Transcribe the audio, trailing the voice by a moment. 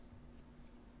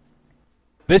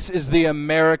This is the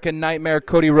American Nightmare,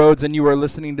 Cody Rhodes, and you are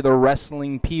listening to the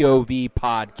Wrestling POV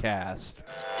podcast.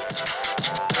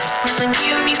 Wrestling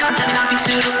POV content may not be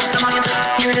suitable for some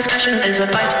audiences. Your discretion is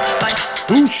advised.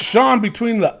 Who's Sean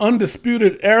between the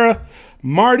Undisputed Era,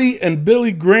 Marty and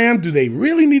Billy Graham? Do they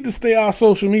really need to stay off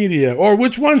social media? Or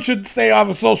which one should stay off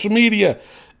of social media?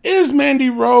 Is Mandy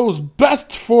Rose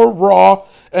best for Raw?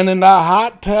 And in the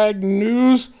hot tag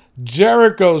news,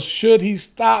 Jericho, should he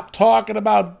stop talking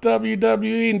about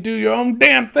WWE and do your own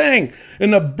damn thing?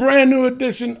 In a brand new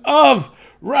edition of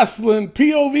Wrestling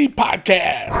POV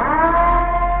Podcast.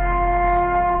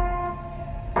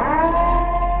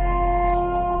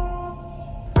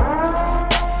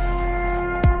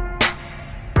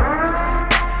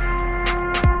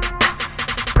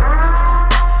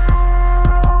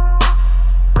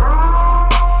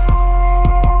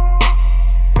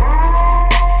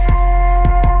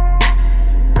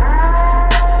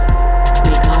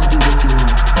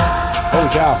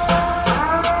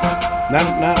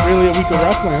 Not really a week of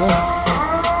wrestling, huh?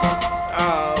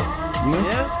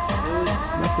 Yeah,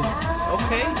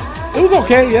 it was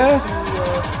okay, yeah.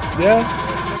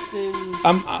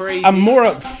 Nothing crazy. I'm more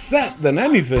upset than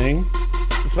anything,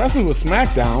 especially with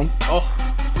SmackDown.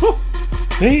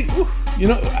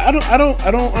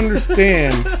 I don't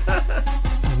understand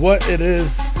what it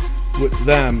is with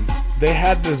them. They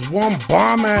had this one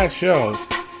bomb ass show,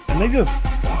 and they just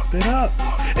fucked it up.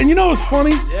 And you know what's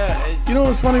funny? You know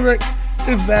what's funny, Rick?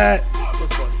 Is that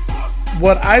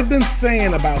what I've been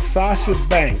saying about Sasha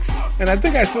Banks, and I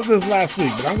think I said this last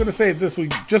week, but I'm going to say it this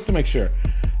week just to make sure.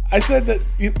 I said that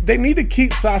they need to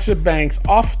keep Sasha Banks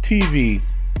off TV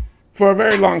for a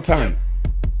very long time,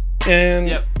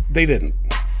 and they didn't.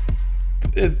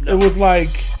 It was like,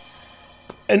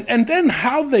 and then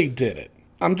how they did it,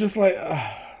 I'm just like,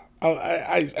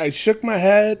 I shook my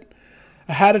head,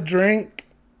 I had a drink,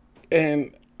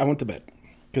 and I went to bed.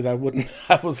 Because I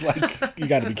was like, you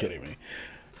got to be kidding me.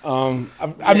 I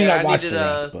watched the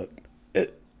rest, but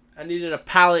I needed a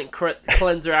palate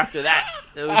cleanser after that.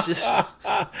 It was just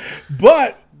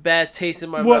but bad taste in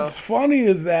my mouth. What's funny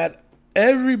is that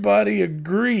everybody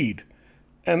agreed,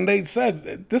 and they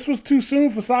said this was too soon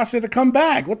for Sasha to come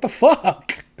back. What the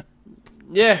fuck?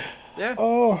 Yeah.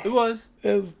 Oh, it was.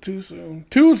 It was too soon.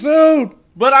 Too soon.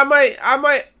 But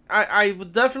I will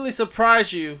definitely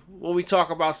surprise you when we talk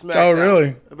about SmackDown. Oh,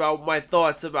 really? About my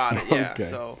thoughts about it. Yeah. Okay.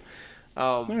 So,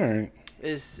 all right.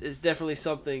 It's definitely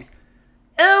something.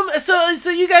 So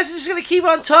you guys are just gonna keep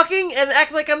on talking and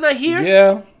act like I'm not here?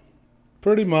 Yeah.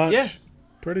 Pretty much. Yeah.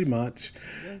 Pretty much.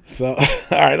 Yeah. So, all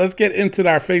right, let's get into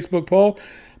our Facebook poll.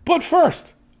 But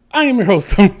first, I am your host,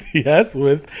 Tony Diaz,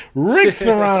 with Rick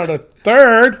Serrano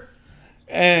III.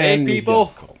 And hey,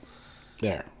 people.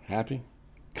 There. Happy?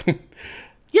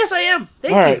 Yes, I am.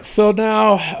 Thank you. All right, so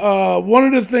now one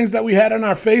of the things that we had on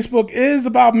our Facebook is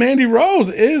about Mandy Rose.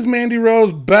 Is Mandy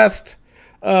Rose best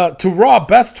to Raw,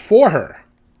 best for her?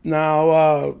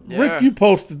 Now, Rick, you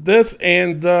posted this,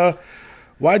 and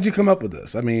why'd you come up with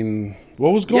this? I mean,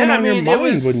 what was going on in your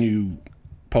mind when you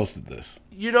posted this?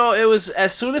 You know, it was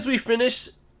as soon as we finished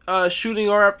shooting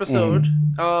our episode,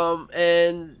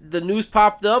 and the news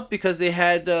popped up because they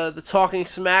had the Talking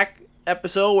Smack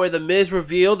episode where The Miz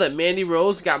revealed that Mandy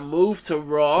Rose got moved to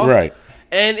Raw. Right.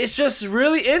 And it's just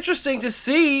really interesting to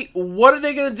see what are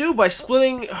they going to do by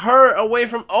splitting her away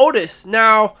from Otis.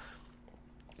 Now,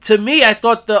 to me, I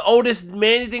thought the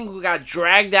Otis-Mandy thing got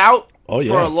dragged out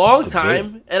for a long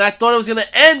time. And I thought it was going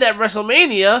to end at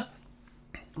WrestleMania,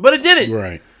 but it didn't.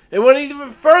 Right. It went even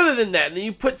further than that. And then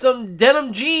you put some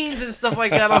denim jeans and stuff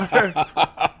like that on her.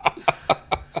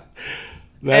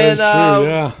 That is true,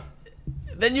 yeah.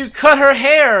 Then you cut her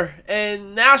hair,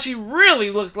 and now she really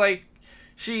looks like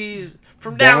she's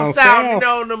from down south, you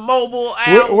know, the mobile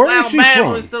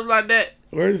Alabama and stuff like that.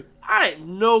 I have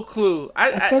no clue.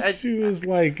 I thought she was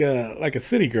like a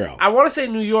city girl. I want to say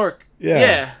New York.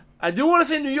 Yeah. I do want to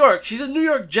say New York. She's a New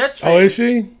York Jets fan. Oh, is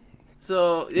she?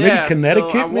 So, yeah. Maybe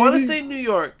Connecticut, I want to say New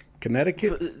York.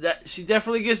 Connecticut? She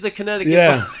definitely gives the Connecticut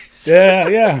vibes.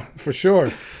 Yeah, for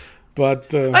sure.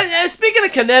 But speaking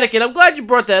of Connecticut, I'm glad you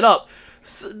brought that up.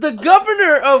 The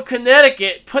governor of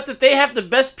Connecticut put that they have the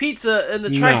best pizza in the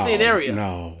tri-state area.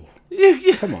 No.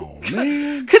 Come on,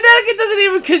 man. Connecticut doesn't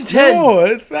even contend. No,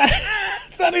 it's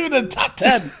not even in the top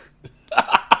 10.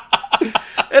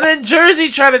 And then Jersey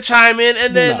tried to chime in,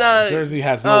 and then Jersey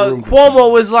has no room.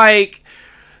 Cuomo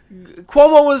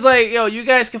was like, yo, you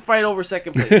guys can fight over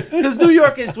second place. Because New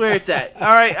York is where it's at.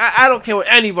 All right? I don't care what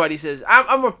anybody says.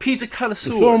 I'm a pizza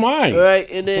connoisseur. So am I. All right?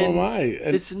 And then so am I.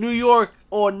 It's New York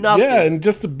or nothing. Yeah, and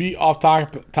just to be off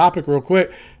topic real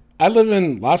quick, I live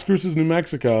in Las Cruces, New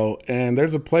Mexico, and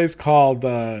there's a place called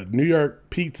New York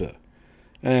Pizza.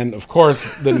 And, of course,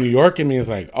 the New York in me is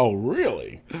like, oh,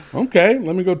 really? Okay,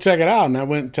 let me go check it out. And I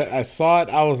went, I saw it.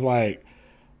 I was like,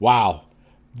 wow,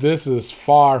 this is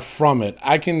far from it.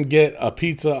 I can get a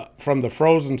pizza from the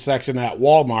frozen section at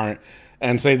Walmart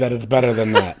and say that it's better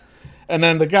than that. And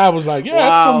then the guy was like, yeah,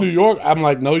 it's from New York. I'm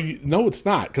like, no, no, it's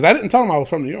not. Because I didn't tell him I was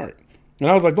from New York. And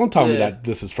I was like, don't tell me that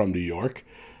this is from New York.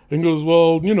 And he goes,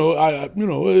 well,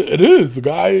 it is. The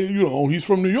guy, he's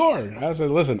from New York. I said,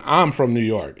 listen, I'm from New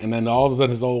York. And then all of a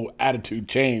sudden his whole attitude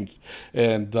changed.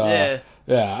 And, I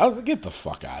was like, get the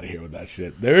fuck out of here with that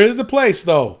shit. There is a place,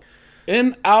 though,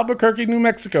 in Albuquerque, New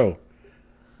Mexico,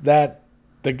 that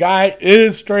the guy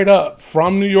is straight up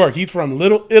from New York. He's from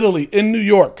Little Italy in New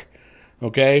York,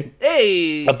 okay?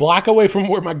 Hey! A block away from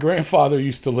where my grandfather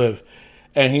used to live.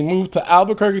 And he moved to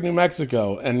Albuquerque, New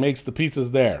Mexico, and makes the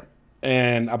pizzas there.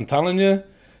 And I'm telling you,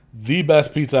 the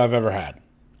best pizza I've ever had.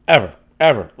 Ever.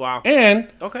 Wow. And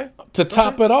to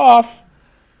top it off,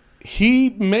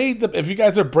 he made if you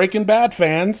guys are Breaking Bad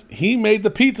fans, he made the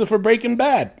pizza for Breaking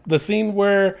Bad. The scene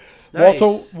where Walter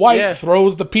White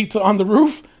throws the pizza on the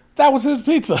roof, that was his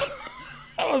pizza.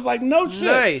 I was like, no shit.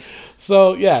 Nice.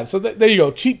 So, there you go.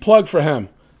 Cheap plug for him.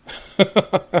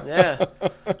 Yeah.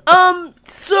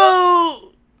 So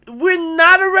we're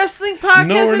not a wrestling podcast.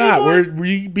 No, we're anymore? not.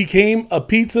 We became a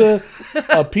pizza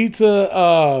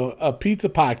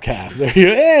podcast. There you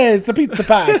go. Hey, it's a pizza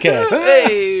podcast.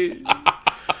 Hey.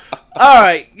 All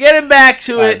right, getting back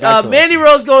to it. Back to Mandy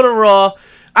Rose going to Raw.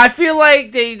 I feel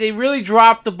like they really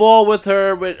dropped the ball with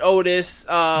her with Otis.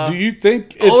 Do you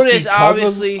think it's Otis, because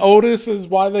obviously, of Otis is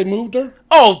why they moved her?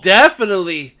 Oh,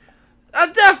 definitely.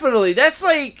 Definitely. That's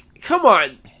like, come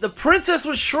on. The princess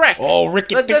was Shrek. Oh,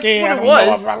 Ricky That's Ticky. what I it don't was.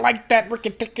 know if I like that, Ricky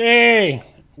Ticky. I'm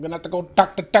going to have to go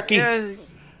talk to Tucky. Yeah.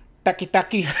 Tucky.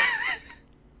 Tucky.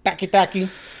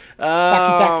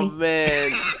 Oh,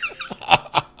 man.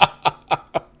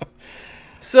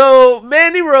 So,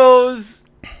 Mandy Rose,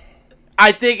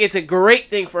 I think it's a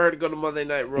great thing for her to go to Monday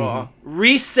Night Raw.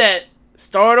 Reset.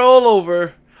 Start all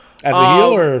over. As a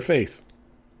heel or a face?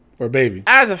 Or baby?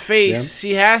 As a face.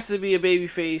 She has to be a baby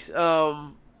face.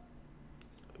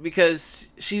 Because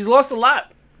she's lost a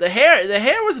lot. The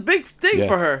hair was a big thing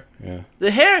for her. Yeah.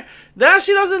 The hair, now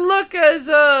she doesn't look as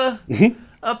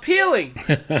appealing.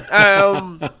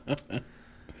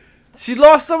 She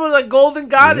lost some of the Golden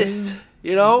Goddess,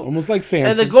 Almost like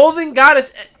Samson. And the Golden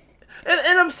Goddess,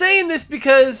 and I'm saying this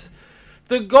because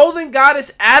the Golden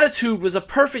Goddess attitude was a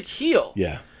perfect heel.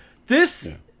 Yeah.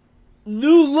 This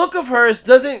new look of hers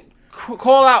doesn't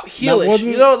call out heelish,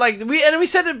 we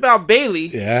said it about Bayley.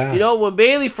 Yeah. When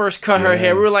Bayley first cut her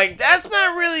hair, we were like, that's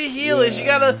not really heelish. You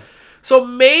gotta. So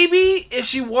maybe if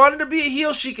she wanted to be a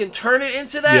heel, she can turn it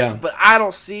into that. Yeah. But I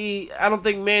don't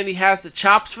think Mandy has the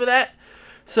chops for that.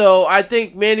 So I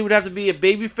think Mandy would have to be a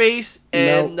baby face,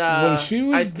 and I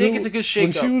think it's a good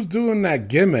shake-up. When she was doing that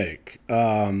gimmick,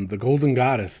 the Golden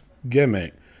Goddess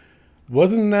gimmick,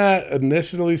 wasn't that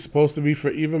initially supposed to be for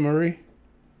Eva Marie?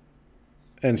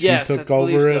 And she took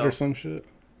over it or some shit?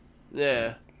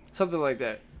 Yeah, something like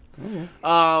that.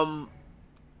 Oh.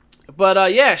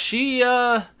 She,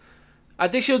 I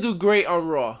think she'll do great on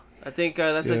Raw. I think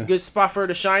that's a good spot for her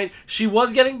to shine. She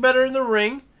was getting better in the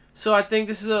ring, so I think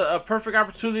this is a perfect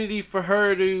opportunity for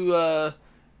her to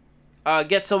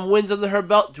get some wins under her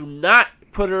belt. Do not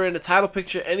put her in a title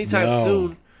picture anytime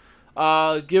soon.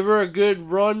 Give her a good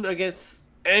run against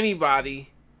anybody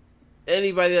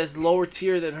that's lower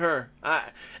tier than her.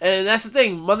 And that's the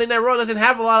thing. Monday Night Raw doesn't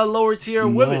have a lot of lower tier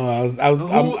women.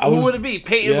 Who would it be?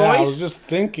 Peyton Royce? I was just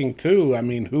thinking too. I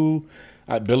mean, who?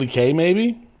 Billie Kay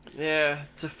maybe? Yeah,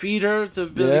 to feed her to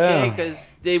Billie Kay,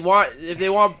 because if they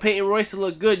want Peyton Royce to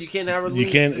look good, you can't have her lose. You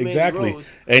can't to Mandy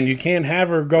Rose. And you can't have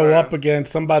her go up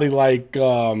against somebody like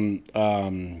what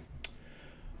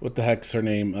the heck's her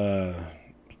name?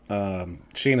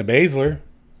 Shayna Baszler.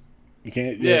 You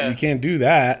can't. You can't do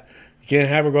that. You can't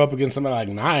have her go up against somebody like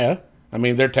Nia. I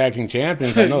mean, they're tag team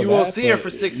champions. I know you won't see her for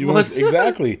 6 months.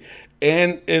 Exactly,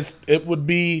 and it would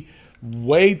be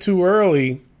way too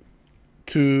early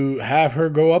to have her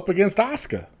go up against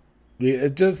Asuka.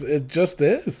 It just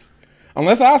is.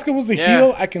 Unless Asuka was a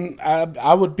heel,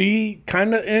 I would be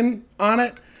kind of in on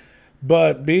it.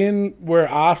 But being where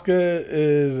Asuka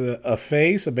is a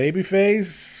face, a baby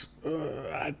face,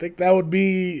 I think that would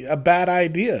be a bad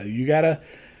idea. You gotta.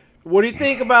 What do you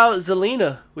think about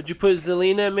Zelina? Would you put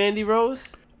Zelina and Mandy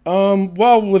Rose?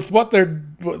 Well, with what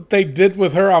they did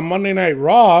with her on Monday Night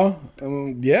Raw,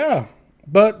 yeah.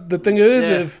 But the thing is,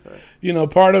 if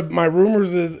part of my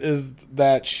rumors is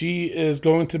that she is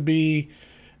going to be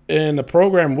in the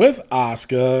program with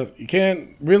Asuka, you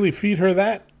can't really feed her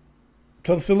that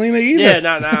to Selena either. Yeah,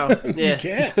 not now.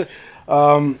 Yeah.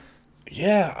 You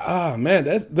can't.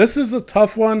 Man, this is a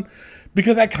tough one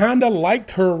because I kind of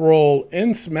liked her role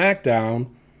in SmackDown.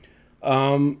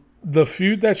 The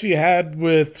feud that she had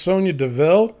with Sonya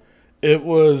Deville, it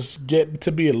was getting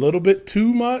to be a little bit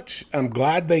too much. I'm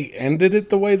glad they ended it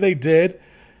the way they did.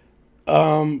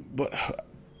 But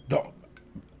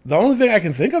the only thing I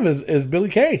can think of is Billie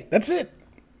Kay. That's it.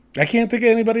 I can't think of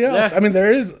anybody else. Yeah. I mean,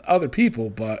 there is other people,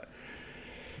 but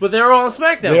they're all on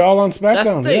SmackDown. they're all on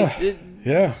SmackDown. That's the thing.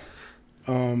 Yeah.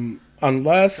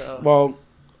 Unless,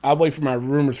 I'll wait for my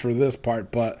rumors for this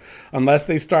part, but unless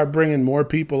they start bringing more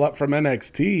people up from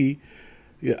NXT,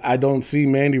 I don't see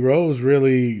Mandy Rose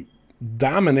really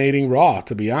dominating Raw,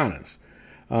 to be honest.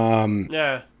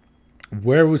 Yeah.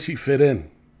 Where would she fit in?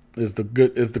 Is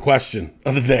the question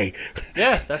of the day.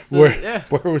 Yeah, that's the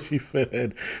where would she fit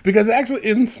in? Because actually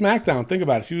in SmackDown, think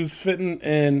about it, she was fitting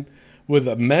in with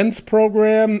a men's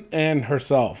program and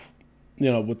herself.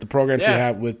 With the program she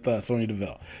had with Sonya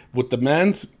Deville. With the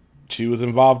men's, she was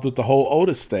involved with the whole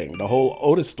Otis thing, the whole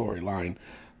Otis storyline.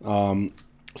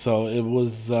 So it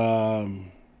was I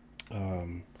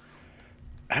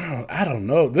don't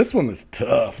know. This one is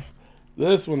tough.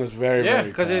 This one is very, very tough.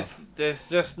 Yeah, because there's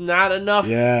just not enough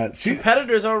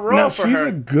competitors on Raw now, for she's her.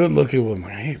 a good-looking woman.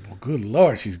 Hey, well, good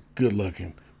Lord, she's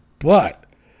good-looking. But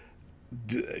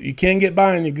you can't get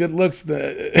by on your good looks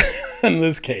in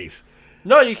this case.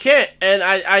 No, you can't. And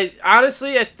I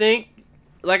honestly, I think,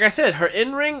 like I said, her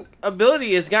in-ring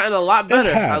ability has gotten a lot better.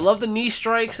 I love the knee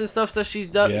strikes and stuff that she's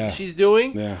done. Yeah. She's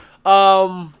doing. Yeah.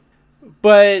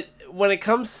 But when it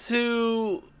comes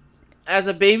to as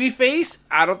a babyface,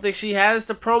 I don't think she has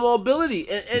the promo ability.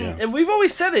 And we've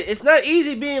always said it. It's not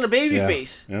easy being a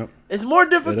babyface. Yeah. It's more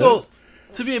difficult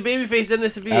to be a babyface than it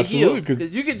is to be a heel. Because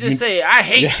you could just say, I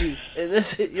hate you.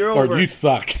 And you're over. Or you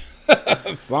suck.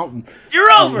 Something. You're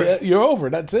over. You're over.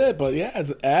 That's it. But yeah,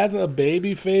 as a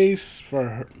baby face for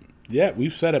her,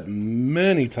 we've said it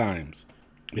many times.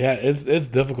 Yeah, it's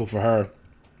difficult for her.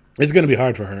 It's going to be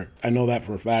hard for her. I know that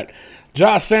for a fact.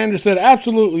 Josh Sanders said,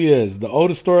 absolutely is. The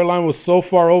Otis storyline was so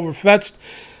far overfetched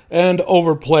and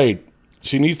overplayed.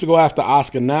 She needs to go after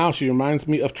Asuka now. She reminds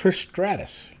me of Trish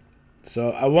Stratus.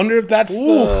 So I wonder if that's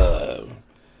the...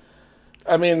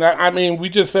 I mean, we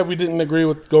just said we didn't agree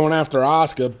with going after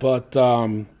Asuka, but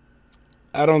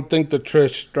I don't think the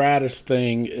Trish Stratus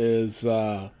thing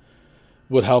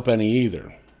would help any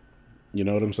either. You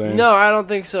know what I'm saying? No, I don't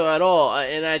think so at all.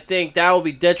 And I think that will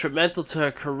be detrimental to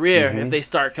her career if they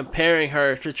start comparing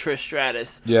her to Trish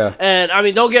Stratus. Yeah. And, I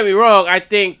mean, don't get me wrong. I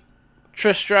think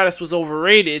Trish Stratus was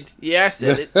overrated. Yeah, I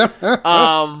said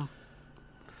it.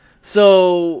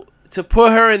 So to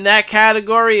put her in that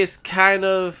category is kind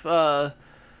of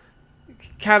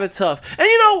tough.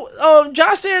 And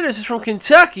Josh Sanders is from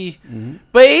Kentucky,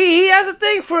 but he has a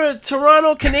thing for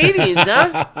Toronto Canadians,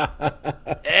 huh?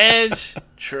 Edge,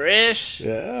 Trish.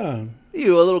 Yeah.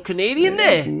 You a little Canadian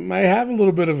there. Might have a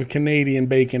little bit of a Canadian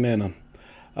bacon in him.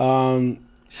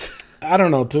 I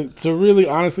don't know. To really,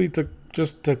 honestly,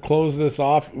 to close this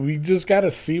off, we just got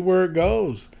to see where it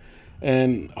goes.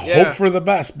 And hope for the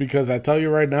best, because I tell you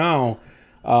right now,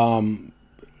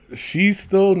 she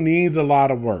still needs a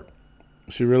lot of work.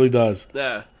 She really does.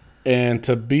 Yeah. And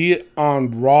to be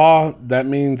on Raw, that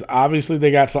means obviously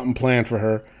they got something planned for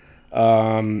her.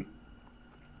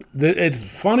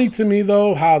 It's funny to me,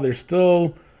 though, how they're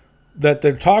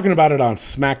talking about it on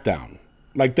SmackDown.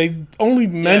 Like, they only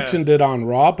mentioned it on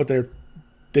Raw, but they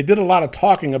did a lot of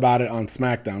talking about it on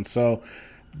SmackDown. So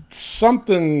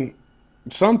something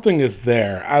is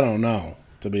there. I don't know,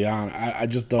 to be honest. I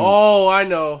just don't. Oh, I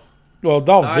know. Well,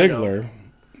 Dolph Ziggler.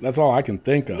 That's all I can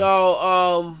think of.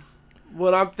 No,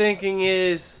 what I'm thinking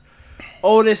is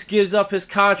Otis gives up his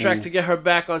contract to get her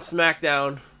back on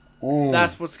SmackDown.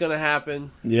 That's what's going to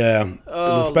happen. Yeah,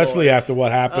 especially after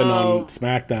what happened on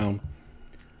SmackDown.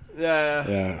 Yeah.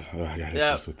 Yeah, I got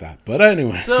issues with that. But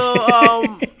anyway. So,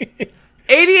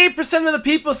 88% of the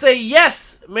people say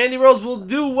yes, Mandy Rose will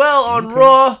do well on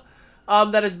Raw.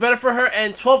 That is better for her,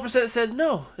 and 12% said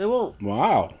no, it won't.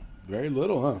 Wow, very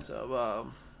little, huh?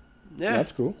 So, yeah,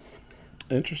 that's cool.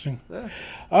 Interesting. Yeah.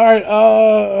 All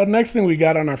right. Next thing we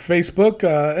got on our Facebook,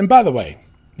 and by the way,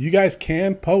 you guys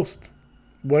can post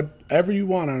whatever you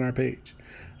want on our page,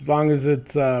 as long as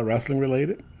it's wrestling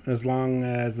related, as long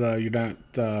as you're not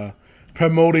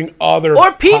promoting other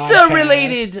or pizza podcasts.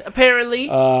 Related. Apparently,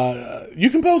 you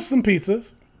can post some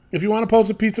pizzas if you want to post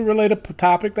a pizza related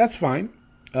topic. That's fine.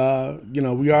 We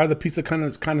are the pizza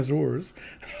connoisseurs.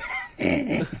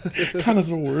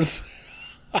 Connoisseurs.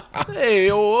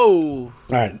 Hey, All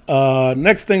right.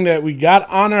 Next thing that we got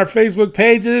on our Facebook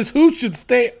page is who should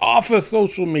stay off of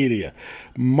social media,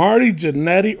 Marty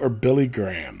Jannetty or Billy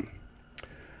Graham?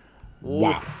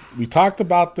 Wow. We talked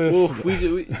about this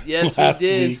yes, last we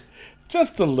did. week,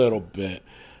 just a little bit.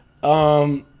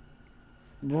 Rick,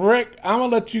 I'm going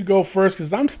to let you go first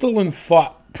because I'm still in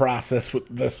thought process with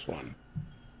this one.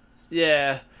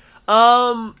 Yeah.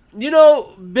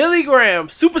 Billy Graham,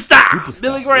 superstar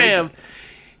Billy Graham. Baby.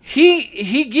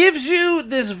 He gives you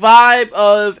this vibe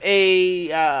of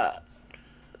a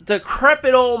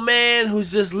decrepit old man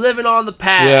who's just living on the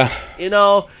past.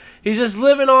 Yeah. He's just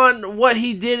living on what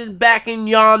he did back in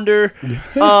yonder.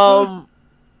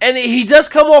 And he does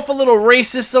come off a little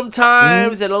racist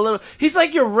sometimes, and he's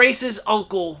like your racist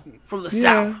uncle from the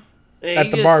South. And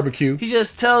At the barbecue. He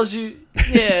just tells you,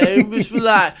 he just be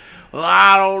like, well,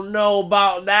 I don't know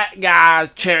about that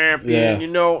guy's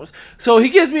champion, So he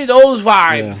gives me those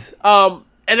vibes. Yeah.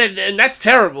 And that's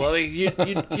terrible. I mean, you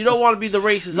don't want to be the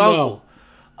racist uncle.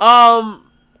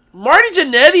 Marty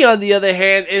Jannetty, on the other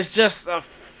hand, is just a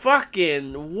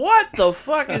fucking, what the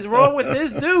fuck is wrong with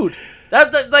this dude?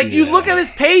 You look at his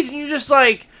page and you're just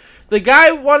like, the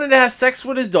guy wanted to have sex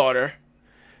with his daughter.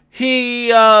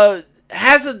 He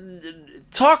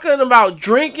talking about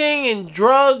drinking and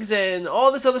drugs and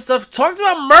all this other stuff. Talked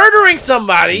about murdering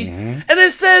somebody, and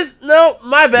it says, "No,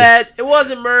 my bad. It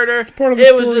wasn't murder.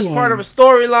 It was just part of a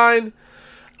storyline."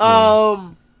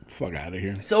 Fuck out of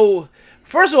here. So,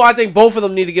 first of all, I think both of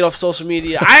them need to get off social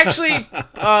media. I actually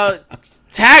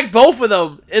tagged both of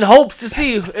them in hopes to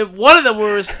see if one of them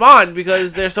will respond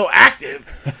because they're so active.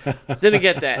 Didn't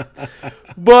get that.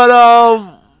 But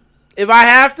if I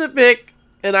have to pick,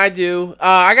 and I do,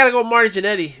 I gotta go with Marty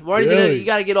Jannetty. Jannetty, you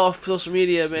gotta get off social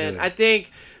media, man. Yeah. I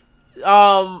think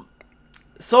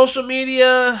social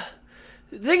media.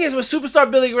 The thing is, with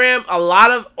superstar Billy Graham, a lot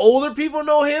of older people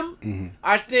know him. Mm-hmm.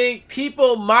 I think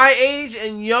people my age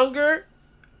and younger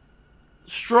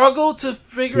struggle to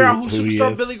figure out who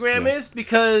superstar Billy Graham is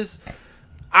because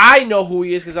I know who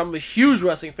he is because I'm a huge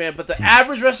wrestling fan, but the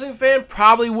average wrestling fan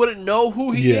probably wouldn't know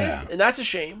who he is, and that's a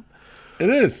shame. It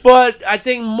is. But I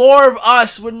think more of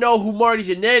us would know who Marty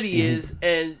Jannetty is,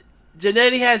 and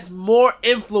Jannetty has more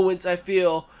influence, I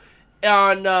feel,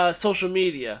 on social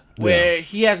media, where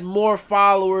he has more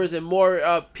followers and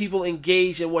more people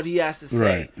engaged in what he has to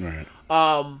say. Right.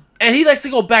 And he likes to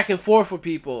go back and forth with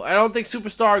people. I don't think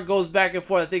Superstar goes back and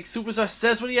forth. I think Superstar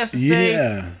says what he has to say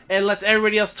and lets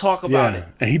everybody else talk about it.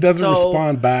 And he doesn't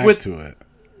respond back to it.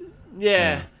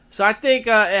 Yeah. So I think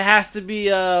it has to be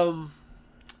Marty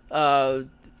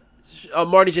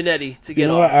Jannetty to get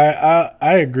off.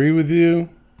 I agree with you.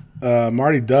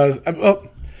 Marty does.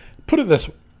 Put it this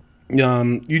way.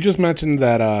 You just mentioned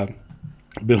that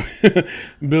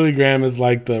Billy Graham is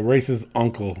like the racist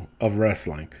uncle of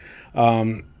wrestling.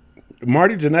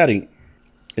 Marty Jannetty,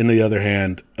 on the other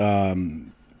hand,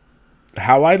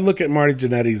 how I look at Marty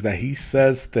Jannetty is that he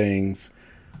says things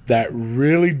that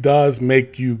really does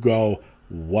make you go,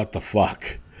 what the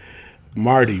fuck?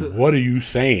 Marty, what are you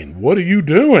saying? What are you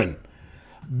doing?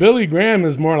 Billy Graham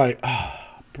is more like,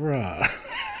 bruh.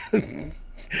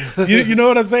 you know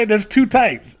what I'm saying? There's two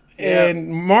types. Yeah.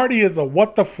 And Marty is a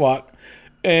what the fuck.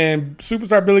 And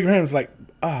superstar Billy Graham is like,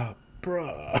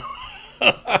 bruh.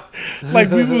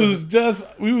 Like we was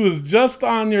just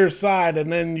on your side,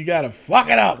 and then you gotta fuck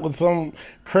it up with some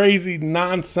crazy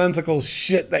nonsensical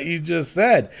shit that you just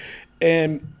said.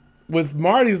 And with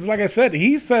Marty's, like I said,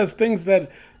 he says things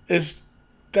that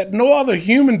no other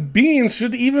human being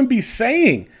should even be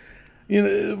saying.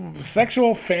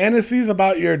 Sexual fantasies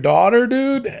about your daughter,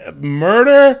 dude.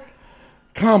 Murder.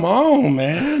 Come on,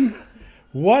 man.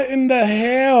 What in the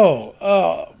hell?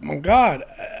 Oh my God.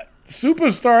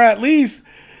 Superstar, at least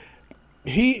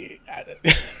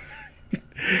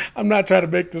I'm not trying to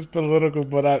make this political,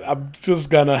 but I'm just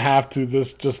gonna have to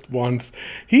this just once.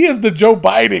 He is the Joe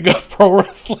Biden of pro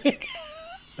wrestling.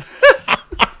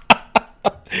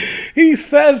 He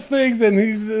says things and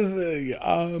he's just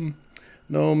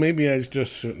no, maybe I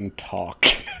just shouldn't talk.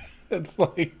 It's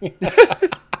like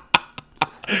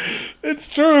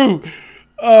it's true.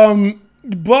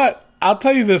 But I'll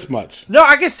tell you this much. No,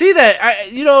 I can see that.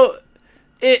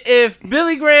 If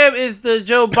Billy Graham is the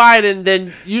Joe Biden,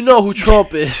 then you know who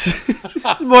Trump is.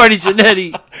 Marty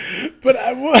Jannetty. But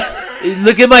I would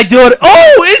look at my daughter.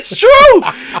 Oh, it's true.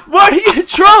 Marty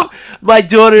Trump. My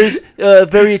daughter's a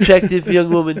very attractive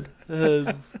young woman.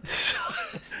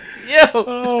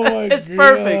 Oh my it's God.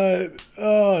 Perfect.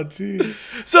 Oh, geez.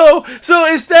 So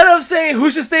instead of saying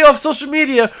who should stay off social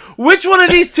media, which one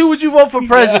of these two would you vote for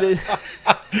president?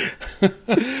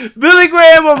 Billy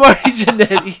Graham or Marty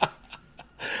Jannetty?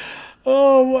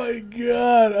 Oh my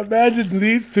God! Imagine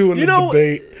these two in the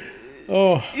debate.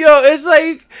 Oh, It's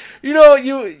like,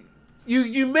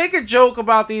 you make a joke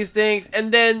about these things,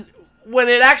 and then when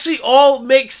it actually all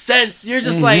makes sense, you're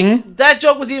just like, that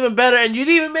joke was even better, and you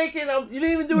didn't even make it. You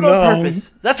didn't even do it on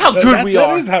purpose. That's how good we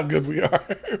are. That is how good we are.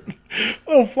 A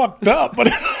little fucked up,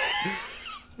 but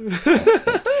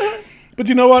but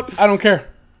you know what? I don't care.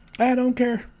 I don't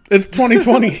care. It's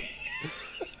 2020.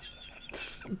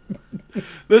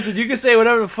 Listen, you can say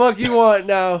whatever the fuck you want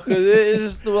now, because it's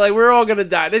just like we're all gonna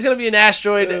die. There's gonna be an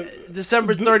asteroid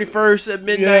December 31st at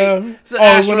midnight. Yeah. It's an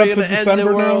asteroid it went up to gonna end December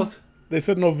the world. now. They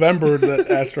said November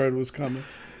that asteroid was coming.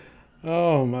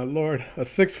 Oh my Lord! A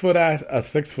 6 foot astro. A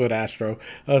 6 foot astro.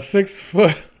 6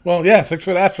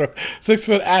 astro. 6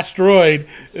 foot asteroid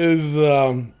is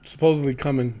supposedly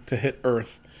coming to hit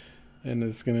Earth, and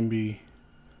it's gonna be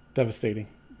devastating.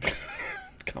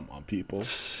 Come on, people.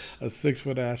 A 6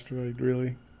 foot asteroid,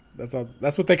 really? That's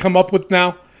what they come up with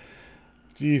now?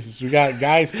 Jesus, we got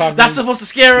guys talking. That's supposed to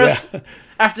scare us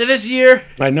after this year.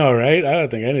 I know, right? I don't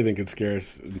think anything could scare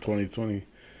us in 2020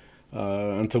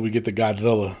 until we get the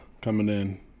Godzilla coming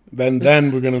in.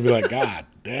 Then we're gonna be like, God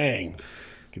dang,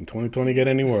 can 2020 get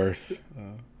any worse?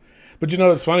 But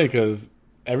it's funny because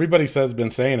everybody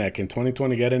been saying that. Can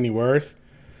 2020 get any worse?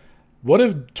 What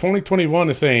if 2021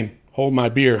 is saying, hold my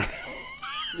beer?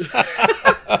 A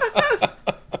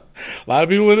lot of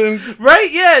people wouldn't. Right?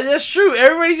 Yeah, that's true.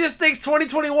 Everybody just thinks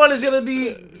 2021 is going to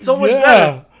be so much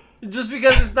better. Just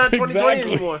because it's not 2020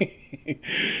 anymore.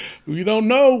 We don't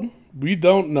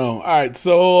know. All right.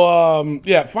 So,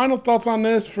 final thoughts on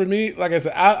this for me. Like I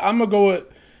said, I'm going to go with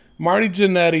Marty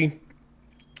Jannetty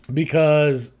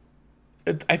because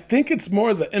I think it's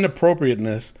more the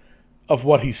inappropriateness of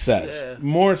what he says. Yeah.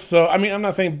 More so. I mean, I'm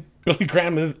not saying Billy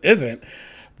Graham isn't,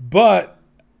 but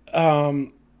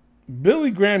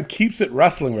Billy Graham keeps it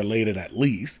wrestling related at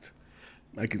least.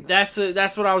 That's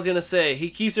what I was gonna say. He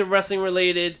keeps it wrestling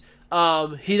related.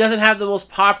 He doesn't have the most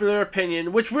popular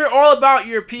opinion, which we're all about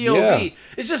your POV. Yeah.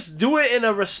 It's just do it in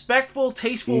a respectful,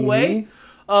 tasteful way.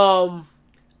 Are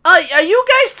you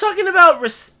guys talking about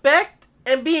respect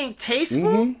and being tasteful?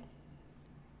 Mm-hmm.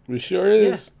 We sure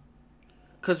is.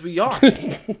 Because we are.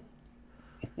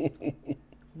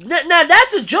 Now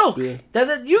that's a joke. Yeah.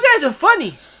 That you guys are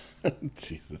funny.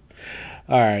 Jesus.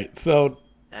 All right. So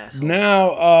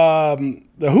now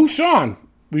the Who's Sean?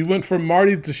 We went from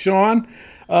Marty to Sean.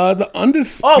 The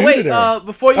Undisputed. Oh wait,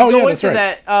 before you go into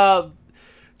that,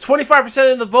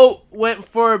 25% of the vote went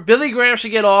for Billy Graham should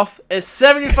get off, and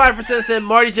 75% said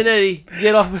Marty Jannetty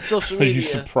get off of social media. Are you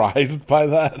surprised by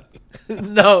that?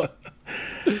 No.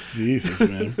 Jesus,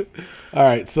 man. All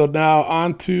right, so now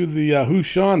on to the Who's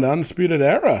Sean, the Undisputed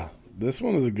Era. This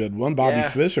one is a good one. Bobby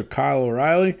Fish or Kyle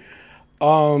O'Reilly.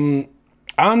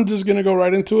 I'm just going to go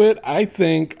right into it. I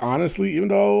think, honestly, even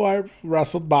though I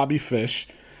wrestled Bobby Fish,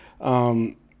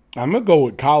 I'm going to go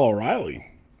with Kyle O'Reilly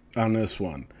on this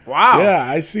one. Wow. Yeah,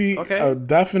 I see a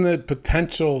definite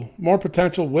potential, more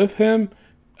potential with him.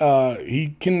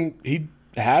 He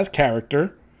has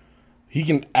character. He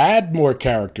can add more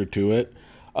character to it.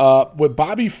 With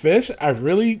Bobby Fish, I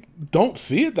really don't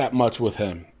see it that much with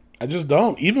him. I just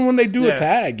don't. Even when they do a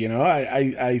tag,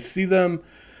 I see them.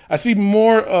 I see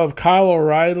more of Kyle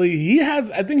O'Reilly.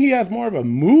 I think he has more of a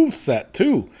move set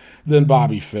too than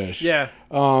Bobby Fish. Yeah.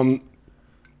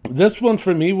 This one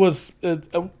for me was, I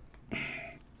don't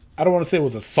want to say it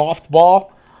was a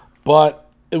softball, but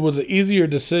it was an easier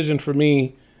decision for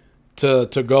me to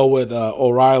go with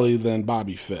O'Reilly than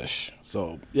Bobby Fish.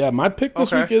 So yeah, my pick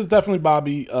this week is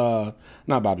definitely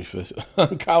not Bobby Fish,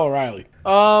 Kyle O'Reilly.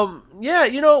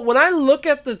 Yeah, when I look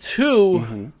at the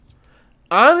two,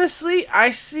 honestly,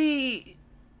 I see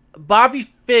Bobby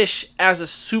Fish as a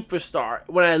superstar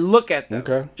when I look at them.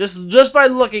 Okay. Just by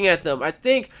looking at them, I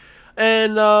think,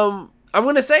 and I'm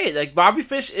gonna say it, like Bobby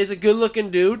Fish is a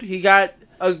good-looking dude. He got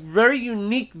a very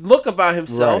unique look about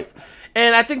himself,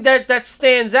 and I think that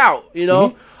stands out.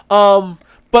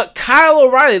 But Kyle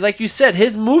O'Reilly, like you said,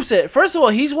 his moveset, first of all,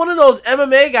 he's one of those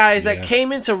MMA guys that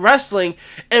came into wrestling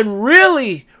and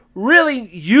really, really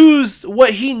used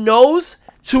what he knows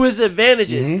to his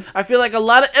advantages. I feel like a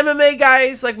lot of MMA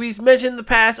guys, like we've mentioned in the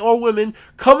past, or women,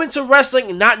 come into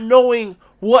wrestling not knowing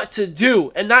what to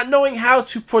do and not knowing how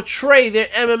to portray their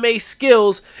MMA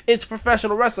skills into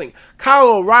professional wrestling.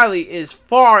 Kyle O'Reilly is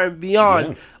far and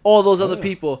beyond all those other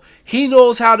people. He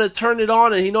knows how to turn it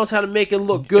on, and he knows how to make it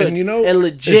look good and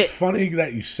legit. It's funny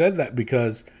that you said that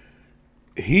because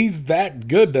he's that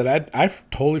good that I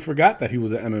totally forgot that he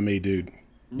was an MMA dude.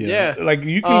 Like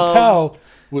you can tell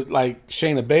with like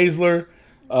Shayna Baszler,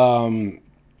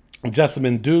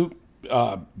 Jessamine Duke,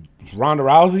 Ronda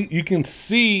Rousey, you can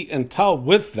see and tell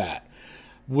with that.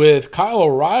 With Kyle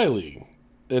O'Reilly,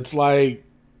 it's like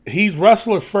he's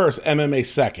wrestler first, MMA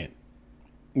second.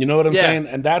 You know what I'm saying?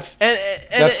 And that's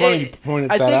funny you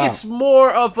pointed that out. I think it's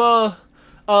more of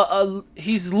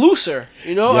he's looser.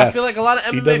 You know, Yes. I feel like a lot of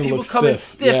He MMA doesn't people look come in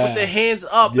stiff. stiff Yeah. with their hands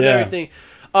up and Yeah. everything.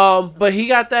 But he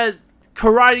got that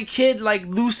Karate Kid like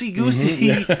loosey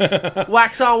goosey,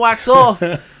 wax on, wax off.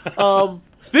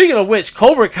 Speaking of which,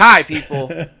 Cobra Kai people.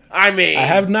 I mean, I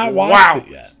have not watched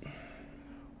it yet.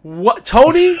 What,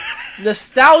 Tony?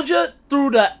 Nostalgia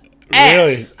through the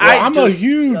Really? X. Well, I'm a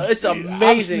huge. It's Obviously,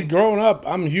 amazing. growing up,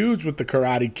 I'm huge with the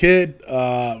Karate Kid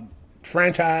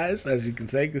franchise, as you can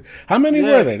say. How many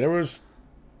Yeah. were there?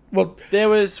 There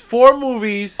was 4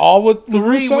 movies. All with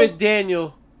 3 LaRusso? with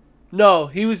Daniel. No,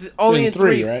 he was only in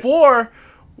 3. Right? 4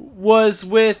 was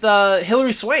with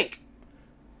Hilary Swank.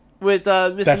 With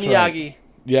Mr. That's Miyagi. right.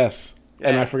 Yes,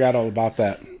 and Yeah. I forgot all about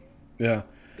that. Yeah,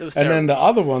 It was and then terrible. the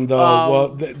other one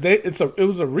though, it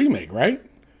was a remake, right?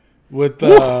 With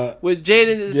With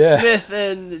Jaden yeah. Smith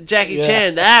and Jackie Yeah.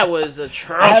 Chan. That was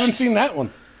atrocious. I haven't seen that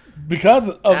one because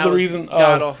of That the was reason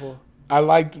god of awful. I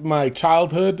liked my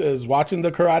childhood as watching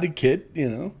the Karate Kid. You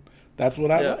know, that's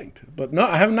what I Yeah. liked. But no,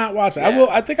 I have not watched it. I Yeah. will.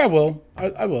 I think I will.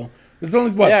 I will. There's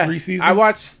only 3 seasons. I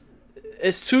watched.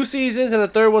 It's 2 seasons, and the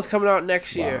 3rd one's coming out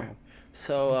next year. Wow.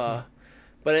 So,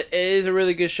 but it is a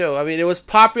really good show. I mean, it was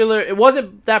popular. It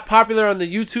wasn't that popular on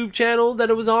the YouTube channel that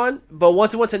it was on, but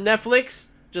once it went to Netflix,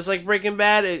 just like Breaking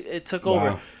Bad, it took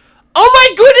over. Wow. Oh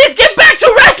my goodness! Get back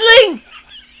to wrestling.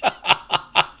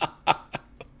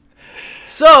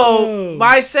 So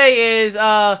my say is,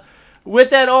 with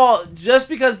that all, just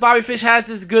because Bobby Fish has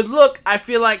this good look, I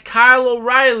feel like Kyle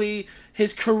O'Reilly,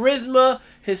 his charisma,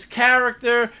 his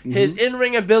character, his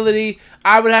in-ring ability,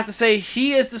 I would have to say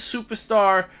he is the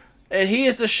superstar, and he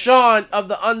is the Shawn of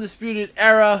the Undisputed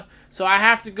Era. So I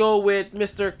have to go with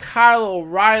Mr. Kyle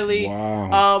O'Reilly.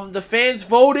 Wow. The fans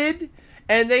voted,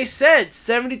 and they said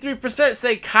 73%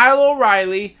 say Kyle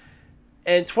O'Reilly,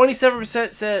 and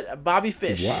 27% said Bobby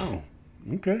Fish. Wow.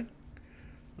 Okay.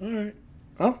 All right.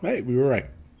 Oh, hey, we were right.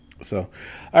 So,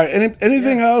 all right.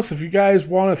 Anything else? If you guys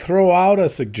want to throw out a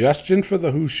suggestion for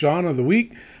the Who's Shawn of the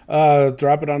week,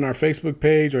 drop it on our Facebook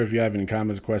page, or if you have any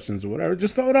comments, questions, or whatever,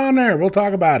 just throw it on there. We'll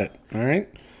talk about it. All right.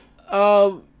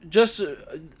 Just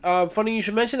funny you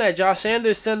should mention that. Josh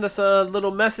Sanders sent us a little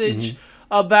message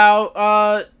about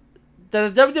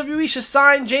that the WWE should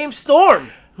sign James Storm,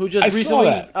 who just I saw recently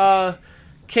that.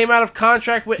 came out of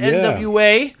contract with Yeah.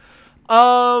 NWA.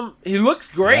 He looks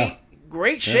great, Yeah.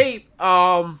 great shape.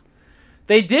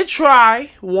 They did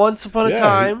try once upon a Yeah,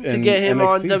 time to in get him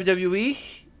on NXT. WWE.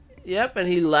 Yep, and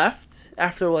he left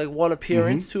after like 1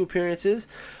 appearance, 2 appearances.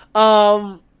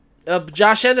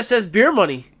 Josh Sanders says beer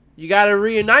money. You got to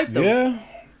reunite them. Yeah.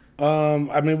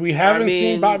 I mean, we haven't seen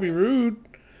mean- Bobby Roode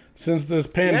since this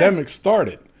pandemic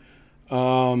started.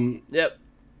 Yep.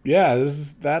 Yeah,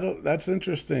 that's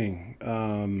interesting.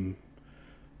 I'm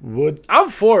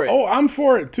for it. Oh, I'm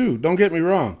for it too. Don't get me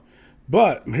wrong.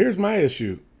 But here's my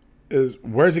issue: is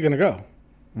where's he going to go?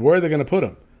 Where are they going to put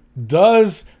him?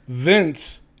 Does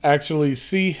Vince actually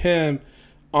see him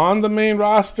on the main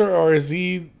roster, or is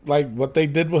he like what they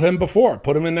did with him before?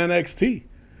 Put him in NXT.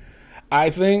 I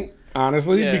think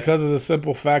honestly, Yeah. because of the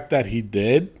simple fact that he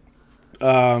did.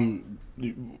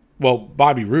 Well,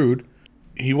 Bobby Roode,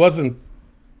 he wasn't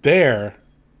there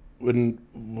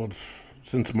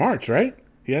since March, right?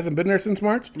 He hasn't been there since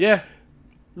March. Yeah.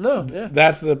 No. Yeah.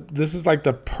 This is like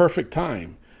the perfect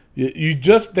time.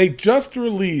 They just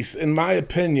released, in my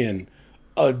opinion,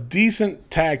 a decent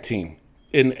tag team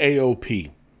in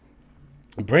AOP.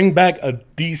 Bring back a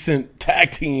decent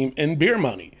tag team in Beer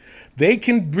Money. They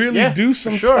can really do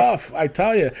some for sure. stuff. I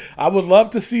tell you, I would love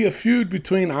to see a feud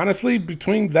between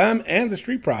them and the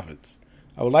Street Profits.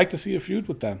 I would like to see a feud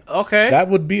with them. Okay. That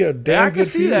would be a damn I good can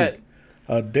see feud. that.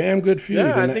 A damn good feud.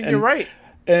 Yeah, I think you're right.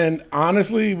 And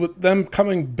honestly, with them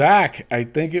coming back, I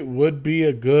think it would be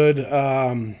a good.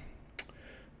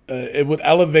 It would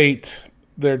elevate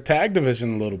their tag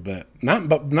division a little bit. Not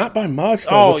by much,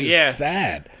 though, which is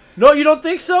sad. No, you don't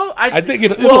think so? I think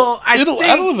it'll think-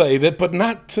 elevate it, but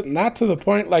not to the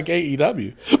point like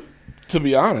AEW. To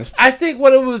be honest, I think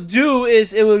what it would do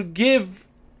is it would give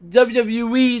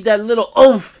WWE that little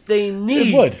oomph they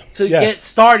need to get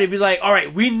started. Be like, all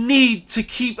right, we need to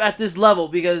keep at this level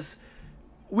because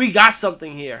we got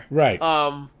something here. Right.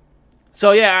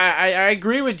 So yeah, I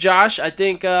agree with Josh. I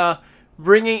think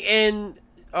bringing in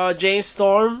James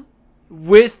Storm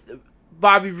with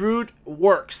Bobby Roode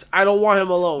works. I don't want him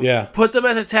alone. Yeah. Put them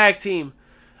as a tag team,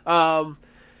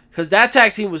 because that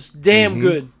tag team was damn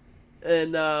good.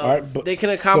 and right, they can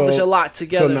accomplish a lot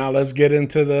together. So now let's get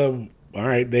into the. All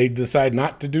right, they decide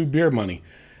not to do beer money.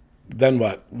 Then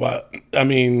what? What? I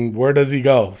mean, where does he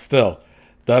go? Still,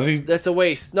 does he? That's a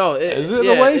waste. No, Is it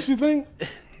a waste? You think?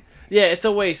 Yeah, it's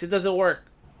a waste. It doesn't work.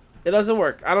 It doesn't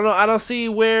work. I don't know. I don't see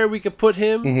where we could put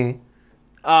him.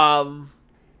 Mm-hmm.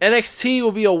 NXT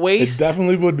will be a waste. It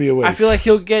definitely would be a waste. I feel like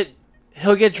he'll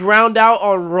get drowned out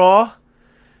on Raw,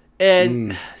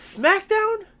 and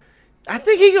SmackDown. I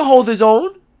think he can hold his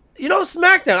own. You know,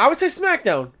 SmackDown. I would say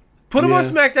SmackDown. Put him on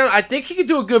SmackDown. I think he could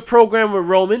do a good program with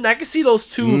Roman. I can see those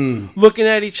two looking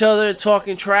at each other and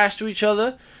talking trash to each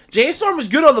other. James Storm is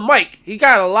good on the mic. He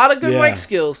got a lot of good mic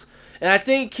skills. And I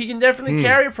think he can definitely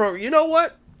carry a program. You know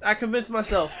what? I convinced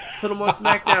myself. Put him on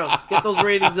SmackDown. Get those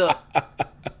ratings up.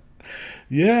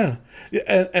 Yeah.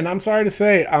 And I'm sorry to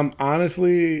say, I'm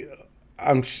honestly,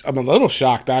 I'm a little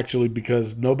shocked, actually,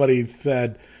 because nobody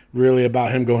said really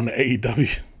about him going to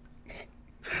AEW.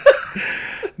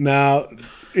 Now...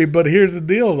 But here's the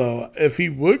deal, though. If he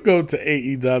would go to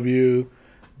AEW,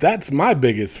 that's my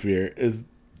biggest fear. Is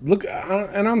look,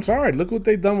 and I'm sorry. Look what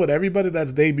they've done with everybody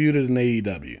that's debuted in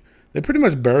AEW. They pretty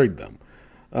much buried them.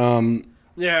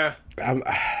 Yeah.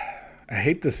 I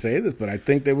hate to say this, but I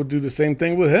think they would do the same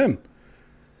thing with him.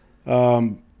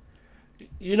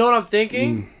 You know what I'm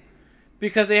thinking?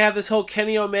 Because they have this whole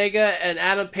Kenny Omega and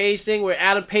Adam Page thing, where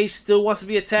Adam Page still wants to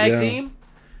be a tag team.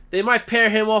 They might pair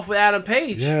him off with Adam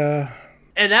Page. Yeah.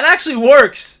 And that actually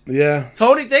works. Yeah.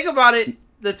 Tony, think about it.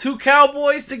 The two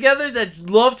cowboys together that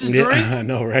love to drink. Yeah, I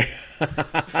know, right?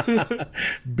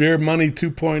 Beer Money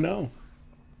 2.0.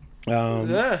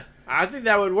 Yeah, I think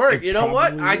that would work. You know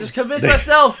what? I just convinced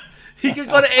myself he could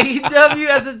go to AEW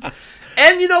as a...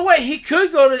 And you know what? He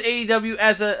could go to AEW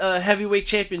as a heavyweight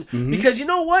champion. Because you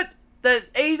know what?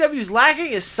 That AEW is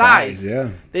lacking is size. Yeah.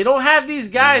 They don't have these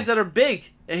guys that are big.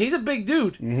 And he's a big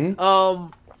dude.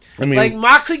 I mean, like,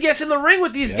 Moxley gets in the ring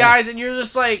with these guys, and you're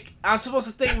just like, I'm supposed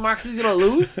to think Moxley's going to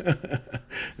lose?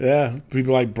 Yeah.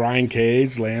 People like Brian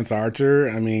Cage, Lance Archer.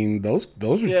 I mean, those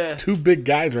are two big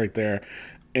guys right there.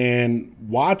 And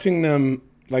watching them,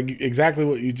 like exactly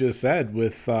what you just said,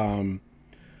 with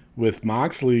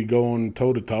Moxley going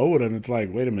toe-to-toe with him, it's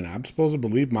like, wait a minute, I'm supposed to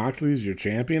believe Moxley's your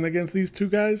champion against these two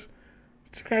guys?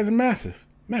 These two guys are massive.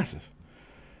 Massive.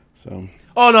 So.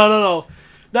 Oh, no.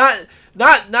 Not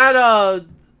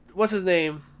what's his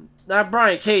name? Not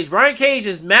Brian Cage. Brian Cage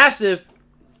is massive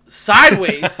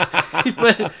sideways.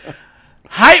 But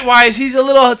height-wise, he's a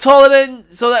little taller than...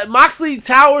 So that Moxley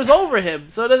towers over him.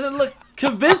 So it doesn't look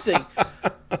convincing.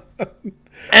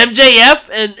 MJF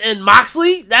and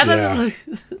Moxley? That doesn't look...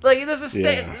 Like, it doesn't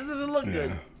stand... It doesn't look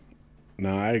good.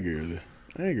 No, I agree with you.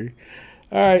 I agree.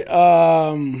 All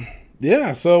right.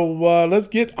 Yeah, so let's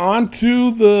get on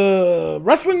to the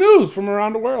wrestling news from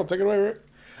around the world. Take it away, Rick.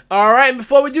 All right, and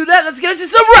before we do that, let's get into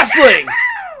some wrestling.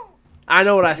 I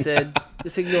know what I said.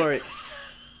 Just ignore it.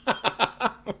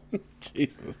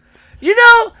 Jesus. You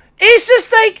know, it's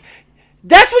just like,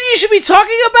 that's what you should be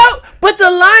talking about, but the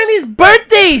line is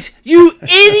birthdays, you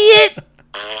idiot.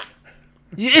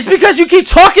 It's because you keep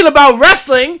talking about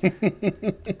wrestling.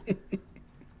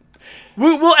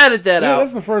 We'll edit that out.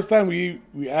 That's the first time we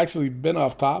actually been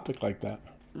off topic like that.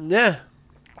 Yeah.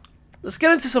 Let's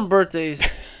get into some birthdays.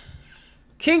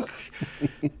 King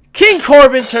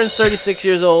Corbin turns 36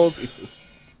 years old.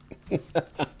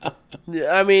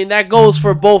 I mean, that goes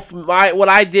for both what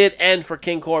I did and for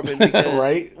King Corbin. Because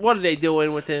right? What are they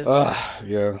doing with him?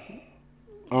 Yeah.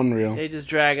 Unreal. They just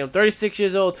dragging him. 36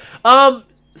 years old.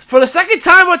 For the second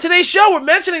time on today's show, we're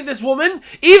mentioning this woman,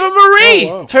 Eva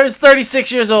Marie, turns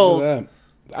 36 years old. Look at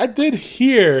that. I did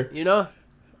hear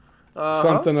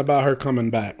something about her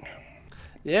coming back.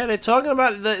 Yeah, they're talking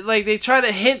about they try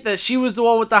to hint that she was the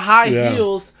one with the high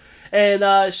heels,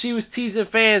 and she was teasing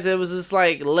fans. It was just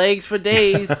like legs for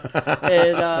days,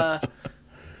 and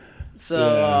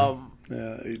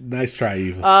nice try,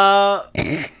 Eva.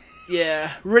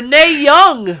 Yeah, Renee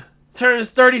Young turns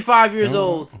 35 years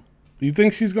old. You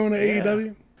think she's going to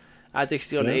AEW? I think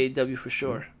she's going to AEW for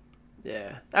sure.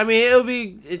 Yeah, I mean it'll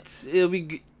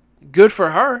be good for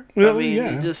her. I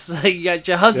mean, just like you got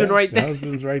your husband right there. Your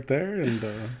husband's right there, and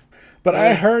but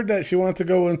I heard that she wants to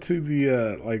go into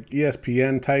the like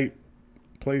ESPN type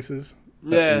places.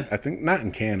 Yeah, I think not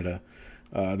in Canada.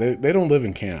 They don't live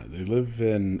in Canada. They live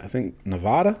in, I think,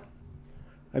 Nevada.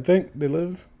 I think they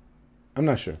live. I'm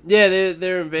not sure. Yeah,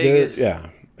 they're in Vegas.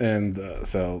 And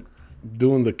so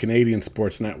doing the Canadian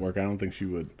Sports Network, I don't think she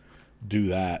would do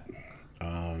that.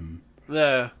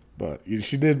 But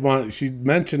she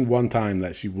mentioned one time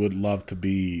that she would love to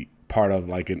be part of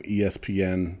like an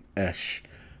ESPN-ish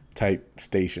type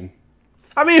station.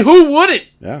 I mean, who wouldn't?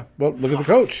 Yeah. Well, look at the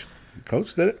coach.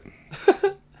 Coach did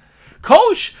it.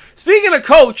 Coach. Speaking of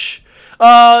Coach,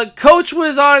 Coach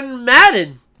was on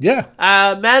Madden. Yeah.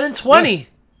 Madden 20. Yeah.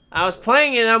 I was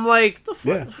playing it, and I'm like, the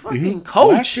Yeah. fucking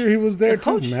Coach. Last year he was there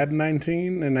too. Coach. Madden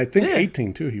 19 and I think Yeah.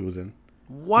 18 too. He was in.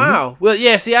 Wow. Well,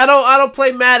 yeah. See, I don't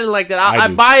play Madden like that. I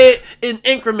do. buy it in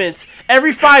increments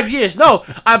every 5 years. No,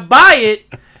 I buy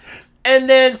it, and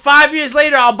then 5 years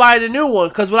later I'll buy the new one.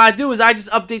 Because what I do is I just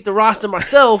update the roster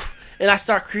myself, and I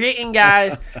start creating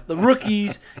guys, the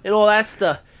rookies, and all that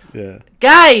stuff. Yeah.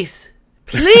 Guys,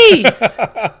 please.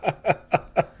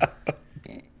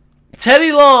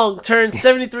 Teddy Long turned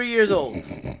 73 years old.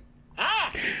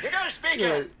 You gotta speak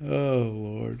up. Oh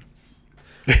Lord.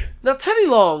 Now Teddy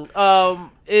Long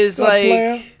is Good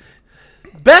player.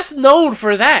 best known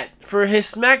for that, for his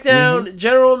SmackDown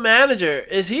general manager.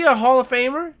 Is he a Hall of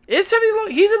Famer? Is Teddy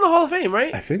Long? He's in the Hall of Fame,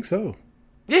 right? I think so.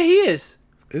 Yeah, he is.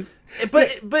 Is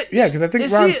But yeah, because I think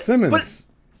is Ron he- Simmons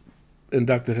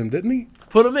inducted him, didn't he?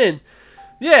 put him in.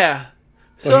 Yeah. Well,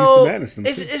 he So used to manage them,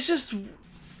 it's too. it's just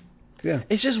Yeah.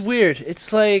 it's just weird.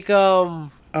 It's like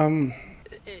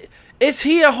is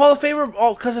he a Hall of Famer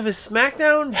all because of his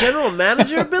SmackDown general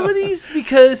manager abilities?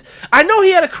 Because I know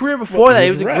he had a career before Well, that. he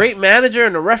He was was a a ref. great manager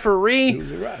and a referee. He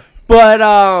was a ref. But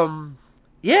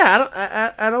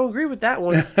yeah, I don't agree with that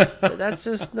one. That's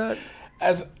just not.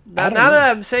 As Now that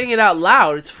I'm saying it out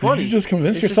loud, it's funny. Did you just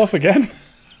convince It's yourself just- again?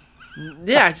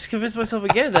 Yeah, I just convinced myself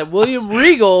again that William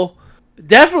Regal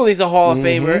definitely is a Hall of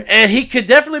Famer, and he could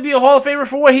definitely be a Hall of Famer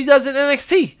for what he does in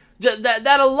NXT.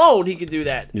 That alone, he could do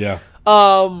that. Yeah.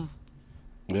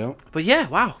 Yeah. But yeah,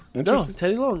 wow. No, Interesting.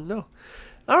 Teddy Long, no.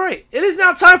 All right, it is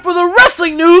now time for the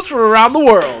wrestling news from around the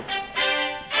world.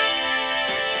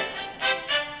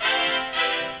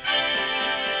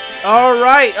 All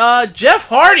right, Jeff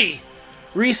Hardy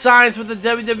re-signs with the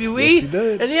WWE, Yes, he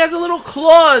did. and he has a little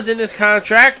clause in his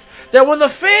contract that when the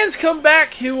fans come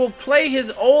back, he will play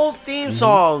his old theme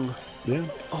song. Yeah.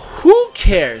 Who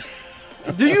cares?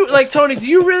 Do you Tony? Do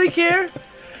you really care?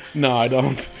 No, I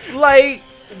don't. Like,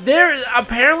 there's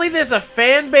a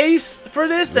fan base for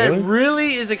this that Really?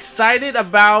 really is excited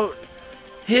about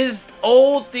his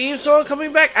old theme song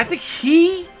coming back. I think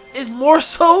he is more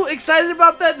so excited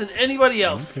about that than anybody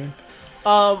else. Okay.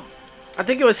 I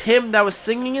think it was him that was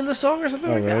singing in the song or something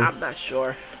Oh, like really? that. I'm not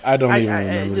sure. I don't even I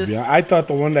remember. to be just- honest. I thought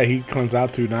the one that he comes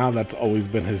out to now, that's always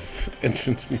been his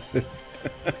entrance music.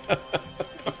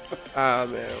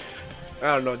 Man, I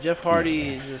don't know. Jeff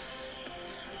Hardy is just.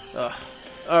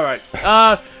 All right.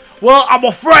 Well, I'm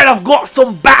afraid I've got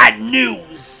some bad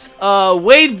news.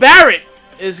 Wade Barrett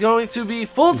is going to be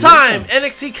full-time Yeah.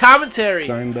 NXT commentary.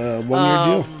 Signed a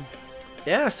one-year deal.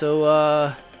 Yeah,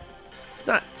 so it's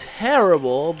not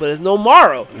terrible, but it's no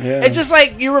Mauro. Yeah. It's just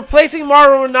like you're replacing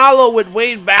Mauro Ranallo with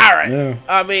Wade Barrett. Yeah.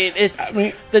 I mean,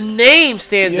 the name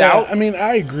stands Yeah, out. I mean,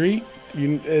 I agree.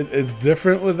 It's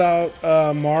different without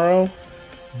Morrow,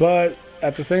 but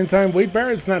at the same time, Wade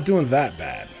Barrett's not doing that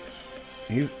bad.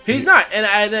 He's not,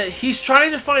 and he's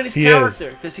trying to find his He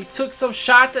character because he took some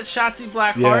shots at Shotzi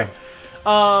Blackheart.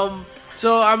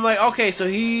 So I'm like, okay, so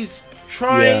he's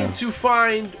trying Yeah. to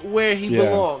find where he Yeah.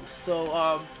 belongs.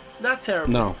 So not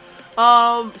terrible.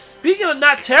 No. Speaking of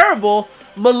not terrible,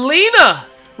 Melina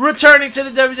returning to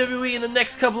the WWE in the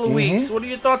next couple of weeks. What are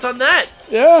your thoughts on that?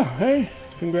 Yeah. Hey,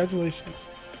 congratulations.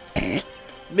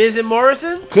 Miz and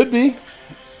Morrison? Could be.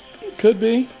 Could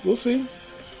be. We'll see.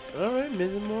 All right,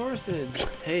 Miz and Morrison.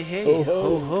 Hey, hey, Ho,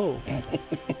 ho, ho.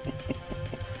 ho.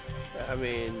 I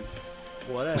mean,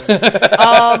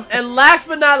 whatever. And last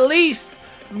but not least,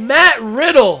 Matt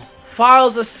Riddle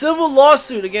files a civil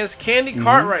lawsuit against Candy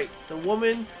Cartwright,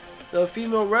 the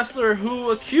female wrestler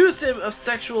who accused him of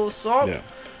sexual assault.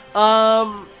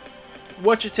 Yeah.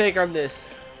 What's your take on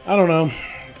this? I don't know.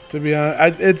 To be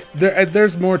honest,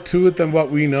 there's more to it than what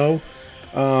we know.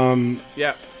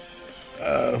 Yeah.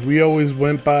 We always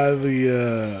went by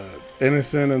the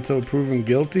innocent until proven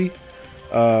guilty.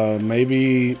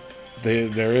 Maybe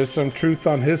there is some truth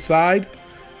on his side.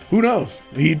 Who knows?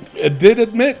 He did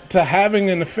admit to having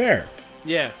an affair,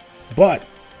 Yeah. but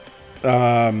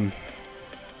I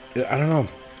don't know.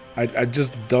 I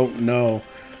just don't know.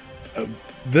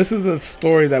 This is a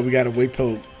story that we got to wait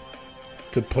to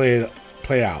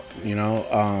play out. You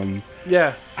know.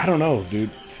 Yeah. I don't know, dude.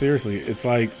 Seriously, it's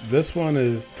like this one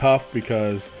is tough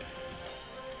because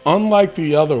unlike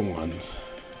the other ones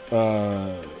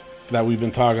that we've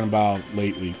been talking about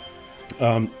lately,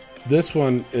 this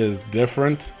one is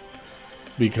different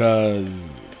because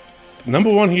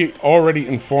number one, he already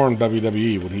informed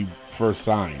WWE when he first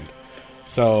signed.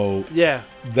 So Yeah.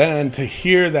 then to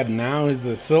hear that now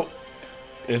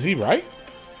is he right?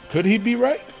 Could he be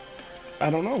right?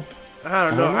 I don't know. I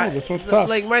don't know. This one's tough.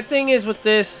 Like, my thing is with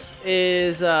this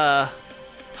is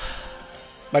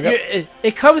Like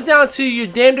it comes down to you're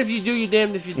damned if you do, you're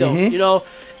damned if you don't. Mhm. You know,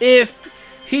 if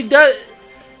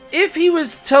he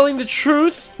was telling the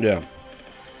truth yeah.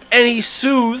 and he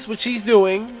sues, which he's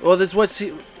doing, or this what's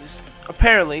he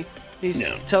apparently he's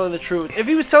Yeah. telling the truth. If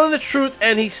he was telling the truth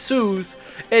and he sues,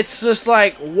 it's just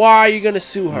like, why are you gonna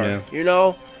sue her? Yeah. You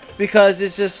know, because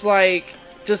it's just like,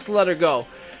 just let her go.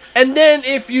 And then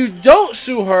if you don't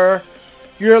sue her,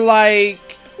 you're like,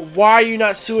 why are you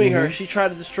not suing her? She tried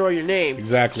to destroy your name.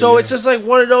 Exactly, So yeah. it's just like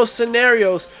one of those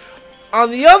scenarios. On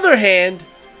the other hand,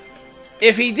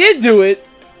 if he did do it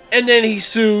and then he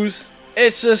sues,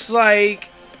 it's just like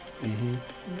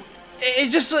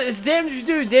it's damned if you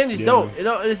do, damned if you Yeah. don't. You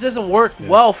know, it doesn't work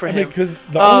well for him. Because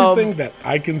the only thing that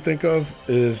I can think of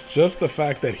is just the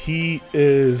fact that he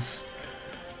is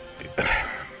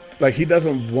like he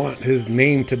doesn't want his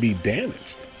name to be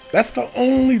damaged. That's the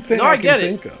only thing No, I I can get it.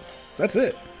 think of. That's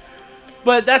it.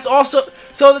 But that's also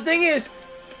so. The thing is,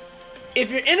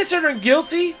 if you're innocent or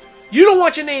guilty, you don't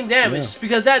want your name damaged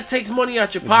because that takes money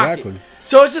out your pocket. Exactly.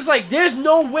 So it's just like there's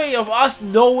no way of us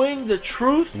knowing the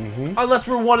truth Mm-hmm. unless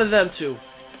we're one of them two.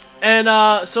 And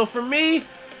so for me,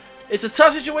 it's a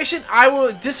tough situation. I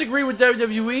will disagree with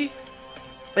WWE,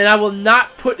 and I will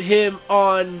not put him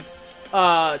on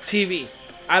TV.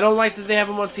 I don't like that they have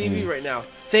him on TV right now.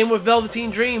 Same with Velveteen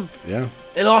Dream Yeah.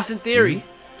 and Austin Theory.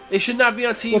 They should not be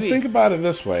on TV. Well, think about it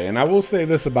this way, and I will say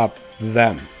this about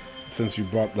them, since you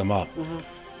brought them up,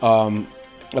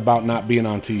 about not being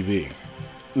on TV.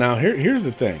 Now, here's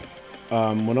the thing.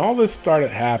 When all this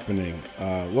started happening,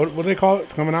 what do they call it?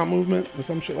 Coming out movement or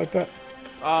some shit like that?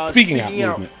 Speaking out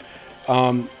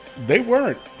movement. They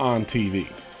weren't on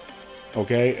TV.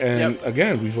 Okay? And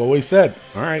again, we've always said,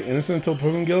 all right, innocent until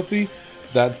proven guilty.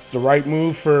 That's the right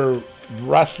move for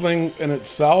wrestling in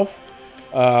itself.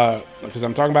 Because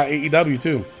I'm talking about AEW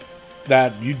too,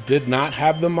 that you did not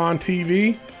have them on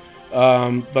TV,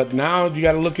 but now you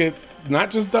got to look at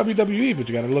not just WWE, but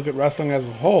you got to look at wrestling as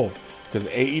a whole. Because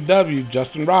AEW,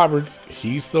 Justin Roberts,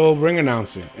 he's still ring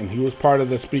announcing, and he was part of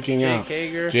the speaking out.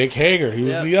 Jake Hager, he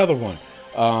was the other one.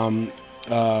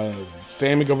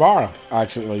 Sammy Guevara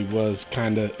actually was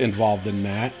kind of involved in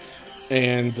that,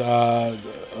 and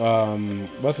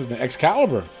what's his name?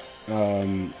 Excalibur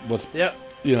was.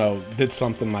 You know, did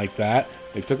something like that.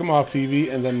 They took them off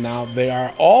TV, and then now they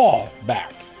are all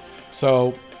back.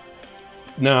 So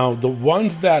now the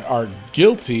ones that are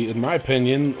guilty, in my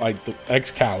opinion, like the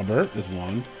Excalibur is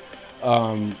one.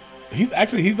 He's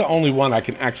the only one I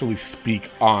can actually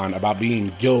speak on about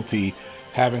being guilty,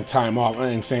 having time off,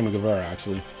 and Sammy Guevara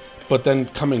actually, but then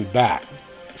coming back.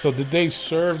 So did they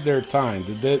serve their time?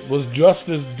 Was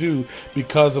justice due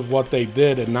because of what they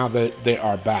did, and now that they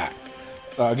are back?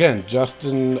 Again,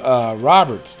 Justin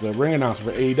Roberts, the ring announcer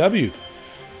for AEW,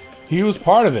 he was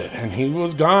part of it, and he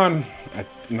was gone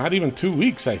not even 2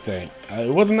 weeks, I think. It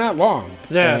wasn't that long.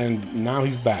 Yeah. And now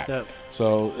he's back. Yeah.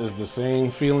 So is the same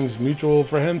feelings mutual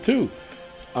for him too?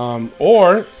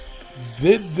 Or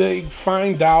did they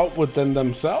find out within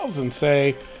themselves and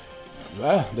say,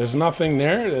 there's nothing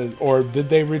there? Or did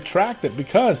they retract it?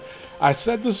 Because I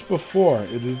said this before,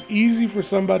 it is easy for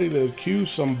somebody to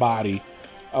accuse somebody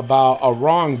about a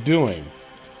wrongdoing,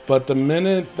 but the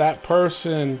minute that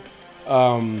person, what's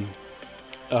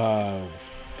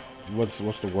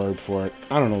the word for it?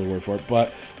 I don't know the word for it,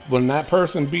 but when that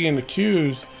person being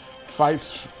accused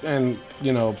fights and,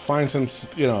 finds him,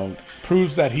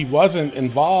 proves that he wasn't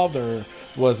involved or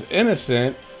was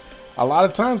innocent, a lot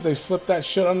of times they slip that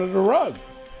shit under the rug.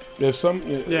 If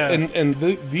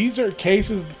these are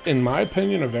cases, in my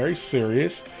opinion, are very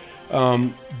serious.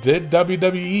 Did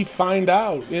WWE find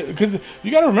out? Because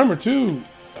you got to remember too,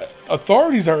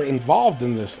 authorities are involved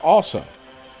in this also.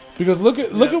 Because look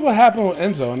at what happened with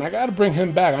Enzo, and I got to bring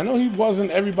him back. I know he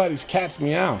wasn't everybody's cat's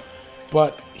meow,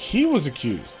 but he was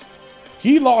accused.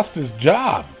 He lost his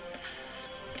job,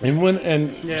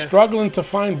 and struggling to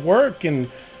find work,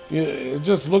 and it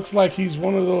just looks like he's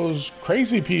one of those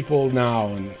crazy people now.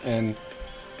 And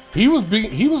he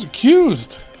was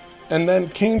accused. And then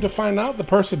came to find out the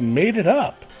person made it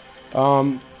up,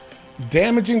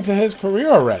 damaging to his career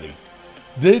already.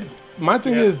 My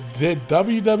thing is, did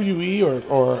WWE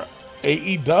or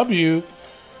AEW,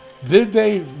 did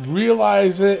they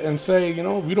realize it and say,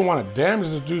 we don't want to damage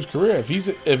this dude's career? If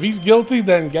he's guilty,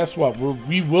 then guess what?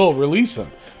 We will release him.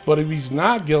 But if he's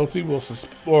not guilty, we'll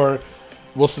suspend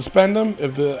him.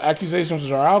 If the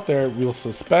accusations are out there, we'll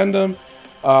suspend him.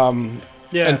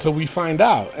 Until we find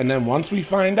out. And then once we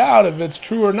find out if it's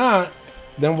true or not,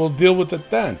 then we'll deal with it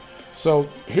then. So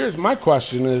here's my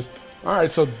question is, all right,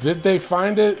 so did they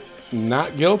find it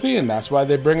not guilty and that's why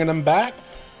they're bringing him back?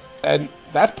 And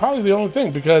that's probably the only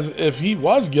thing, because if he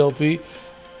was guilty,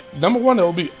 number one, it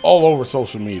will be all over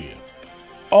social media.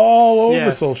 All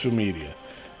over social media.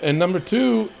 And number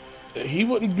two, he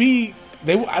wouldn't be,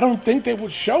 I don't think they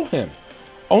would show him.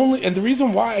 And the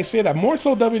reason why I say that, more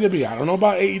so WWE, I don't know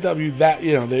about AEW, that,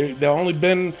 they've only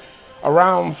been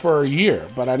around for a year,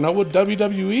 but I know with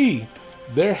WWE,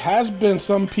 there has been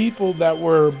some people that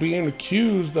were being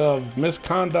accused of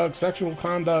misconduct, sexual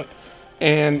conduct,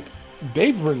 and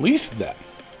they've released them.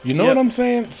 You know what I'm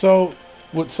saying? So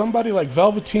with somebody like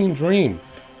Velveteen Dream,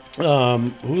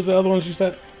 who's the other ones you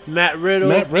said? Matt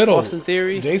Riddle, Austin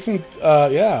Theory, Jason,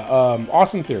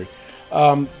 Austin Theory.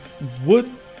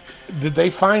 Did they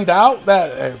find out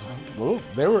that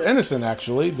they were innocent?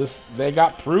 Actually, they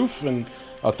got proof, and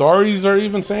authorities are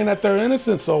even saying that they're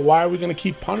innocent. So why are we going to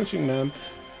keep punishing them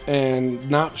and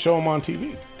not show them on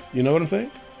TV? You know what I'm saying?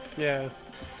 Yeah,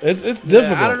 it's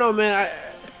difficult. I don't know, man.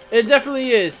 It definitely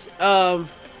is.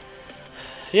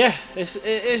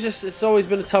 It's always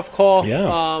been a tough call.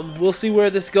 Yeah. We'll see where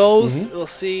this goes. We'll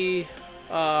see.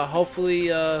 Hopefully,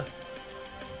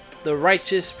 the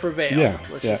righteous prevail. Yeah.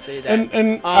 Let's just say that.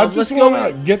 And I just want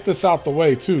to get this out the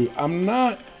way too. I'm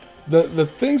not the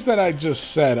things that I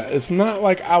just said. It's not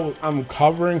like I'm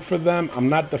covering for them. I'm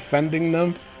not defending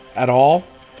them at all.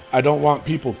 I don't want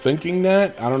people thinking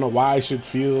that. I don't know why I should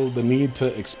feel the need to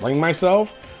explain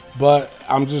myself. But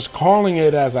I'm just calling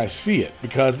it as I see it,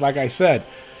 because like I said,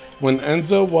 when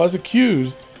Enzo was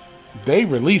accused, they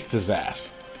released his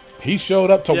ass. He showed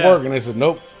up to work and they said,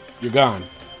 nope, you're gone.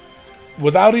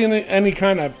 Without any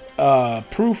kind of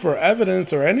proof or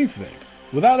evidence or anything.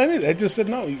 Without anything. They just said,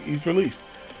 no, he's released.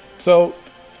 So,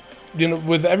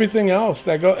 with everything else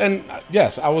that and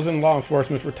yes, I was in law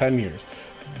enforcement for 10 years.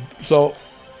 So,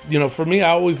 for me, I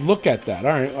always look at that.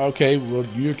 All right, okay, well,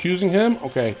 you're accusing him?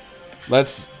 Okay,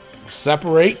 let's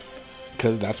separate,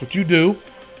 because that's what you do.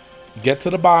 Get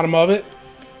to the bottom of it,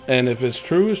 and if it's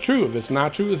true, it's true. If it's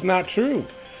not true, it's not true.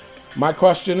 My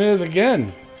question is,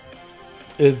 again,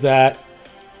 is that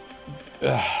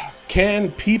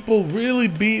can people really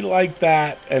be like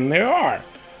that, and there are,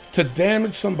 to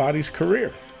damage somebody's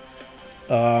career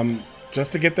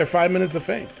just to get their 5 minutes of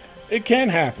fame? It can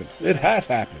happen. It has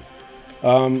happened.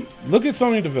 Look at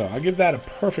Sonya Deville. I'll give that a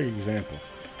perfect example.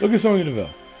 Look at Sonya Deville.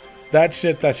 That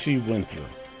shit that she went through,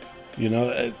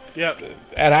 it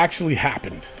actually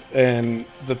happened. And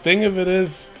the thing of it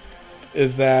is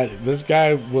that this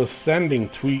guy was sending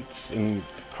tweets and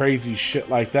crazy shit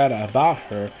like that about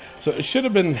her. So it should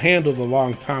have been handled a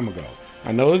long time ago.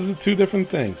 I know those are two different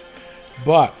things,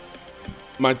 but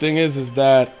my thing is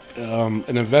that an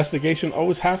investigation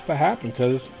always has to happen,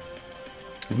 because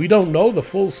we don't know the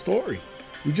full story.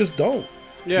 We just don't.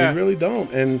 Yeah. We really don't.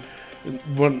 And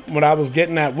when I was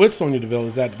getting at with Sonya Deville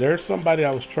is that there's somebody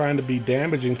that was trying to be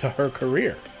damaging to her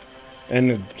career,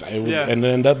 and it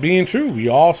ended up being true. We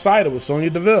all sided with Sonya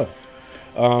Deville.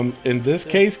 In this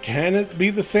case, can it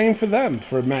be the same for them,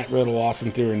 for Matt Riddle,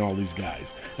 Austin Theory, and all these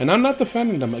guys? And I'm not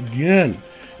defending them. Again,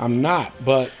 I'm not.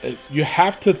 But you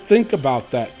have to think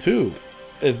about that too.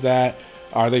 Is that,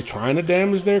 are they trying to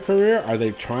damage their career? Are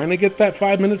they trying to get that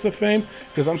 5 minutes of fame?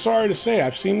 Because I'm sorry to say,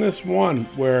 I've seen this one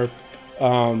where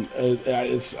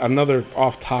it's another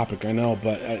off topic, I know,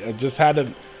 but I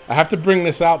have to bring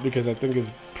this out because I think it's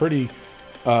pretty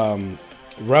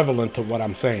relevant to what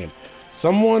I'm saying.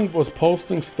 Someone was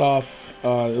posting stuff,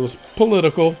 it was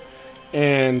political,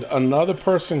 and another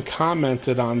person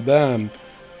commented on them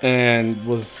and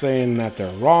was saying that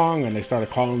they're wrong, and they started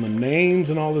calling them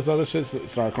names and all this other shit,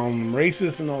 started calling them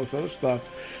racist and all this other stuff,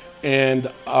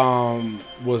 and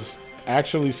was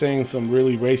actually saying some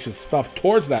really racist stuff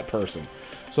towards that person.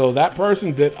 So that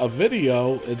person did a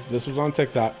video, this was on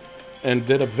TikTok, and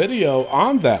did a video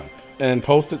on them and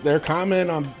posted their comment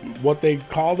on what they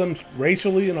called them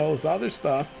racially and all this other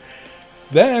stuff.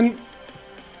 Then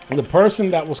the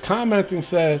person that was commenting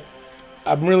said,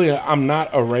 I'm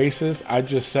not a racist. I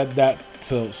just said that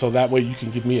so that way you can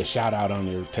give me a shout out on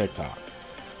your TikTok.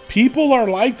 People are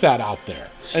like that out there.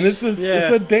 And it's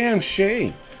a damn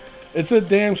shame. It's a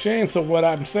damn shame. So what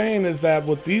I'm saying is that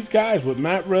with these guys, with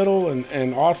Matt Riddle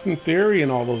and Austin Theory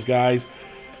and all those guys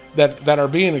that are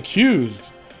being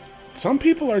accused, some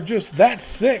people are just that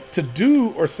sick to do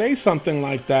or say something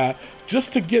like that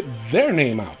just to get their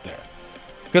name out there.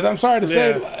 Because I'm sorry to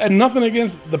say, and nothing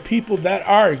against the people that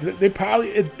are, they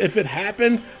probably, if it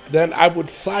happened, then I would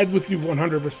side with you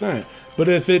 100%. But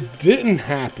if it didn't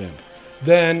happen,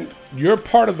 then you're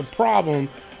part of the problem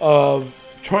of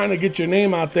trying to get your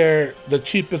name out there the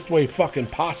cheapest way fucking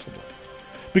possible.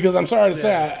 Because I'm sorry to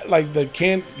say, like the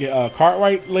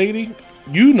Cartwright lady,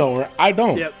 you know her, I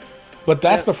don't. Yep. But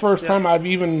that's the first time I've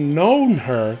even known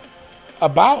her,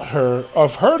 about her, or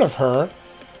heard of her,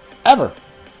 ever.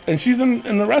 And she's in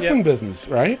the wrestling business,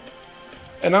 right?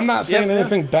 And I'm not saying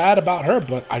anything bad about her,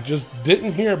 but I just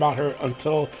didn't hear about her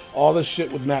until all this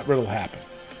shit with Matt Riddle happened.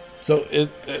 So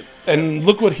and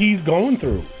look what he's going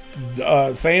through,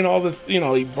 saying all this. You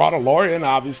know, he brought a lawyer in.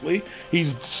 Obviously,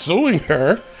 he's suing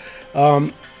her.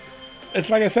 It's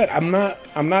like I said, I'm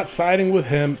not siding with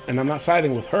him, and I'm not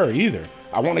siding with her either.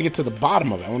 I want to get to the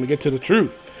bottom of it. I want to get to the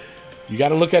truth. You got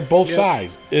to look at both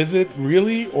sides. Is it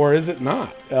really or is it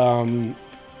not? And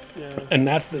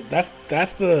that's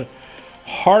the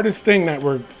hardest thing that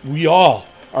we all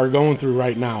are going through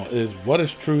right now is what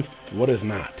is truth, what is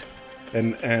not.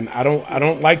 And I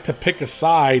don't like to pick a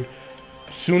side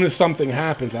as soon as something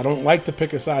happens. I don't like to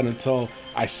pick a side until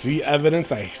I see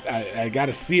evidence. I got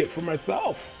to see it for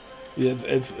myself.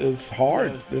 It's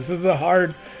hard. This is a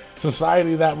hard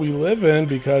society that we live in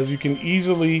because you can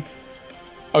easily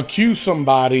accuse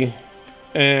somebody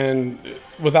and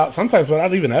sometimes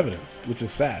without even evidence, which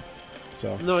is sad.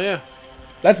 So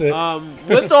that's it.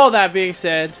 With all that being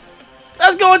said,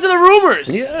 let's go into the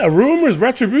rumors. Yeah, rumors,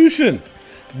 Retribution.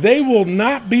 They will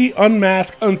not be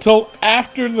unmasked until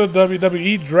after the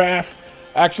WWE draft,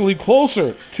 actually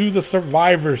closer to the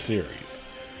Survivor Series.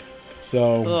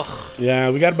 So, yeah,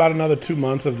 we got about another 2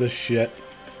 months of this shit.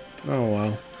 Oh,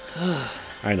 well.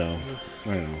 I know.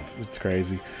 It's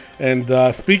crazy.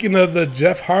 And speaking of the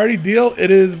Jeff Hardy deal,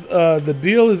 the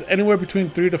deal is anywhere between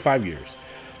 3 to 5 years.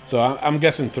 So I'm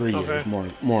guessing 3 years, more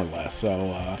or less.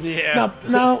 So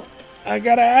now I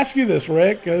gotta ask you this,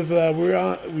 Rick, because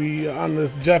we on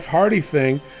this Jeff Hardy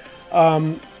thing.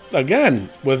 Again,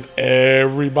 with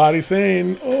everybody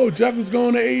saying, "Oh, Jeff is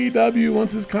going to AEW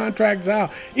once his contract's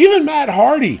out." Even Matt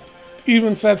Hardy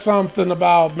even said something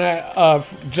about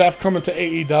Jeff coming to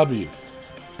AEW,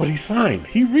 but he signed.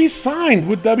 He re-signed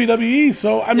with WWE.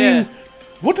 So I mean,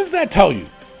 what does that tell you?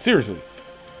 Seriously,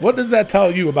 what does that tell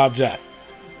you about Jeff?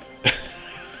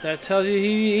 That tells you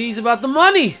he's about the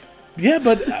money. Yeah,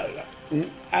 but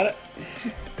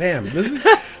damn, this is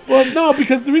no,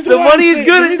 because the reason the why money is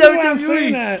good the in reason why WWE. I'm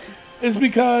saying that is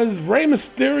because Rey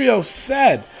Mysterio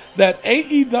said that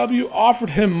AEW offered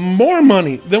him more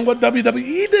money than what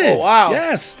WWE did. Oh wow!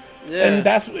 Yes, and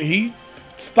he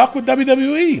stuck with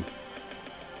WWE.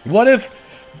 What if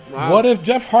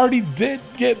Jeff Hardy did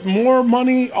get more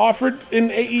money offered in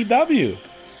AEW,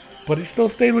 but he still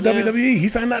stayed with WWE? He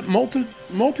signed that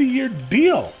multi-year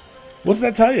deal. What's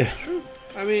that tell you?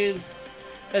 I mean,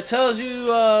 it tells you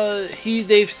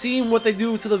they've seen what they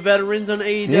do to the veterans on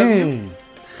AEW.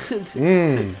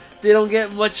 They don't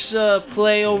get much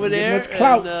play over there. Much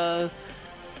clout. And,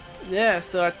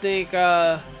 so I think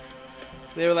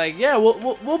they were like, yeah,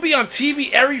 we'll be on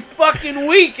TV every fucking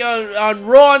week on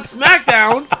Raw and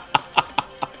SmackDown.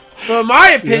 So in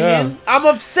my opinion, I'm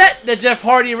upset that Jeff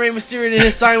Hardy and Rey Mysterio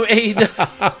didn't sign with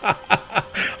AEW.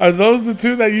 Are those the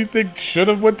two that you think should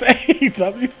have went to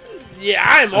AEW? Yeah,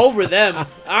 I am over them.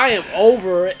 I am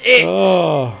over it.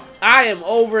 Oh, I am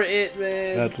over it,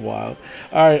 man. that's wild.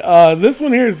 All right, this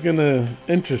one here is going to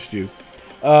interest you.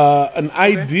 An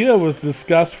idea was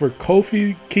discussed for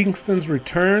Kofi Kingston's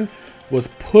return was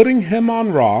putting him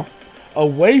on Raw,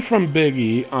 away from Big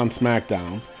E on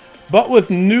SmackDown, but with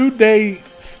New Day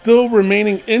still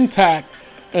remaining intact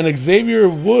and Xavier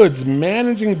Woods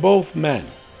managing both men.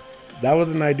 That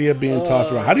was an idea being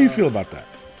tossed around. How do you feel about that?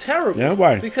 Terrible. Yeah,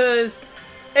 why? Because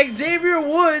Xavier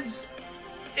Woods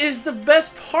is the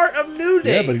best part of New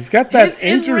Day. Yeah, but he's got that his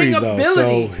injury in-ring though,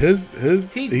 ability, so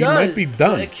he might be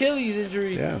done. The Achilles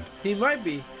injury. Yeah, he might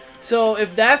be. So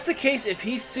if that's the case, if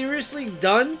he's seriously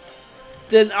done,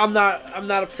 then I'm not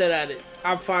upset at it.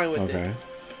 I'm fine with it.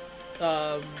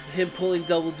 Him pulling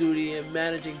double duty and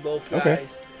managing both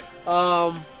guys.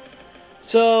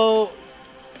 So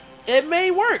it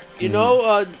may work. You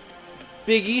know,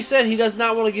 Big E said he does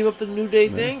not want to give up the New Day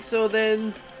thing. So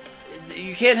then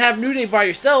you can't have New Day by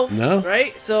yourself,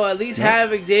 right? So at least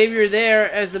have Xavier there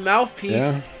as the mouthpiece.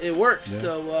 Yeah. It works. Yeah.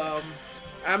 So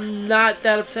I'm not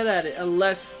that upset at it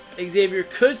unless Xavier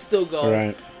could still go.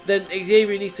 Right. Then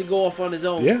Xavier needs to go off on his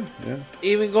own. Yeah.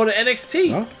 Even go to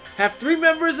NXT. Have 3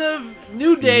 members of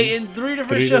New Day in 3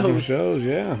 different shows. Different shows,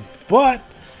 yeah. But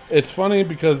it's funny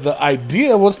because the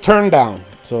idea was turned down,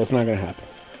 so it's not going to happen.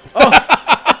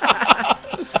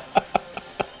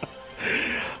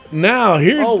 Now,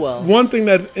 here's one thing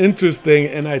that's interesting,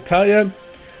 and I tell you,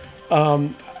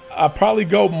 I'll probably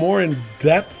go more in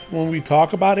depth when we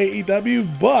talk about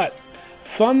AEW, but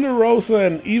Thunder Rosa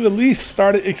and Eva Lee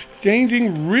started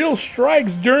exchanging real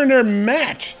strikes during their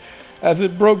match as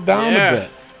it broke down a bit.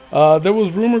 There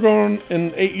was rumor going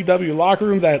in AEW locker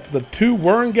room that the two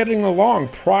weren't getting along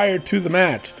prior to the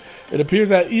match. It appears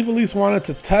that Eva Lee wanted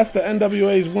to test the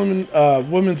NWA's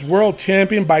women's world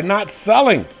champion by not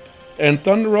selling, and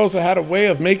Thunder Rosa had a way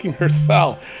of making her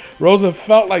sell. Rosa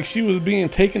felt like she was being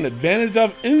taken advantage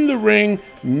of in the ring,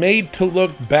 made to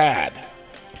look bad.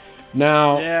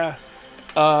 Now,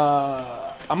 I'm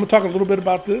going to talk a little bit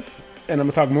about this, and I'm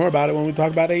going to talk more about it when we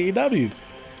talk about AEW.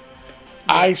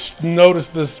 I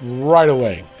noticed this right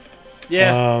away.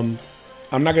 I'm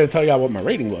not going to tell y'all what my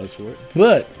rating was for it,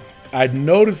 but I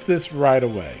noticed this right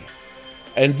away.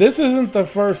 And this isn't the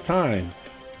first time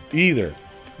either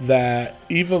that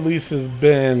Eva Lise has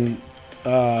been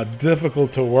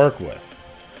difficult to work with.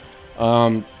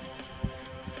 Puerto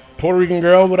Rican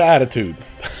girl with attitude.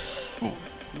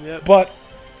 But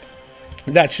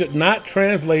that should not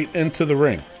translate into the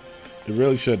ring. It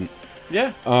really shouldn't.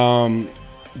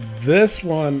 This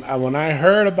one, when I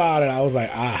heard about it, I was like,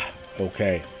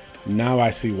 okay, now I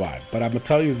see why. But I'm going to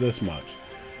tell you this much.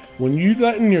 When you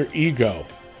letting your ego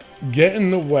get in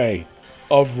the way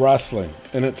of wrestling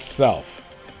in itself,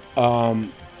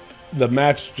 the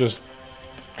match just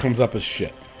comes up as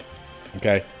shit.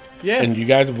 Okay? Yeah. And you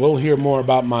guys will hear more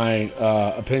about my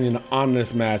opinion on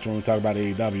this match when we talk about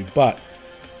AEW, but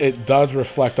it does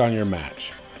reflect on your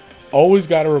match. Always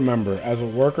got to remember, as a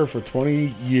worker for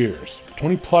 20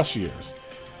 plus years,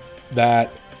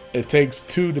 that it takes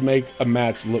two to make a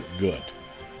match look good.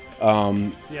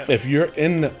 If you're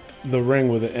in the ring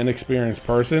with an inexperienced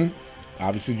person,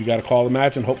 obviously you got to call the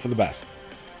match and hope for the best.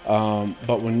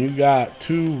 But when you got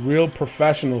two real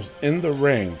professionals in the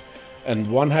ring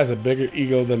and one has a bigger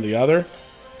ego than the other,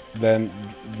 then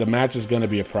the match is going to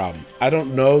be a problem. I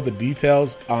don't know the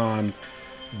details on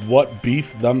what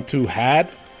beef them two had.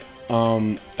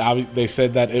 They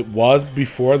said that it was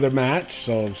before the match,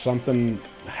 so something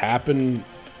happened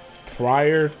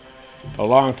prior, a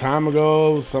long time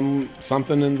ago,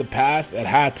 something in the past.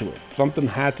 Something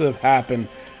had to have happened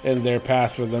in their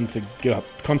past for them to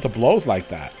come to blows like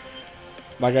that.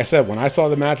 Like I said, when I saw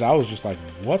the match, I was just like,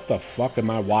 what the fuck am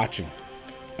I watching?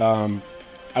 I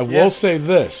will say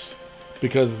this,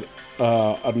 because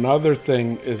another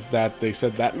thing is that they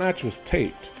said that match was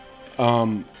taped.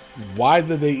 Why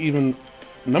did they even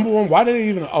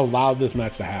allow this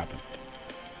match to happen?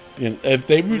 If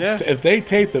they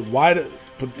taped it,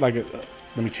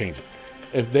 let me change it.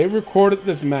 If they recorded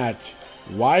this match,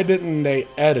 why didn't they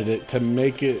edit it to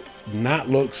make it not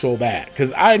look so bad?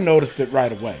 Because I noticed it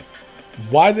right away.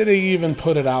 Why did they even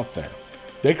put it out there?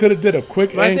 They could have did a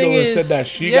quick angle and said that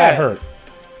she got hurt.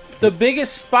 The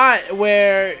biggest spot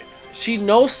where she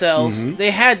no-sells,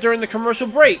 they had during the commercial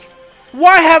break.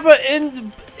 Why have her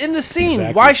in the scene?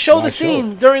 Exactly. Why show the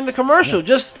scene during the commercial? Yeah.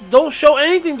 Just don't show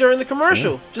anything during the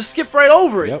commercial. Just skip right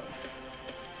over it. Yep.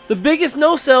 The biggest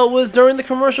no-sell was during the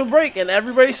commercial break, and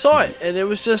everybody saw it. And it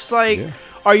was just like,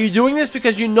 are you doing this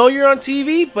because you know you're on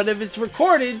TV? But if it's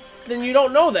recorded, then you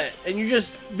don't know that. And you're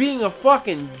just being a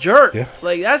fucking jerk. Yeah.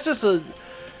 Like, that's just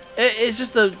it's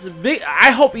just a big...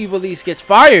 I hope Eva Lise gets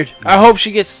fired. I hope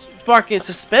she gets fucking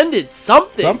suspended.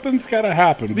 Something's got to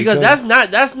happen. Because that's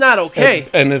not okay.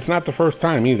 And it's not the first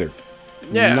time either.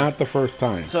 Yeah. Not the first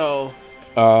time. So...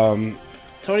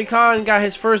 Tony Khan got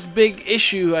his first big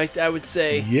issue, I would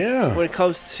say. Yeah. When it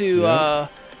comes to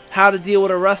how to deal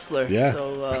with a wrestler. Yeah.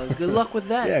 So good luck with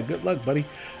that. Yeah, good luck, buddy.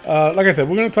 Like I said,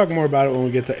 we're going to talk more about it when we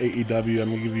get to AEW. I'm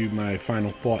going to give you my final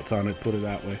thoughts on it, put it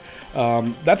that way.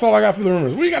 That's all I got for the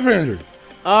rumors. What do you got for injury?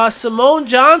 Simone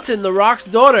Johnson, The Rock's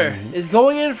daughter, is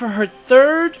going in for her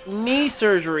third knee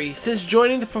surgery since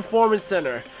joining the Performance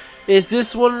Center. Is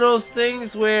this one of those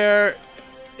things where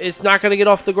it's not going to get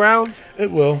off the ground? It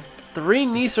will. 3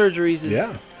 knee surgeries is...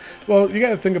 Yeah. Well, you got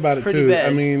to think about it, too. Bad.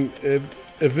 I mean,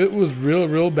 if it was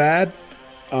real bad,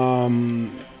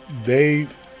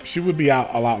 she would be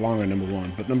out a lot longer, number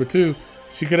one. But number two,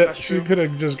 she could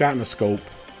have just gotten a scope.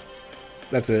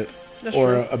 That's it. That's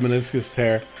true. A meniscus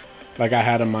tear. Like I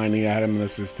had on my knee, I had a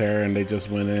meniscus tear, and they just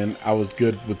went in. I was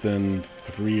good within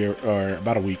 3 or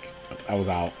about a week. I was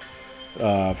out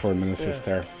for a meniscus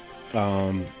tear.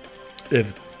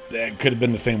 If it could have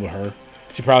been the same with her.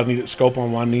 She probably needed scope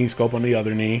on one knee, scope on the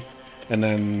other knee, and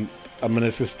then a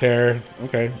meniscus tear.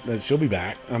 Okay, then she'll be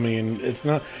back. I mean, it's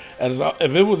not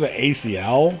if it was an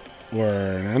ACL or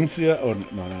an MCL, or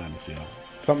no, not MCL,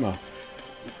 something else.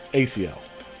 ACL,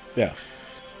 yeah.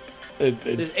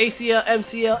 There's ACL,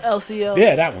 MCL, LCL.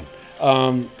 Yeah, that one.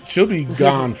 She'll be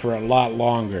gone for a lot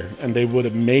longer, and they would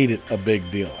have made it a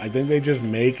big deal. I think they're just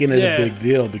making it a big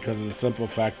deal because of the simple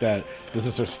fact that this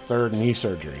is her third knee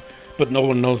surgery. But no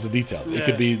one knows the details. It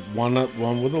could be one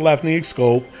was a left knee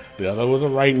scope, the other was a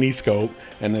right knee scope,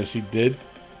 and if she did,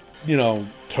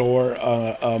 tore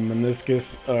a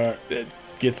meniscus, it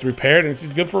gets repaired and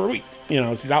she's good for a week.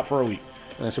 She's out for a week,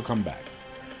 and then she'll come back.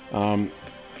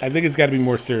 I think it's got to be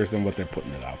more serious than what they're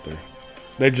putting it out there.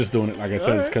 They're just doing it, like I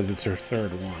said, it's because it's her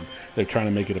third one. They're trying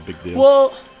to make it a big deal.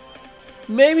 Well,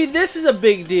 maybe this is a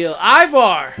big deal.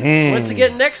 Ivar went to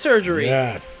get neck surgery.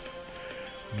 Yes.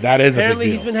 That is Apparently a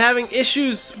big deal. he's been having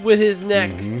issues with his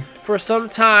neck for some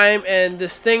time, and the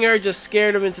stinger just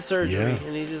scared him into surgery. Yeah.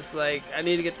 And he's just like, I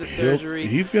need to get this surgery.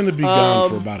 He's going to be gone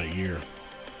for about a year.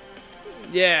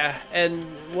 Yeah,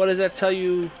 and what does that tell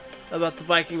you about the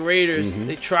Viking Raiders?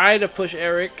 They tried to push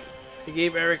Eric. They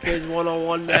gave Eric his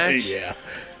one-on-one match. Yeah.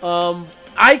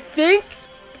 I think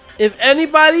if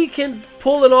anybody can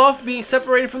pull it off being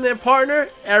separated from their partner,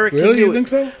 Eric can do Really? You it. think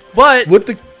so? But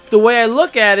With the way I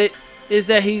look at it is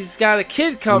that he's got a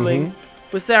kid coming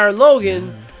with Sarah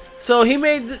Logan, so he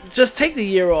may just take the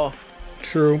year off.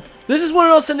 True. This is one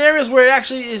of those scenarios where it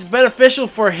actually is beneficial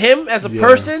for him as a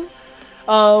person.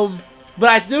 But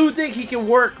I do think he can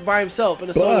work by himself in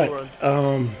a solo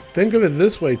run. Think of it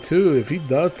this way, too. If he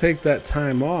does take that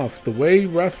time off, the way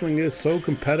wrestling is so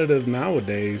competitive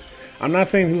nowadays, I'm not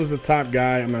saying he was the top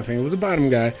guy. I'm not saying he was the bottom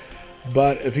guy.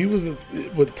 But if he was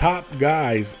with top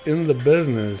guys in the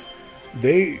business,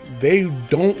 they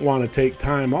don't want to take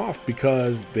time off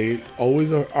because they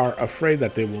always are afraid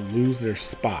that they will lose their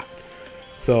spot.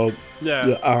 So,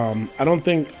 I don't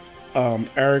think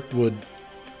Eric would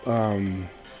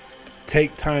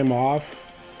take time off.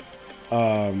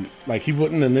 Like he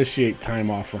wouldn't initiate time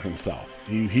off for himself.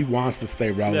 He wants to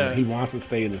stay relevant. Yeah. He wants to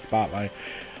stay in the spotlight.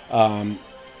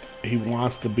 He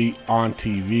wants to be on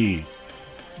TV.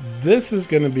 This is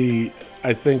going to be,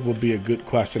 I think, will be a good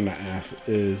question to ask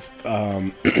is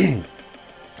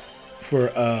for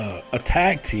a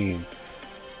tag team,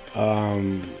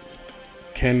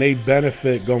 can they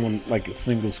benefit going like a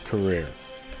singles career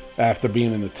after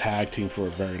being in a tag team for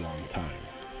a very long time?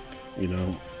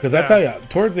 Because I tell you,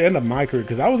 towards the end of my career,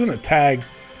 because I was in a tag,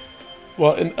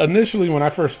 initially when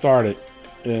I first started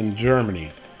in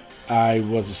Germany, I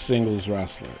was a singles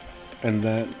wrestler. And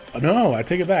then, no, I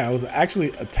take it back. I was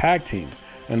actually a tag team.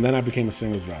 And then I became a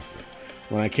singles wrestler.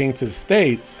 When I came to the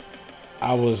States,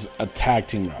 I was a tag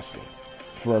team wrestler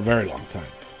for a very long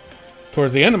time.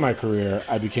 Towards the end of my career,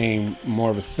 I became more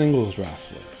of a singles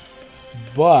wrestler.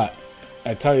 But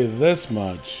I tell you this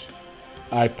much,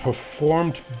 I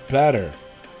performed better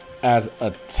as a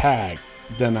tag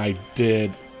than I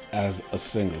did as a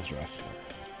singles wrestler.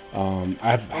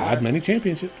 I've had many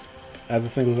championships as a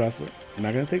singles wrestler. I'm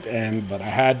not going to take the end, but I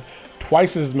had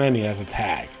twice as many as a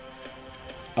tag.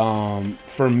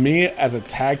 For me, as a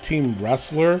tag team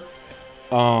wrestler,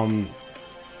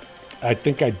 I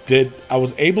think I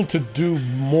was able to do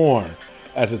more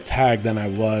as a tag than I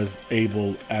was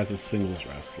able as a singles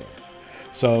wrestler.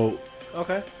 So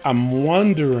I'm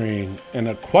wondering, and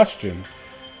a question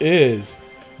is,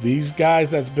 these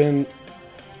guys that's been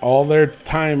all their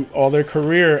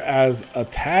career as a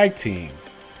tag team,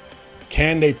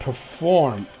 can they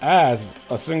perform as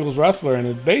a singles wrestler? And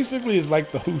it basically is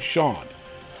like the Who's Shawn.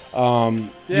 You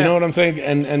know what I'm saying?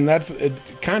 And that's,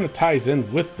 it kind of ties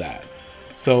in with that.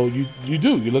 So you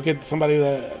look at somebody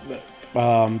that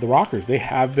the Rockers, they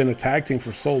have been a tag team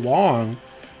for so long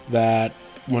that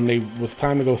when it was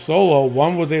time to go solo,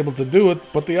 one was able to do it,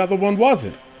 but the other one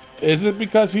wasn't. Is it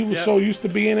because he was so used to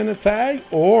being in a tag,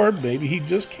 or maybe he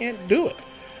just can't do it?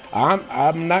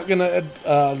 I'm not gonna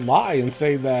lie and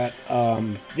say that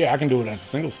I can do it as a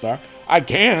single star. I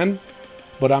can,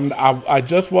 but I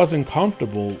just wasn't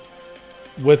comfortable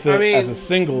with it as a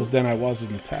singles than I was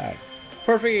in the tag.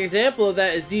 Perfect example of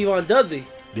that is Devon Dudley.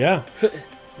 Yeah.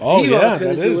 Oh Devon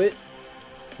that is.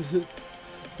 Do it.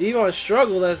 Devon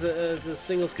struggled as a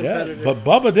singles competitor. Yeah, but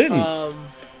Bubba didn't.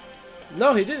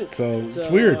 No, he didn't. So it's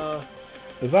weird.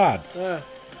 It's odd.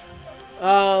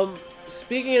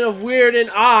 Speaking of weird and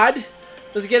odd,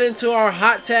 let's get into our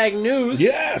hot tag news.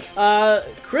 Yes.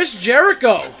 Chris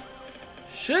Jericho.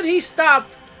 Should he stop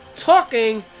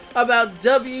talking about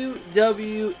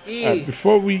WWE?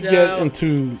 Before we get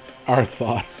into our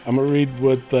thoughts, I'm going to read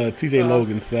what TJ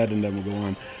Logan said, and then we'll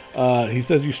go on. He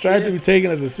says, you strive to be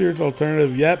taken as a serious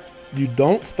alternative, yet you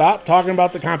don't stop talking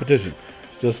about the competition.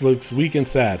 Just looks weak and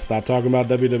sad. Stop talking about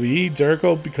WWE,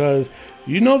 Jericho, because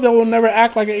you know they will never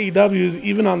act like AEW is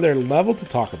even on their level to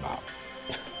talk about.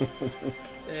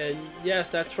 And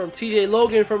yes, that's from TJ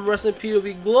Logan from Wrestling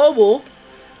POV Global.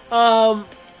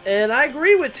 And I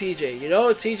agree with TJ. You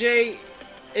know, TJ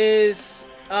is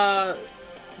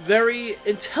very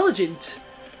intelligent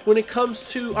when it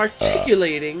comes to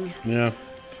articulating Yeah.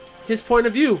 his point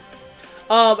of view.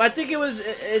 I think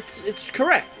it's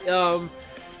correct.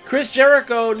 Chris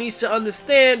Jericho needs to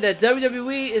understand that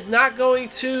WWE is not going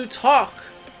to talk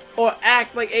or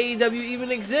act like AEW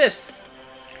even exists.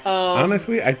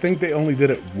 Honestly, I think they only did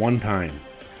it one time.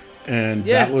 And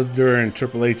Yeah. that was during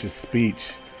Triple H's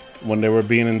speech when they were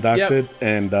being inducted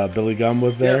and Billy Gunn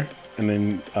was there. Yep. And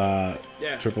then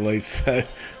Yeah. Triple H said,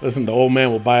 listen, the old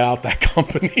man will buy out that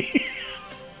company.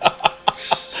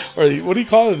 Or what do you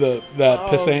call it? That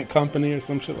pissant company or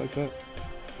some shit like that?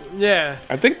 Yeah.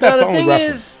 I think that's the Now, only thing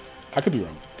reference. is, I could be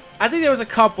wrong. I think there was a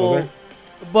couple, Was there?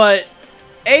 but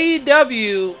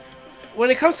AEW,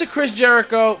 when it comes to Chris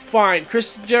Jericho, fine.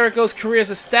 Chris Jericho's career is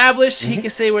established. He can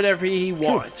say whatever he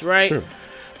wants, right? True.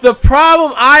 The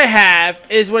problem I have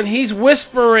is when he's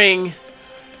whispering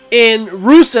in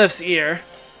Rusev's ear,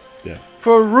 Yeah.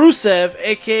 for Rusev,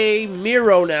 aka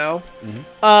Miro now,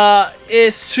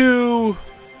 is to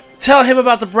tell him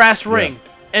about the brass ring.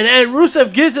 And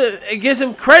Rusev gives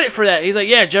him credit for that. He's like,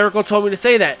 yeah, Jericho told me to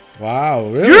say that. Wow,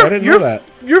 really? I didn't know that.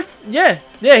 Yeah.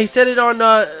 He said it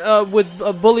on with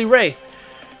Bully Ray.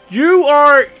 You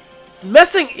are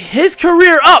messing his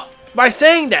career up by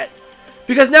saying that,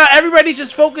 because now everybody's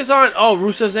just focused on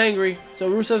Rusev's angry, so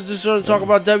Rusev's just going to talk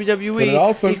about WWE. But it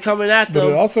also, He's coming at But them.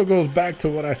 it also goes back to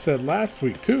what I said last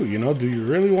week too. You know, do you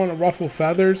really want to ruffle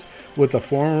feathers with a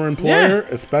former employer,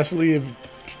 especially if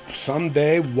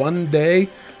someday, one day,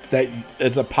 that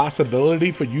it's a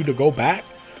possibility for you to go back,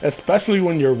 especially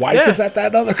when your wife is at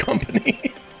that other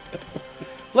company?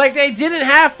 Like, they didn't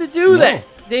have to do that.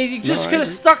 They just could have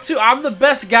stuck to, I'm the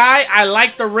best guy, I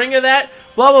like the ring of that,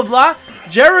 blah, blah, blah.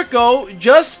 Jericho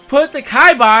just put the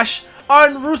kibosh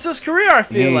on Rusev's career, I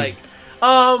feel like.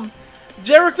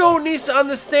 Jericho needs to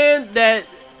understand that,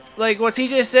 like what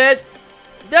TJ said,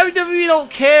 WWE don't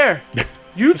care.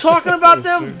 You talking about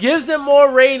them gives them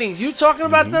more ratings. You talking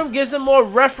about them gives them more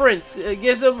reference. It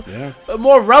gives them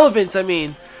more relevance, I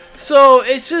mean. So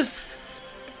it's just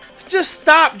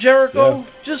stop, Jericho. Yeah.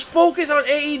 Just focus on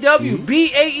AEW. Be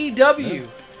AEW.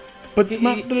 But It-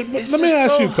 let me it's just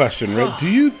ask you a so- question, right? Do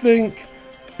you think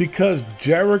because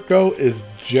Jericho is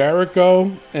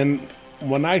Jericho, and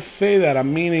when I say that,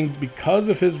 I'm meaning because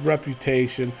of his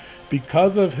reputation,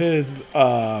 because of his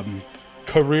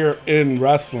career in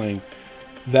wrestling,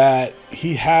 that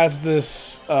he has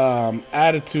this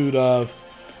attitude of,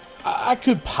 I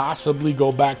could possibly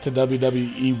go back to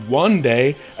WWE one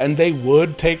day, and they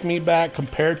would take me back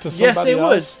compared to somebody Yes, they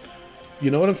would. else?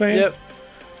 You know what I'm saying? Yep.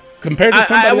 Compared to I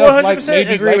somebody else, like 100%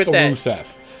 maybe agree like with a that. Rusev.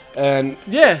 And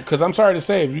Yeah. because I'm sorry to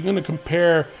say, if you're going to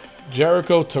compare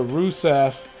Jericho to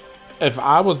Rusev, if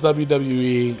I was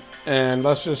WWE, and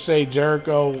let's just say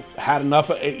Jericho had enough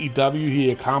of AEW, he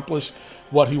accomplished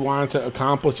what he wanted to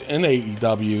accomplish in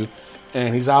AEW,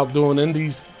 and he's out doing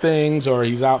indies things, or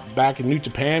he's out back in New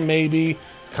Japan maybe, his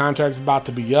contract's about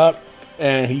to be up,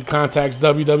 and he contacts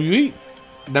WWE.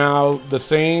 Now, the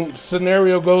same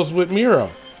scenario goes with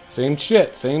Miro. Same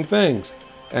shit, same things.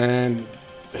 And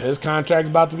his contract's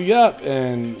about to be up,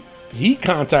 and he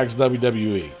contacts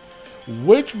WWE.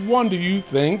 Which one do you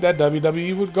think that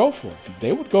WWE would go for?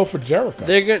 They would go for Jericho.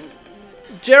 They're good.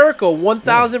 Jericho,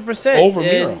 1,000%. Over and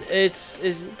Miro. It's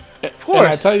of course. And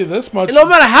I tell you this much. And no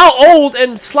matter how old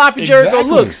and sloppy Jericho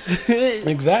Exactly. looks,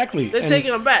 Exactly. They're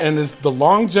taking him back. And it's the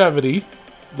longevity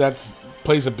that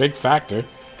plays a big factor.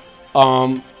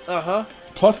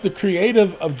 Plus the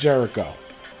creative of Jericho.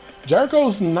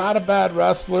 Jericho's not a bad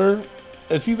wrestler.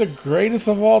 Is he the greatest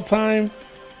of all time?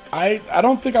 I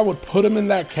don't think I would put him in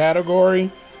that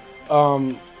category.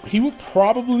 He would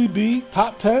probably be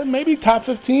top 10, maybe top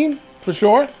 15 for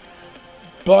sure.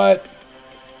 But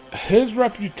his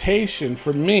reputation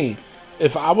for me,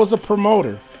 if I was a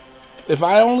promoter, if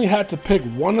I only had to pick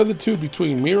one of the two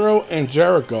between Miro and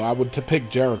Jericho, I would to pick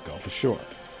Jericho for sure.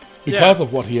 Because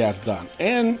of what he has done.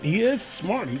 And he is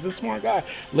smart. He's a smart guy.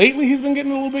 Lately, he's been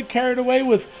getting a little bit carried away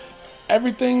with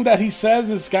everything that he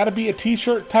says. It's got to be a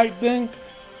t-shirt type thing.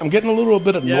 I'm getting a little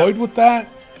bit annoyed with that.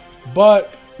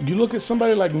 But you look at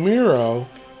somebody like Miro,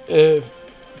 if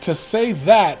to say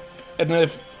that, and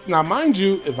if, now mind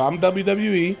you, if I'm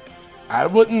WWE, I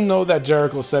wouldn't know that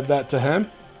Jericho said that to him,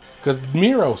 because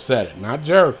Miro said it, not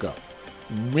Jericho.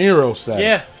 Miro said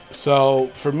it.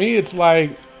 So for me, it's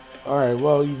like, all right,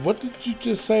 well, what did you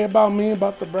just say about me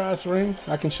about the brass ring?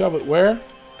 I can shove it where?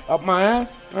 Up my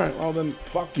ass? All right, well then,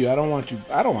 fuck you. I don't want you.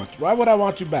 Why would I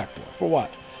want you back for? For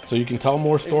what? So you can tell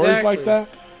more stories like that?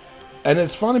 And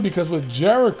it's funny because with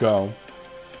Jericho,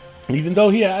 Even though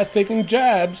he has taken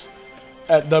jabs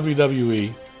at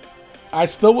WWE, I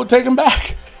still would take him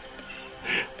back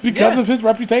because of his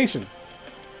reputation.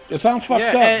 It sounds fucked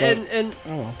up, and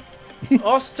oh well.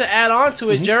 Also, to add on to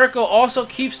it, Jericho also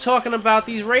keeps talking about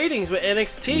these ratings with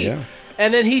NXT. Yeah.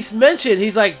 And then he's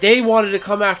like, they wanted to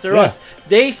come after us.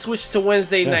 They switched to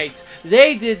Wednesday nights.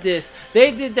 They did this.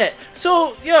 They did that.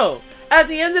 So, at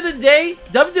the end of the day,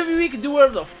 WWE can do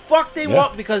whatever the fuck they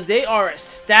want because they are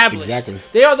established. Exactly.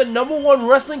 They are the #1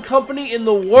 wrestling company in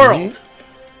the world.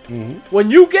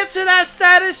 When you get to that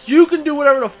status, you can do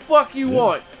whatever the fuck you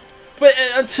want. But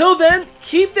until then,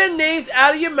 keep their names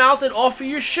out of your mouth and off of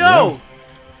your show.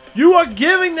 You are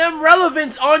giving them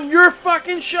relevance on your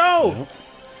fucking show.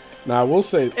 Now, I will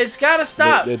say... It's got to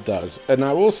stop. It does. And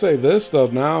I will say this, though,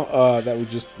 now that we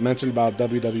just mentioned about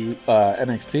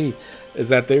NXT, is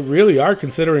that they really are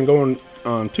considering going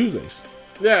on Tuesdays.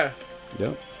 Yeah.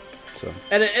 Yep. So.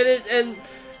 And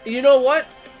you know what?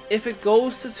 If it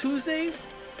goes to Tuesdays,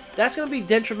 that's going to be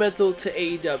detrimental to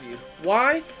AEW.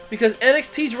 Why? Because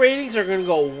NXT's ratings are going to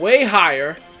go way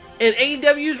higher, and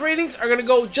AEW's ratings are going to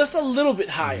go just a little bit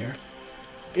higher.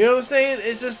 You know what I'm saying?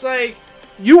 It's just like,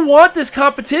 you want this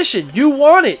competition. You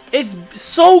want it. It's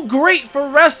so great for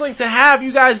wrestling to have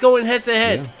you guys going head to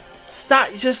head.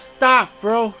 Stop. Just stop,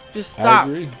 bro. Just stop. I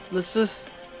agree. Let's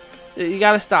just... You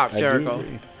got to stop, Jericho.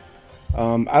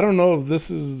 I don't know if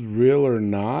this is real or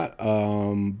not,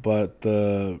 but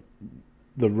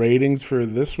the ratings for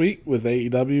this week with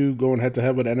AEW going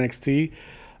head-to-head with NXT,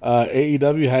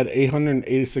 AEW had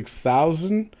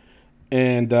 886,000,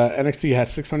 and NXT had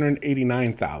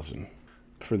 689,000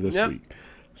 for this week.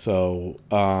 So,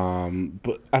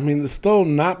 but I mean, it's still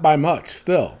not by much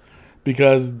still,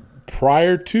 because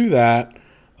prior to that,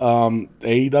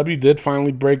 AEW did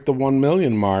finally break the 1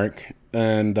 million mark,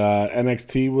 and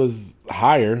NXT was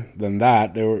higher than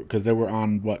that. They were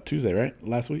on Tuesday, right?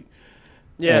 Last week.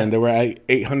 Yeah. And they were at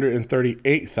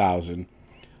 838,000.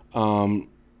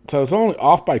 So it's only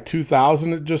off by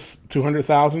 2,000. It just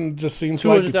 200,000 just seems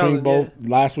like between both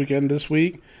last week and this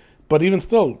week. But even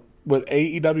still, with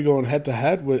AEW going head to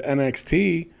head with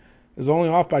NXT, is only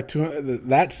off by 200.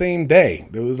 That same day,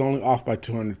 it was only off by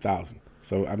 200,000.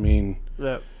 So I mean,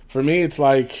 for me, it's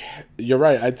like you're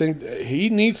right. I think he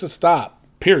needs to stop.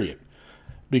 Period,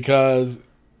 because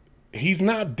he's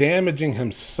not damaging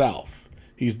himself.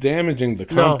 He's damaging the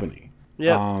company.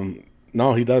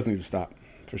 No, he does need to stop,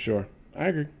 for sure. I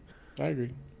agree.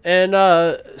 And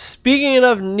speaking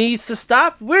of needs to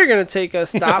stop, we're going to take a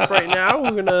stop right now. We're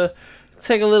going to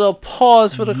take a little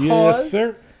pause for the cause. Yes,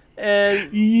 sir.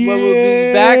 And when we'll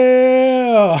be back...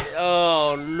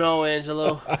 Oh, no,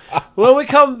 Angelo. When we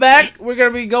come back, we're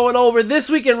going to be going over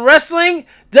This Week in Wrestling,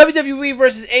 WWE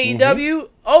versus AEW,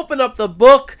 open up the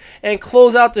book, and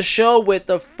close out the show with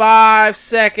the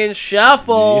 5-second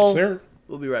shuffle. Yes, sir.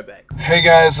 We'll be right back. Hey,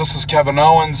 guys, this is Kevin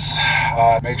Owens.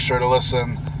 Make sure to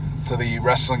listen to the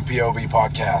Wrestling POV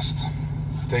podcast.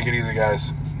 Take it easy,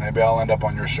 guys. Maybe I'll end up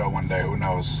on your show one day. Who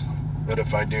knows? But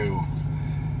if I do,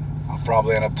 I'll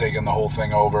probably end up taking the whole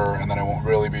thing over, and then it won't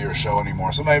really be your show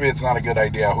anymore. So maybe it's not a good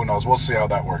idea. Who knows? We'll see how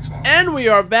that works out. And we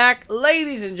are back,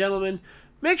 ladies and gentlemen.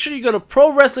 Make sure you go to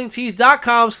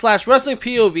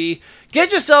ProWrestlingTees.com/WrestlingPOV.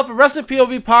 Get yourself a Wrestling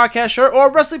POV podcast shirt or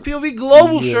a Wrestling POV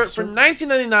Global shirt for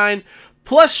 $19.99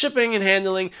 plus shipping and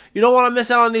handling. You don't want to miss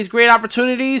out on these great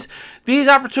opportunities. These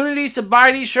opportunities to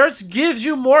buy these shirts gives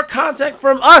you more content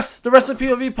from us, the Wrestling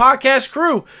POV podcast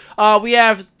crew. We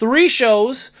have 3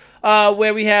 shows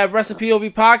where we have Wrestling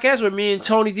POV podcast with me and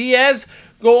Tony Diaz.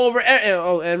 Go over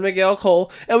and Miguel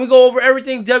Cole, and we go over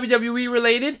everything WWE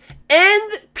related,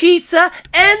 and pizza,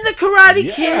 and the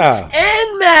Karate Kid,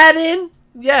 and Madden.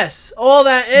 Yes, all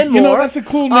that and more. You know, that's a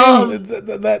cool name.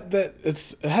 That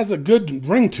it has a good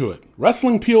ring to it.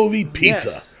 Wrestling POV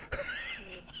Pizza.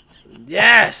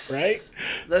 Yes. Right.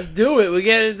 Let's do it. We'll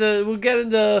get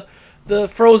into the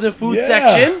frozen food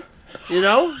section. You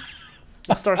know,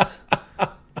 let's start.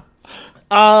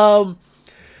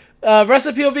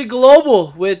 Wrestling POV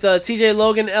Global with TJ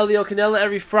Logan and Elio Canella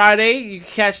every Friday. You can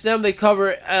catch them. They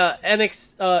cover NXT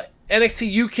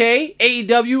UK,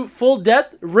 AEW, Full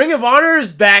Death. Ring of Honor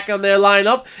is back on their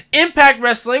lineup. Impact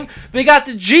Wrestling. They got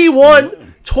the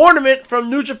G1 tournament from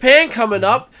New Japan coming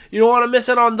up. You don't want to miss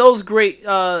out on those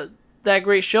that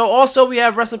great show. Also, we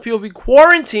have Wrestling POV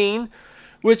Quarantine,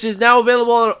 which is now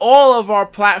available on all of our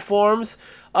platforms,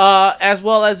 as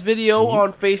well as video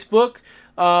on Facebook.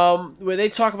 Where they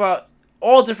talk about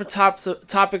all different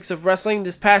topics of wrestling.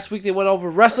 This past week, they went over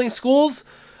wrestling schools.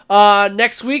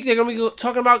 Next week, they're going to be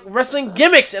talking about wrestling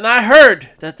gimmicks, and I heard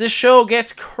that this show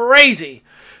gets crazy.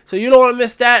 So you don't want to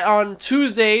miss that on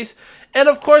Tuesdays. And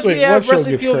of course, Wait, we have what show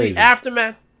Wrestling gets POV crazy?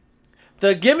 Aftermath.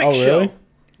 The gimmick Oh, show. really?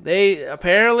 They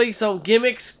apparently some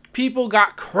gimmicks people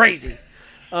got crazy.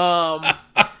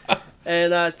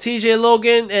 And TJ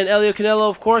Logan and Elio Canelo,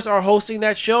 of course, are hosting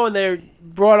that show, and they're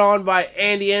brought on by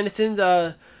Andy Anderson,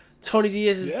 Tony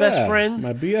Diaz's best friend.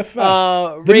 My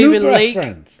BFF. Raven new best Lake.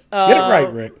 friends. Get it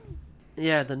right, Rick.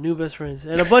 Yeah, the new best friends.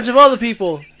 And a bunch of other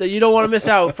people that you don't want to miss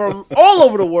out from all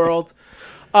over the world.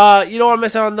 You don't want to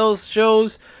miss out on those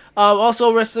shows.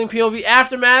 Also, Wrestling POV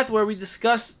Aftermath, where we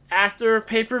discuss after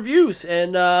pay-per-views.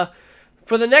 And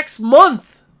for the next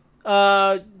month,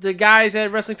 the guys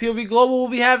at Wrestling POV Global will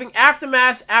be having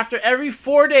Aftermath after every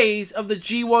 4 days of the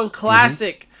G1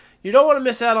 Classic. You don't want to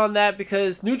miss out on that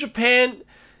because New Japan,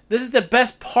 this is the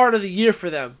best part of the year for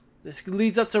them. This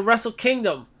leads up to Wrestle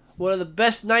Kingdom, one of the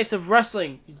best nights of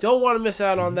wrestling. You don't want to miss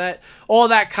out on that. All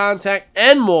that contact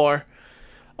and more.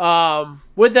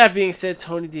 With that being said,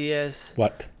 Tony Diaz,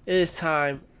 What? it is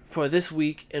time for This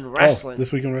Week in Wrestling. Oh,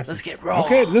 This Week in Wrestling. Let's get raw.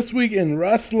 Okay, This Week in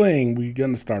Wrestling. We're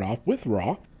going to start off with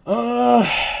Raw.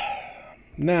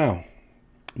 Now,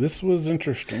 this was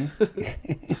interesting.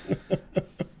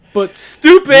 But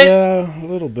stupid. Yeah, a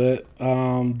little bit.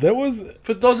 There was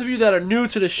For those of you that are new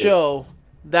to the show,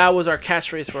 that was our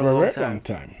catchphrase for a long very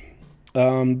time.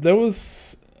 There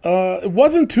was it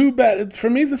wasn't too bad. For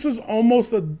me, this was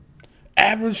almost an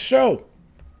average show.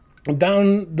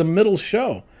 Down the middle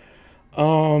show.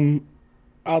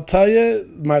 I'll tell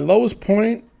you, my lowest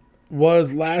point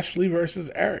was Lashley versus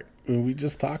Eric. We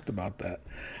just talked about that.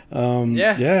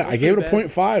 Yeah, I gave it a pretty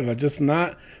 0.5. I just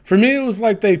not. For me, it was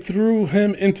like they threw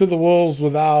him into the wolves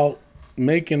without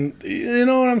making. You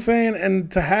know what I'm saying?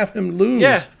 And to have him lose.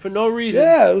 Yeah, for no reason.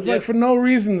 Yeah, it was Yep. like for no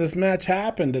reason this match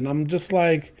happened, and I'm just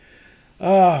like,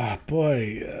 no.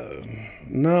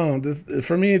 This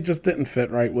for me, it just didn't fit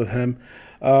right with him.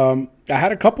 I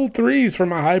had a couple threes for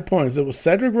my high points. It was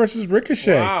Cedric versus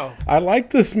Ricochet. Wow. I like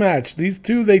this match. These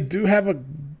two, they do have a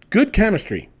good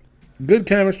chemistry. Good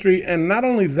chemistry, and not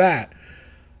only that,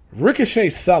 Ricochet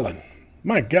selling.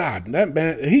 My God, that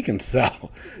man, he can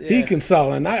sell. He can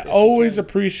sell, and I always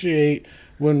appreciate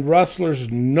when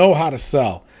wrestlers know how to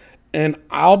sell. And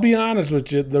I'll be honest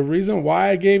with you, the reason why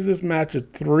I gave this match a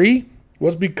 3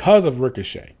 was because of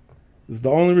Ricochet. It's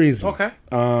the only reason. Okay.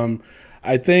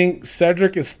 I think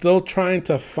Cedric is still trying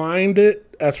to find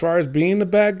it as far as being the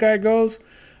bad guy goes,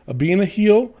 being a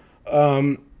heel.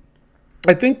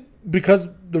 I think because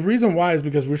the reason why is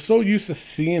because we're so used to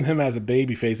seeing him as a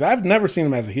babyface. I've never seen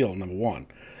him as a heel, number one.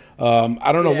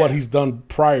 I don't know what he's done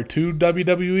prior to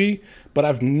WWE, but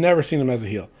I've never seen him as a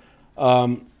heel.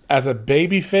 As a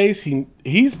babyface,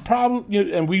 he's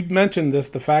probably, and we mentioned this,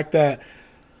 the fact that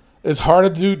it's harder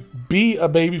to be a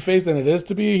babyface than it is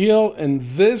to be a heel. In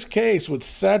this case with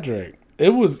Cedric, it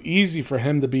was easy for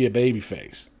him to be a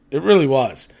babyface. It really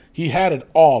was. He had it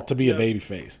all to be a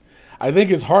babyface. I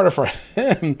think it's harder for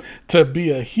him to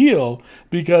be a heel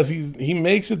because he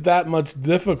makes it that much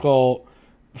difficult.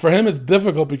 For him, it's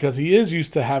difficult because he is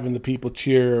used to having the people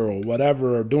cheer or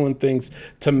whatever, or doing things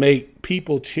to make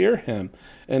people cheer him.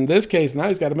 In this case, now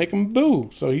he's got to make them boo.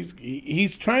 So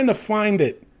he's trying to find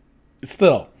it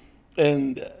still.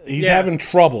 And he's having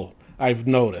trouble, I've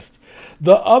noticed.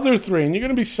 The other 3, and you're going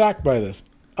to be shocked by this,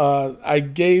 I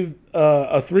gave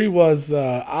a 3 was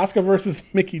Asuka versus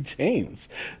Mickie James,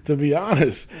 to be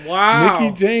honest. Wow.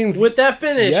 Mickie James. With that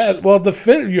finish. Yeah, well,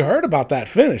 you heard about that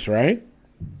finish, right?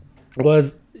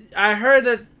 I heard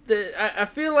that I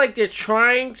feel like they're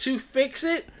trying to fix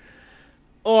it.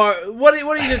 Or what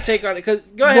are your take on it? Because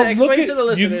go ahead, explain to the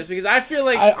listeners, because I feel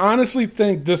like I honestly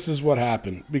think this is what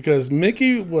happened, because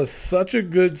Mickie was such a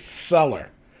good seller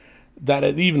that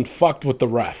it even fucked with the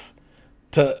ref.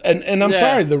 And I'm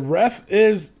sorry, the ref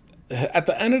is, at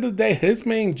the end of the day, his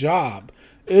main job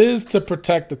is to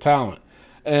protect the talent.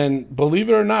 And believe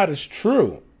it or not, it's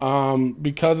true.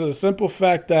 Because of the simple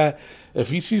fact that if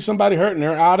he sees somebody hurt and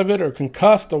they're out of it or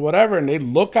concussed or whatever, and they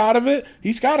look out of it,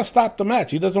 he's got to stop the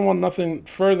match. He doesn't want nothing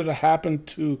further to happen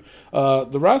to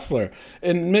the wrestler.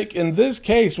 And in this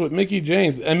case with Mickie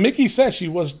James, and Mickie said she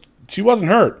wasn't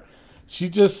hurt. She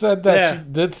just said that she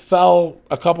did sell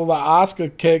a couple of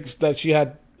Asuka kicks that she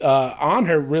had on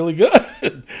her really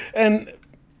good. And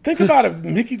think about it,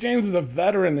 Mickie James is a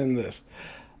veteran in this.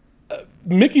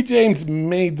 Mickie James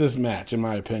made this match, in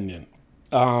my opinion.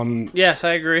 yes,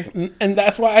 I agree. And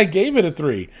that's why I gave it a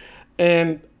 3.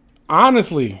 And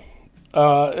honestly,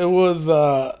 it was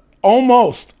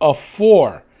almost a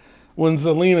 4 when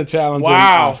Zelina challenged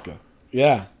Asuka.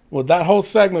 Yeah. With that whole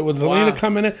segment with Zelina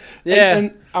coming in. Yeah.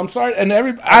 And I'm sorry, and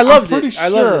I'm pretty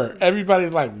sure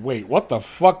everybody's like, wait, what the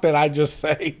fuck did I just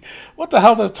say? What the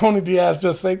hell does Tony Diaz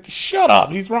just say? Shut up.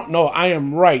 He's wrong. No, I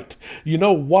am right. You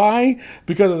know why?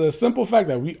 Because of the simple fact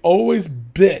that we always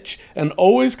bitch and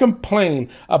always complain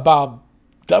about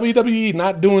WWE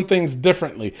not doing things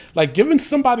differently. Like giving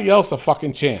somebody else a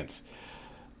fucking chance.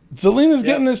 Zelina's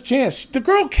getting this chance. The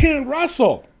girl can't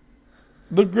wrestle.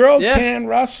 The girl can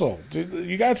wrestle.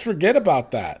 You guys forget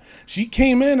about that. She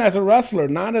came in as a wrestler,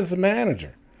 not as a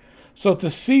manager. So to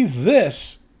see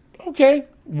this, okay,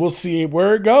 we'll see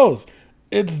where it goes.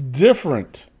 It's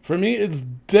different. For me, it's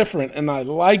different, and I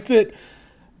liked it.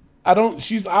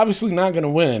 She's obviously not going to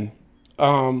win.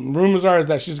 Rumors are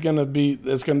that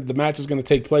the match is going to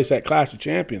take place at Clash of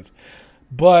Champions.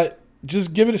 But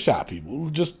just give it a shot, people.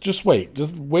 Just wait.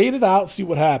 Just wait it out, see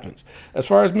what happens. As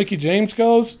far as Mickie James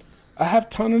goes, I have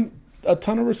a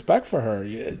ton of respect for her,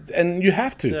 and you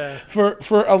have to. Yeah.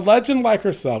 For a legend like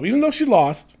herself, even though she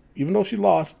lost,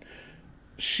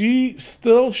 she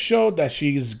still showed that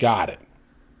she's got it,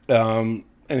 and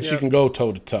she can go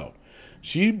toe to toe.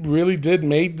 She really did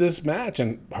made this match,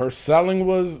 and her selling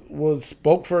was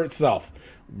spoke for itself.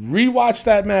 Rewatch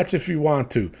that match if you want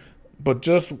to, but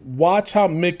just watch how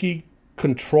Mickie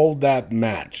controlled that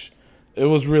match. It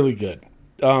was really good.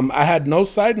 I had no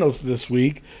side notes this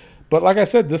week. But like I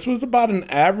said, this was about an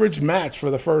average match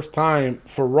for the first time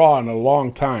for Raw in a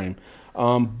long time.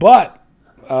 But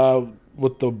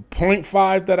with the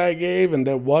 0.5 that I gave, and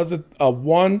there was a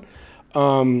 1,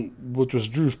 which was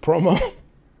Drew's promo,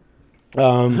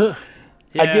 I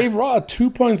gave Raw a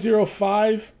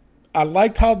 2.05. I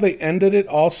liked how they ended it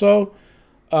also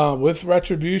with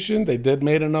Retribution. They did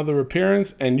made another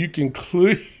appearance, and you can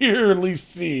clearly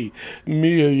see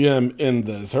Mia Yim in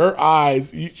this. Her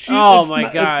eyes. It's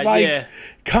like,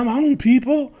 come on,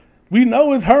 people. We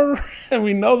know it's her, and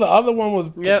we know the other one was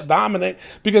dominant.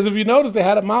 Because if you notice, they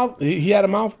had a mouth. He had a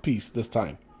mouthpiece this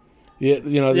time.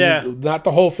 Not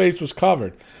the whole face was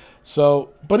covered.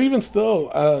 So, but even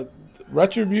still,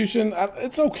 Retribution,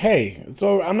 it's okay.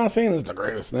 I'm not saying it's the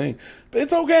greatest thing, but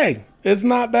it's okay. It's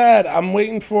not bad. I'm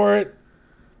waiting for it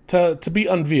to be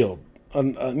unveiled,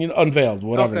 unveiled,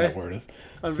 whatever that word is.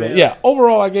 Unveiled. So,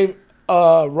 overall, I gave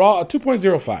Raw a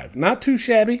 2.05. Not too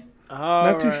shabby.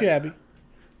 Too shabby,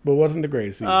 but wasn't the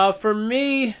greatest either. For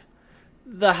me,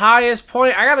 the highest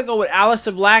point, I got to go with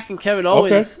Aleister Black and Kevin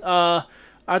Owens. Okay.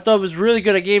 I thought it was really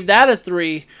good. I gave that a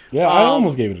 3. Yeah, I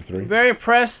almost gave it a 3. Very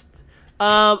impressed.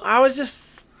 I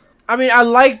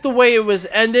liked the way it was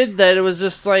ended, that it was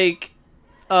just like,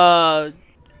 it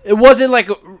wasn't like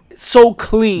so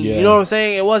clean. Yeah. You know what I'm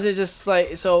saying? It wasn't just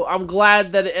like, so I'm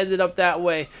glad that it ended up that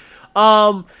way.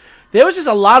 There was just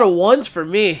a lot of ones for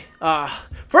me.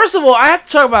 First of all, I have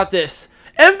to talk about this.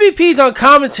 MVP's on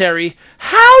commentary.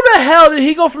 How the hell did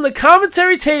he go from the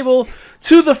commentary table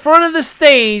to the front of the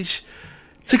stage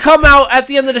to come out at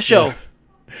the end of the show? Yeah.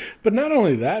 But not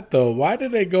only that, though, why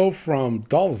did they go from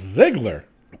Dolph Ziggler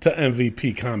to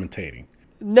MVP commentating?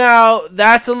 Now,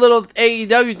 that's a little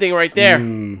AEW thing right there.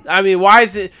 I mean, why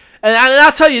is it... And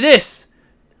I'll tell you this.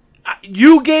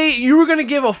 You were going to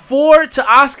give a 4 to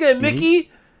Asuka and Mickie.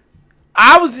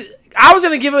 I was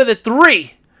going to give it a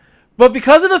 3. But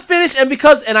because of the finish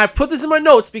and I put this in my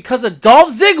notes, because of Dolph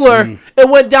Ziggler, it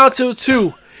went down to a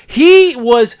 2. He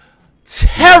was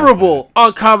terrible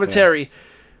on commentary. Yeah.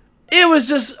 It was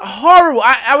just horrible.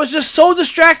 I was just so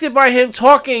distracted by him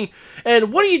talking.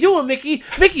 And what are you doing, Mickie?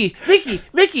 Mickie.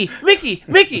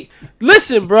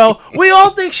 Listen, bro. We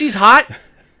all think she's hot.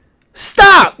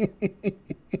 Stop. It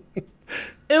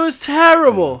was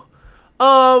terrible.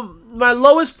 My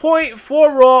lowest point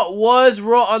for Raw was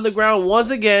Raw Underground once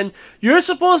again. You're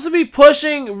supposed to be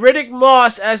pushing Riddick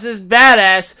Moss as his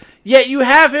badass, yet you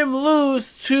have him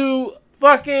lose to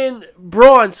fucking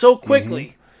Braun so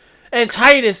quickly. And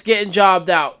Titus getting jobbed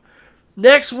out.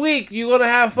 Next week, you're going to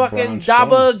have fucking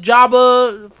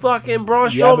Jabba, fucking Braun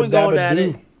Strowman going at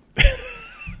it.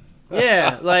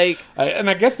 Yeah, like... and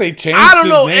I guess they changed his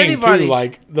name, too.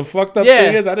 Like, the fucked up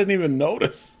thing is, I didn't even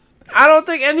notice. I don't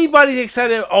think anybody's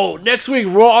excited. Oh, next week,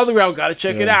 Raw Underground, got to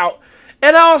check it out.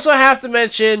 And I also have to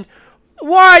mention,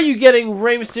 why are you getting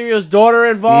Rey Mysterio's daughter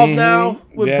involved now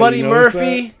with Buddy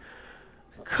Murphy?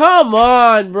 That? Come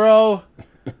on, bro.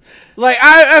 Like,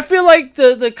 I feel like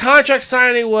the contract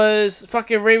signing was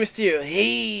fucking Rey Mysterio.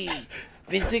 Hey,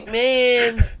 Vince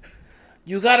McMahon,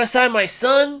 you gotta sign my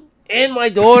son and my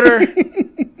daughter.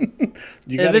 And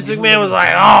Vince McMahon was like,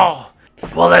 oh.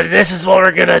 Well, then this is what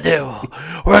we're gonna do.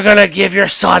 We're gonna give your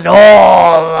son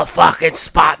all the fucking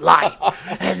spotlight.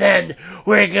 And then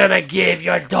we're gonna give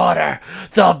your daughter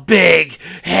the big,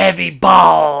 heavy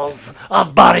balls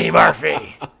of Buddy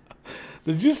Murphy.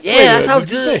 Did you? Yeah, wait, that sounds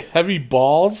did you good. say heavy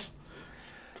balls?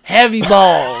 Heavy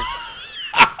balls.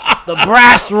 The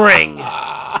brass ring.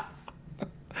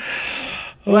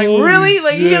 Like, really?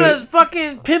 Like, you're gonna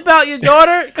fucking pimp out your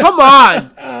daughter? Come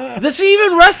on. Does she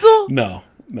even wrestle? No,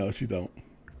 she don't.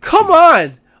 Come on.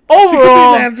 She could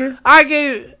Overall, be a manager. I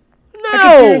gave... I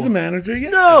can see her as a No. manager.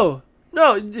 Yeah.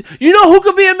 No. You know who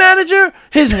could be a manager?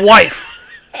 His wife.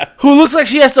 Who looks like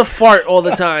she has to fart all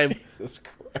the time. Jesus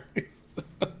Christ.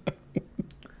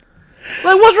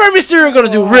 Like, what's Rey Mysterio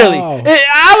gonna do, really? Wow.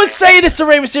 I would say this to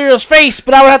Rey Mysterio's face,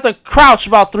 but I would have to crouch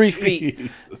about 3 feet.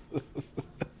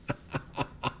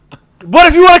 What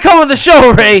if you want to come on the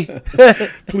show, Ray?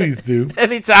 Please do.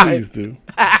 Anytime. Please do.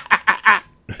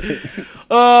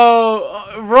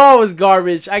 Raw was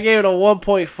garbage. I gave it a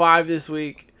 1.5 this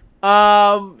week.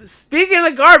 Speaking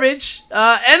of garbage,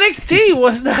 NXT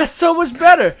was not so much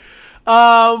better.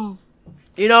 Well,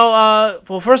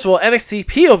 first of all, NXT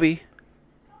POV.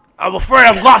 I'm afraid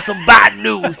I've got some bad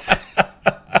news.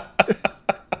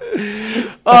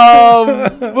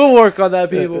 We'll work on that,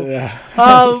 people.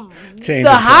 Change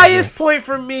The of highest progress. point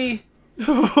for me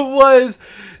was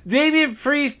Damian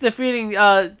Priest defeating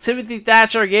Timothy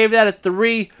Thatcher. I gave that a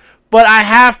 3. But I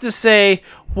have to say,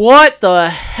 what the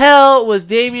hell was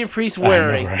Damian Priest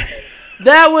wearing? I know, right?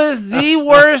 That was the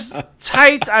worst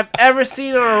tights I've ever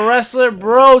seen on a wrestler.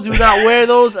 Bro, do not wear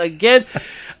those again.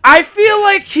 I feel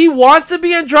like he wants to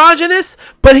be androgynous,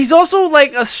 but he's also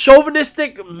like a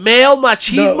chauvinistic male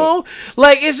machismo. No.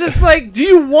 Like, it's just like, do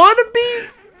you want to be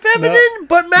feminine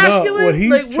but masculine? what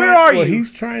he's Like, where are what you? he's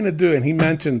trying to do, and he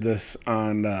mentioned this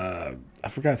on I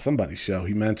forgot somebody's show.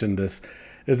 He mentioned this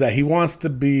is that he wants to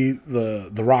be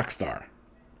the rock star,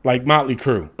 like Motley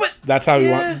Crue. But that's how he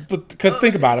yeah. wants. But because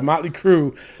think about it, Motley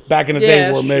Crue back in the Yeah,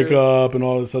 day wore that's true. makeup and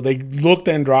all this, so they looked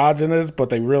androgynous, but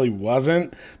they really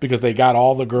wasn't because they got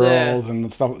all the girls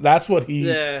and stuff. That's what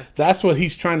That's what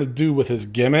he's trying to do with his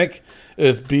gimmick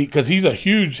is because he's a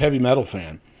huge heavy metal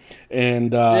fan.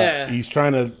 And he's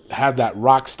trying to have that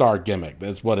rock star gimmick.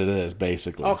 That's what it is,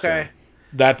 basically. Okay.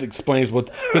 So that explains what...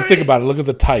 Because think about it. Look at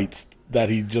the tights that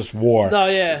he just wore. No,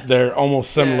 yeah. They're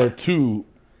almost similar Yeah. to,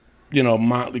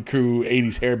 Motley Crue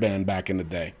 80s hairband back in the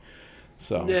day.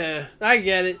 So Yeah, I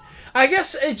get it. I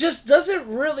guess it just doesn't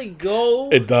really go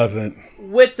it doesn't.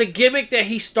 with the gimmick that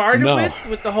he started No.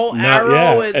 with the whole No,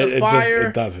 arrow and the it fire.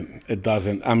 it doesn't. It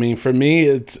doesn't. I mean, for me,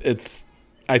 it's.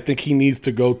 I think he needs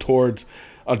to go towards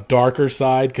a darker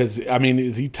side because, I mean,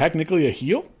 is he technically a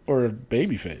heel or a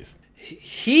babyface?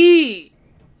 He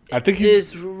I think he's...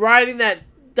 is riding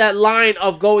that line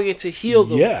of going into heel,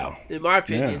 though, Yeah. in my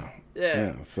opinion.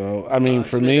 Yeah. So I mean,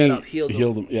 for let's me, make that up.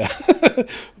 Healed him. Yeah.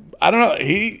 I don't know.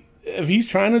 If he's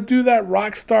trying to do that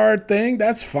rock star thing,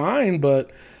 that's fine.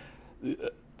 But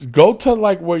go to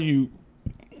like when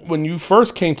you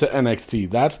first came to NXT.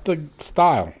 That's the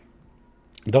style.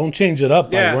 Don't change it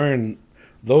up by wearing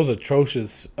those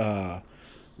atrocious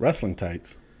wrestling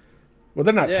tights. Well,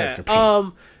 they're not tights.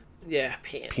 They're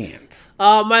pants. Pants.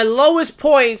 My lowest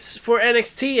points for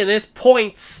NXT, and it's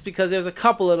points because there's a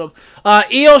couple of them.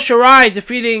 Io Shirai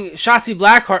defeating Shotzi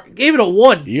Blackheart. Gave it a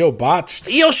 1. Io botched.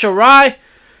 Io Shirai.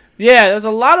 Yeah, there's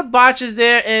a lot of botches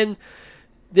there, and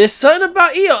there's something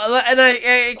about Io, and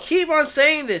I keep on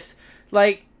saying this.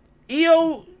 Like,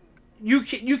 Io, you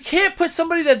can't put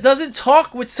somebody that doesn't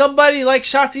talk with somebody like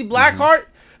Shotzi Blackheart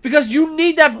because you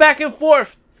need that back and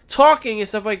forth talking and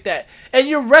stuff like that. And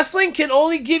your wrestling can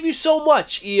only give you so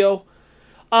much, Io.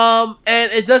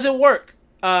 And it doesn't work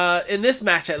in this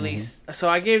match at least. So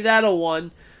I gave that a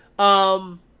 1.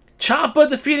 Ciampa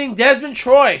defeating Desmond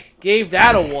Troy. Gave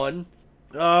that a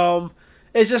 1.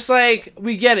 It's just like,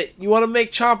 we get it. You want to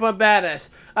make Ciampa a badass.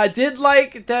 I did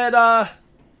like that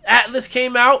Atlas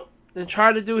came out and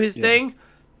tried to do his thing.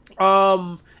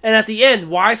 And at the end,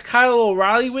 why is Kyle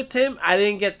O'Reilly with him? I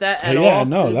didn't get that at all. Yeah,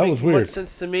 no, Didn't that make was much weird.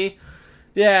 sense to me.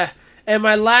 Yeah. And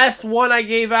my last one I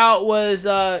gave out was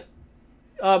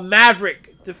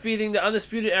Maverick defeating the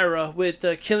Undisputed Era with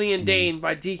Killian Dane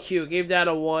by DQ. Gave that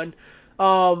a 1.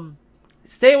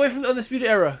 Stay away from the Undisputed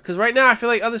Era because right now I feel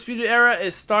like Undisputed Era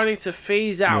is starting to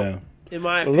phase out. Yeah. In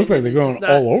my It opinion, looks like they're It's going just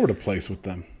not- all over the place with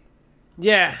them.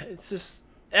 Yeah, it's just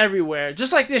everywhere.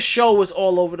 Just like this show was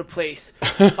all over the place.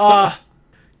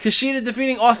 Kushida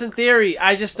defeating Austin Theory.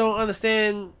 I just don't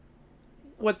understand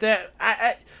what that.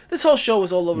 This whole show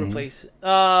was all over the place.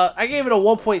 I gave it a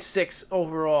 1.6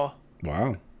 overall.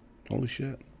 Wow. Holy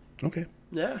shit. Okay.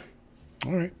 Yeah.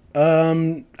 All right.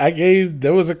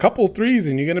 There was a couple threes,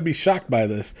 and you're going to be shocked by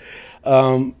this.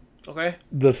 Okay.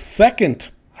 The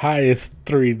second highest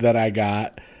 3 that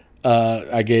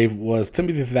I gave was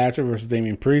Timothy Thatcher versus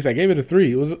Damian Priest. I gave it a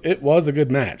 3. It was a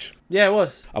good match. Yeah, it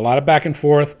was. A lot of back and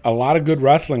forth, a lot of good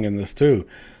wrestling in this too.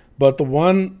 But the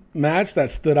one match that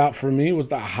stood out for me was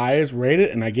the highest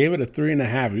rated, and I gave it a 3.5.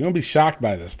 You're going to be shocked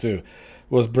by this too.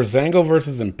 Was Breezango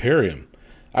versus Imperium.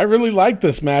 I really liked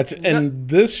this match, and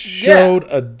this showed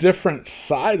a different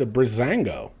side of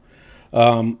Breezango.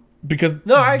 Because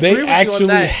I agree they with actually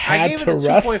you on that. had I to gave it a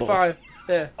wrestle. 2.5.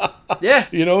 Yeah. Yeah.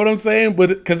 You know what I'm saying? But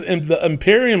because the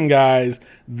Imperium guys,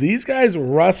 these guys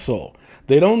wrestle.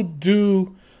 They don't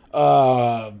do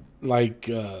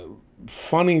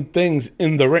funny things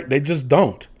in the ring. They just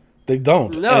don't. They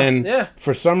don't. No, and yeah.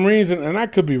 for some reason, and I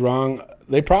could be wrong,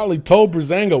 they probably told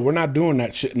Breezango, we're not doing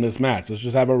that shit in this match. Let's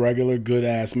just have a regular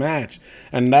good-ass match.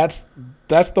 And that's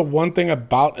the one thing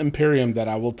about Imperium that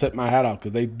I will tip my hat off,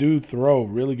 because they do throw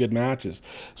really good matches.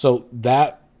 So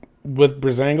that, with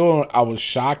Breezango, I was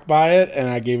shocked by it, and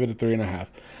I gave it a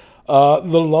 3.5.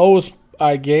 The lowest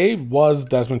I gave was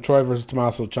Desmond Troy versus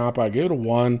Tommaso Ciampa. I gave it a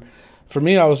 1. For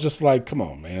me, I was just like, come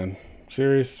on, man.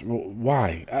 Serious?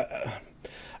 Why?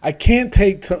 I can't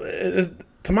take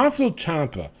Tommaso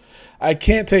Ciampa. I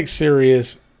can't take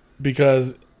serious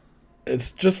because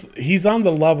it's just he's on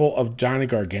the level of Johnny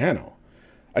Gargano.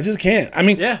 I just can't. I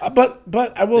mean, but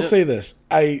I will say this.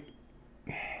 I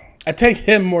take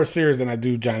him more serious than I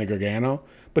do Johnny Gargano,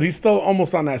 but he's still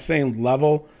almost on that same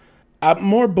level.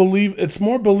 It's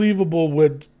more believable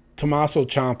with Tommaso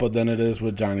Ciampa than it is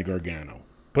with Johnny Gargano.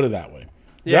 Put it that way.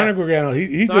 Yeah. Johnny Gargano,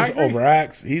 he just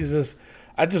overacts.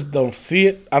 I just don't see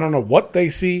it. I don't know what they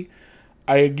see.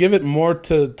 I give it more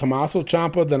to Tommaso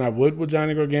Ciampa than I would with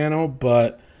Johnny Gargano,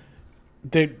 but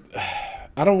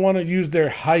I don't want to use their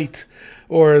height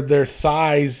or their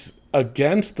size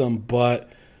against them, but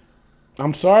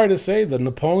I'm sorry to say the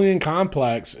Napoleon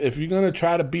Complex, if you're going to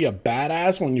try to be a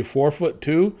badass when you're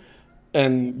 4'2",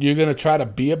 and you're going to try to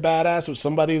be a badass with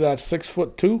somebody that's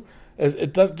 6'2",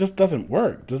 it just doesn't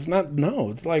work. Does not. No,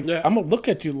 it's like, I'm going to look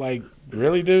at you like,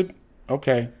 really, dude?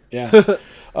 Okay, yeah.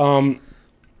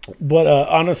 But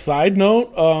on a side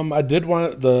note, I did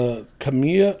want the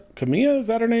Camilla, is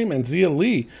that her name? And Zia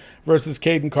Lee versus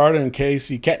Caden Carter and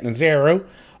Casey Catanzaro.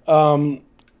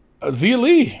 Zia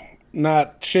Lee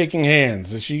not shaking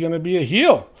hands. Is she going to be a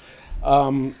heel?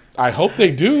 I hope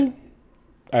they do.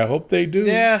 Yeah. I hope they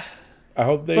do.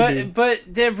 But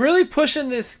they're really pushing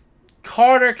this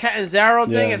Carter Catanzaro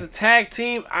thing as a tag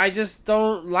team. I just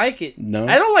don't like it. No?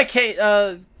 I don't like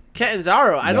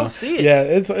Catanzaro. I don't see it. Yeah,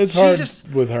 it's hard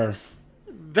with her.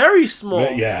 Very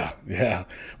small. Yeah.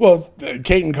 Well,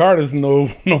 Caden Carter's no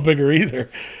bigger either.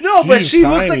 No, but she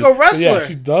looks like a wrestler.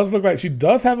 Yeah, she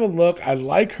does have a look. I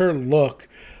like her look.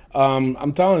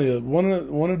 I'm telling you,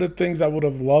 one of the things I would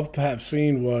have loved to have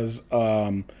seen was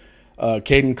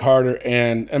Caden Carter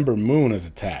and Ember Moon as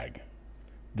a tag.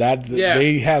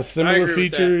 They have similar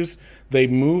features. They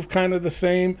move kind of the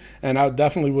same, and I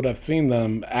definitely would have seen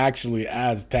them actually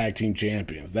as tag team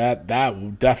champions. That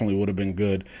definitely would have been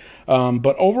good.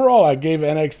 But overall, I gave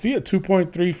NXT a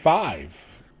 2.35.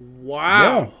 Wow.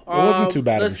 Yeah, it wasn't too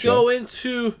bad of a show. Let's go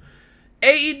into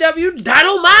AEW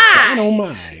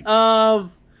Dynamite.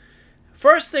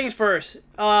 First things first.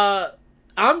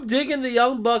 I'm digging the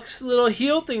Young Bucks little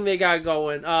heel thing they got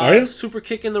going. Are you? Super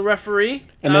kicking the referee.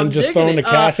 And then just throwing the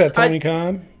cash at Tony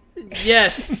Khan?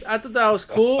 Yes, I thought that was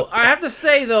cool. I have to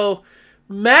say, though,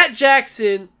 Matt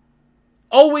Jackson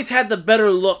always had the better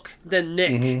look than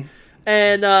Nick. Mm-hmm.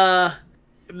 And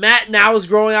Matt now is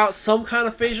growing out some kind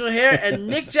of facial hair, and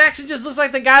Nick Jackson just looks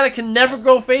like the guy that can never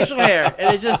grow facial hair.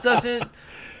 And it just doesn't...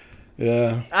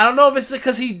 Yeah. I don't know if it's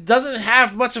because he doesn't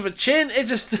have much of a chin. He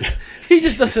just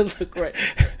doesn't look right.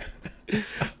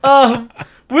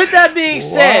 With that being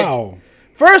said,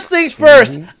 first things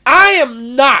first, I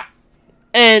am not,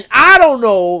 and I don't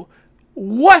know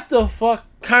what the fuck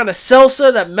kind of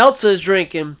seltzer that Meltzer is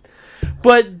drinking,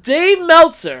 but Dave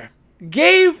Meltzer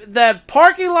gave that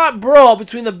parking lot brawl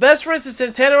between the Best Friends and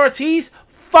Santana Ortiz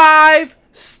 5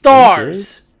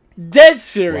 stars. Dead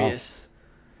serious. Wow.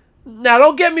 Now,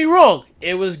 don't get me wrong.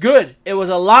 It was good. It was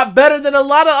a lot better than a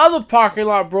lot of other parking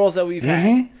lot brawls that we've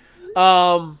had. In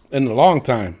a long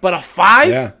time. But a 5?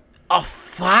 Yeah. A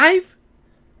 5?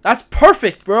 That's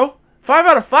perfect, bro. 5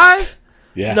 out of 5?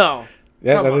 Yeah. No.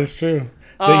 Yeah, that is true.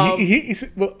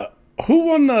 Who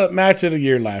won the match of the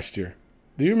year last year?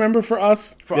 Do you remember for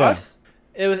us? For us?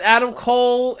 It was Adam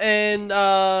Cole and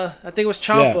I think it was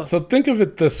Ciampa. Yeah. So think of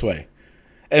it this way.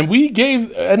 And did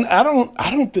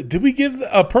we give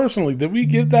personally, did we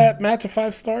give that match a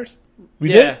 5 stars? We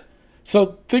Yeah. did.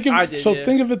 So think of I it. did, So yeah.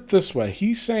 think of it this way.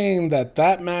 He's saying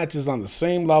that match is on the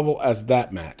same level as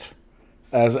that match,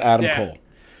 as Adam Yeah. Cole.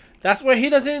 That's where he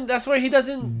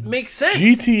doesn't make sense.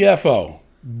 GTFO,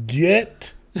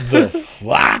 get the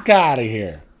fuck out of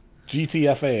here.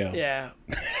 GTFAO. Yeah.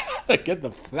 Get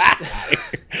the fuck out of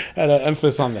here. Had an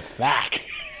emphasis on the fuck.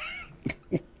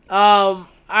 I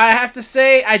have to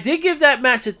say I did give that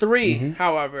match a 3, Mm-hmm.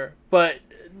 however, but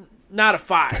not a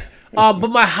 5. But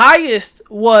my highest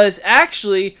was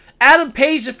actually Adam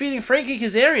Page defeating Frankie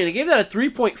Kazarian. I gave that a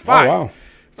 3.5. Oh, wow.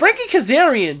 Frankie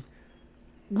Kazarian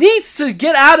needs to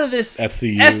get out of this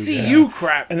SCU,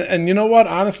 crap. And you know what?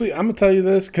 Honestly, I'm gonna tell you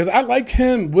this because I like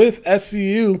him with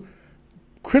SCU.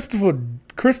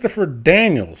 Christopher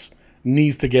Daniels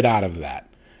needs to get out of that.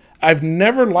 I've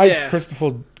never liked Yeah.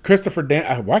 Christopher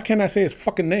Daniels. Why can't I say his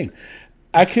fucking name?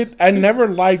 I never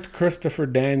liked Christopher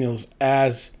Daniels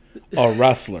as a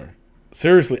wrestler.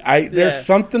 Seriously, there's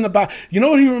something about, you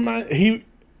know what I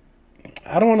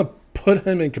don't want to put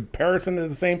him in comparison to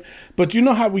the same, but you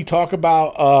know how we talk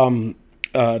about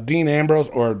Dean Ambrose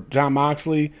or John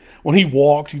Moxley, when he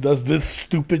walks, he does this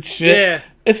stupid shit. Yeah.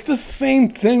 It's the same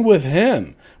thing with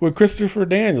him, with Christopher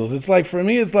Daniels. It's like, for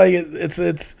me, it's like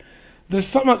it's there's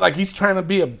something like he's trying to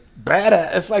be a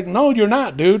badass. It's like, no, you're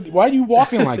not, dude. Why are you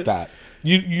walking like that?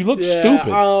 You look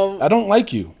stupid. I don't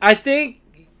like you. I think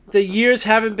the years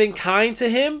haven't been kind to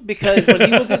him because when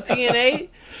he was in TNA,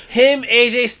 him,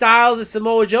 AJ Styles, and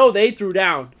Samoa Joe, they threw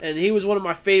down, and he was one of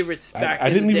my favorites back. I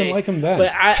in didn't the even day. like him then.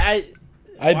 But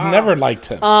I've wow. never liked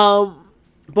him.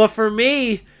 But for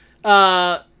me,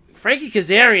 Frankie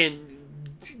Kazarian,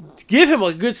 give him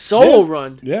a good solo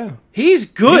run. Yeah,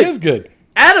 He's good. he is good.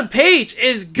 Adam Page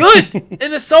is good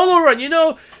in the solo run. You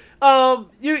know,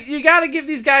 you got to give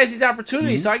these guys these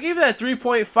opportunities. So I gave that a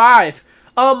 3.5.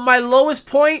 My lowest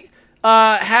point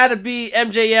had to be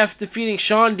MJF defeating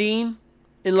Shawn Dean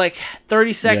in like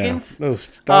 30 seconds. Yeah, that was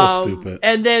stupid.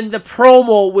 And then the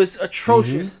promo was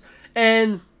atrocious.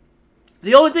 And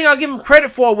the only thing I'll give him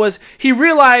credit for was he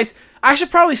realized I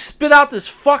should probably spit out this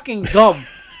fucking gum.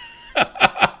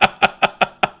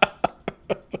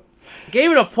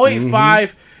 Gave it a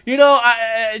 0.5. You know,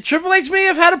 Triple H may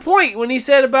have had a point when he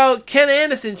said about Ken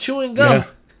Anderson chewing gum.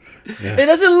 Yeah. It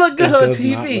doesn't look good It on does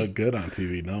TV. not look good on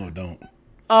TV. No, it don't.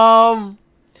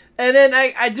 And then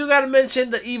I do got to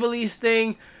mention the Evil East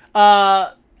thing.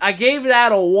 I gave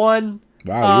that a 1.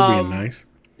 Wow, you're being nice.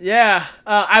 Yeah.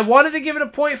 I wanted to give it a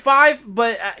 0.5,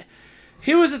 but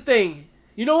here was the thing.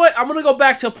 You know what? I'm going to go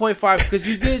back to a 0.5 because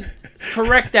you did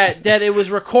correct that it was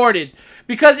recorded.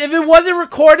 Because if it wasn't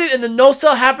recorded and the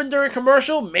no-sell happened during a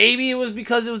commercial, maybe it was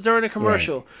because it was during a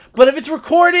commercial. Right. But if it's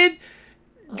recorded,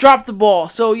 drop the ball.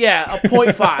 So, yeah, a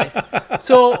 0.5.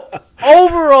 So,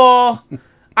 overall,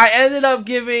 I ended up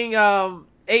giving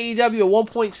AEW a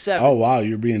 1.7. Oh, wow,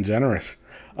 you're being generous.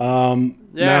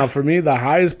 Now, for me, the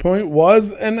highest point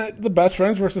was the Best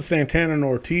Friends versus Santana and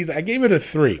Ortiz. I gave it a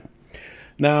 3.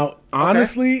 Now,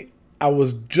 honestly, I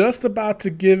was just about to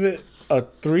give it a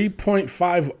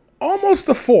 3.5, almost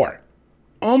a 4.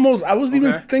 Almost. I was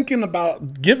even thinking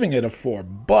about giving it a 4.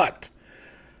 But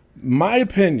my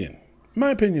opinion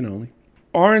only,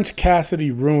 Orange Cassidy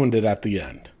ruined it at the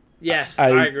end. Yes,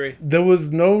 I agree. There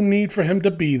was no need for him to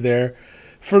be there.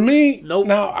 For me, Nope.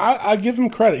 Now, I give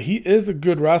him credit. He is a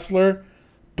good wrestler,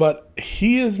 but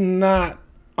he is not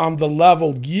on the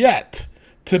level yet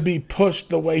to be pushed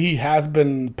the way he has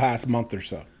been the past month or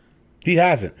so. He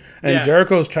hasn't. And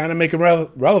Jericho's trying to make him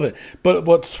relevant. But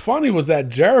what's funny was that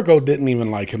Jericho didn't even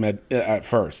like him at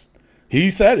first. He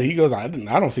said, he goes, I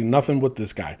don't see nothing with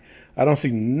this guy. I don't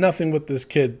see nothing with this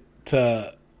kid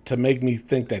to make me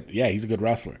think that, yeah, he's a good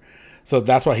wrestler. So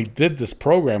that's why he did this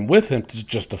program with him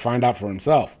just to find out for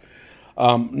himself.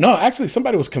 No, actually,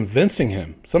 somebody was convincing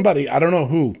him. Somebody, I don't know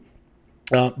who,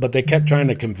 but they kept trying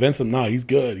to convince him, no, he's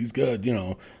good, you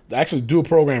know, actually do a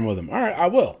program with him. All right, I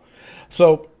will.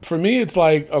 So for me, it's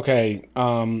like, okay,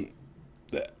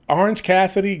 Orange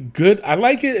Cassidy, good. I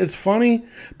like it. It's funny,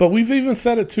 but we've even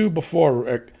said it too before,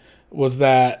 Rick, was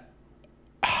that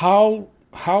how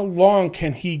long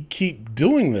can he keep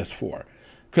doing this for?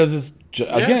 Because it's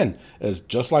again, it's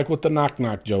just like with the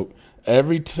knock-knock joke.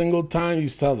 Every single time you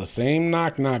tell the same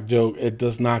knock-knock joke, it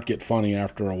does not get funny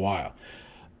after a while.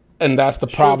 And that's the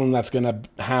problem that's going to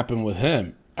happen with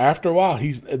him. After a while,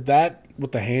 he's that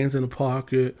with the hands in the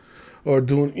pocket or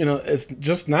doing, you know, it's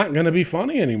just not going to be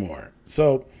funny anymore.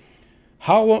 So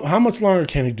how much longer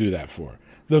can he do that for?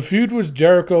 The feud with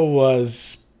Jericho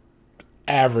was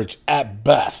average at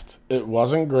best. It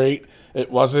wasn't great. It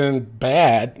wasn't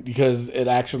bad because it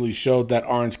actually showed that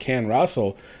Orange can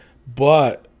wrestle.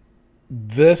 But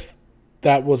this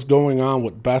that was going on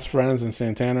with Best Friends and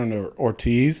Santana and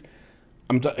Ortiz,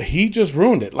 he just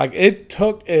ruined it. Like, it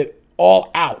took it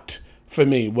all out for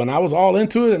me when I was all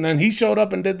into it, and then he showed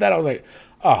up and did that. I was like,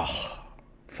 oh,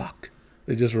 fuck.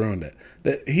 They just ruined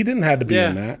it. He didn't have to be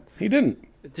in that. He didn't.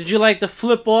 Did you like the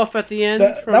flip off at the end?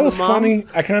 That was funny.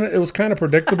 It was kind of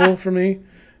predictable for me.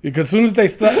 Because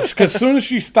as soon as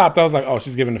she stopped, I was like, oh,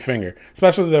 she's giving the finger.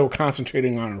 Especially they were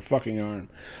concentrating on her fucking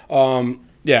arm.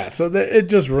 It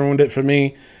just ruined it for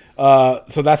me.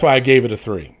 So that's why I gave it a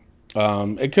 3.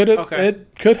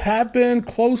 It could have been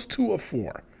close to a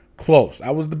 4. Close. I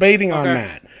was debating on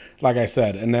that, like I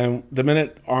said. And then the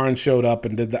minute Arn showed up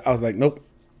and did that, I was like, nope,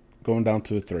 going down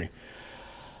to a 3.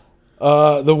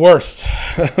 The worst,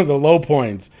 the low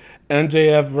points.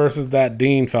 MJF versus that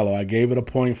Dean fellow. I gave it a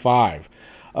 0.5.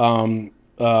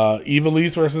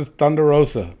 Ivelisse versus Thunder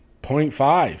Rosa,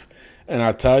 0.5. And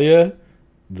I tell you,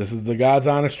 this is the God's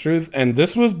honest truth. And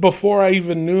this was before I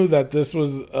even knew that this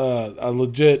was a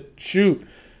legit shoot.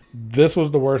 This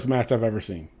was the worst match I've ever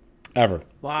seen. Ever.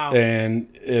 Wow. And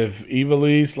if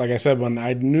Ivelisse, like I said, when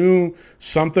I knew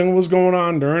something was going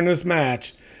on during this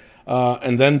match,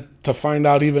 and then to find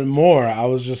out even more, I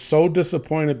was just so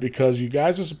disappointed because you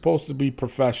guys are supposed to be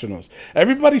professionals.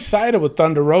 Everybody sided with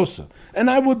Thunder Rosa, and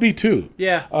I would be too.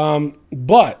 Yeah.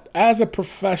 But as a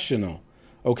professional,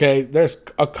 okay, there's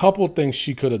a couple things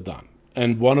she could have done.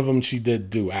 And one of them she did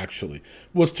do, actually,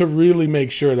 was to really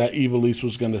make sure that Ivelisse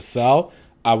was going to sell.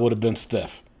 I would have been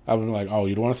stiff. I would have been like, oh,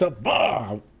 you don't want to sell?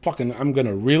 Bah! I'm going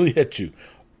to really hit you.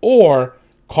 Or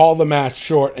call the match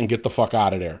short and get the fuck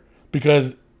out of there.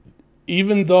 Because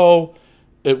even though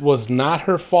it was not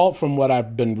her fault from what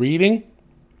I've been reading,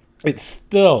 it's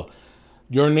still,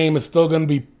 your name is still going to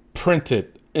be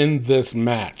printed in this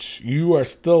match. You are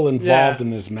still involved in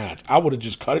this match. I would have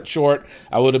just cut it short.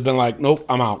 I would have been like, nope,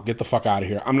 I'm out. Get the fuck out of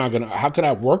here. I'm not going to, how could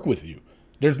I work with you?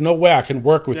 There's no way I can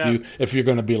work with you if you're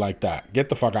going to be like that. Get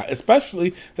the fuck out.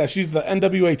 Especially that she's the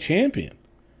NWA champion.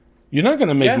 You're not going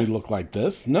to make me look like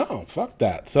this. No, fuck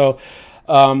that. So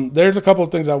there's a couple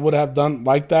of things I would have done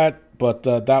like that. But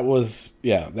that was,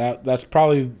 that's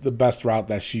probably the best route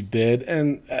that she did,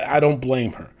 and I don't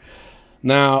blame her.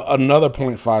 Now, another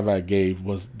 0.5 I gave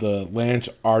was the Lance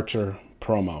Archer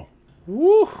promo.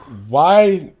 Woo.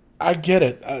 Why? I get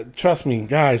it. Trust me,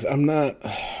 guys,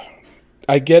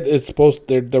 I get it's supposed,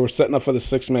 they were setting up for the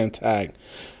 6-man tag.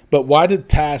 But why did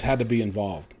Taz have to be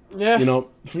involved? Yeah. You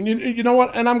know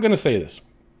what? And I'm going to say this.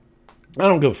 I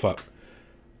don't give a fuck.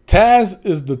 Taz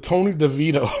is the Tony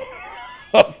DeVito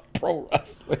of pro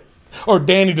wrestling. Or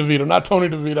Danny DeVito, not Tony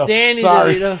DeVito.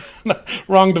 DeVito.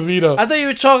 Wrong DeVito. I thought you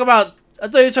were talking about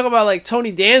like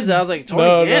Tony Danza. I was like,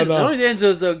 Danza. No. Tony Danza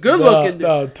is a good looking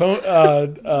dude.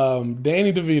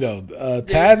 Danny DeVito.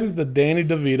 Taz is the Danny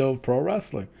DeVito of pro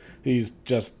wrestling. He's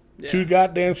just too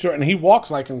goddamn short, and he walks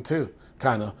like him too,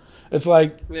 kind of. It's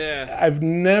like, I've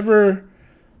never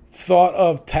thought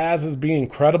of Taz as being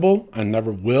credible. I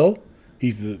never will.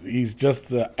 He's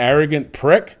just an arrogant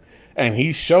prick. And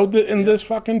he showed it in this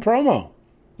fucking promo.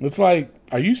 It's like,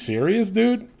 are you serious,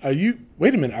 dude?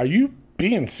 Wait a minute, are you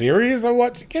being serious or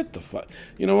what? Get the fuck.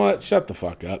 You know what? Shut the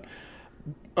fuck up.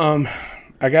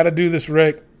 I got to do this,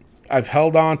 Rick. I've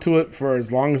held on to it for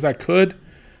as long as I could.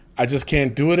 I just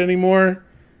can't do it anymore.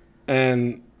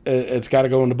 And it's got to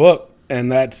go in the book.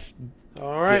 And that's,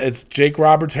 all right. It's Jake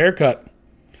Roberts' haircut.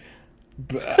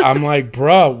 I'm like,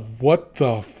 bro, what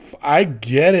the I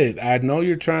get it. I know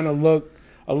you're trying to look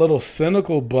a little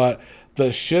cynical, but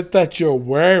the shit that you're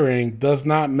wearing does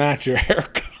not match your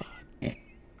haircut.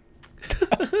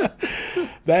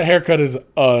 That haircut is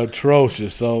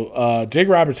atrocious. So Jake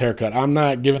Roberts' haircut, I'm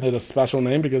not giving it a special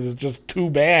name because it's just too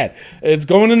bad. It's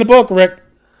going in the book, Rick.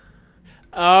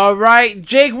 All right,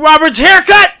 Jake Roberts'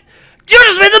 haircut. You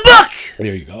just made the book.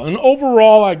 There you go. And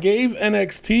overall, I gave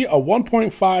NXT a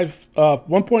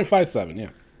 1.57. Yeah,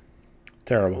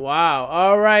 terrible. Wow.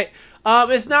 All right.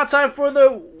 It's now time for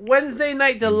the Wednesday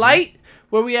Night Delight,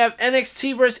 where we have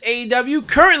NXT versus AEW.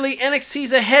 Currently,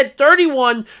 NXT's ahead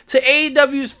 31 to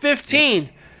AEW's 15.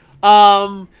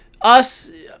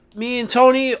 Me and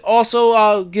Tony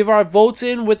also give our votes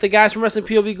in with the guys from Wrestling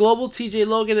POV Global, TJ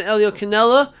Logan and Elio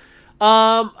Canella.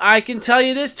 I can tell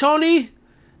you this, Tony,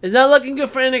 it's not looking good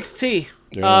for NXT.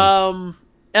 Yeah.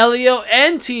 Elio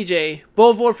and TJ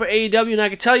both voted for AEW, and I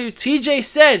can tell you, TJ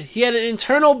said he had an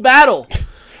internal battle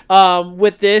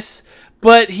with this,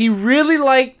 but he really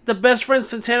liked the Best Friends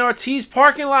Santana Ortiz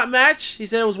parking lot match. He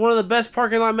said it was one of the best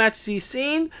parking lot matches he's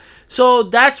seen. So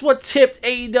that's what tipped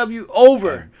AEW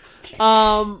over.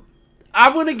 I'm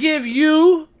going to give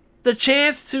you the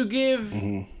chance to give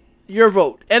your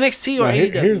vote. NXT or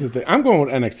AEW? Here's the thing. I'm going with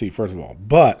NXT, first of all.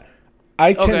 But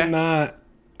I cannot.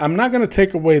 I'm not going to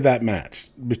take away that match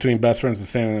between Best Friends and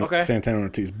Santana and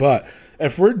Ortiz. But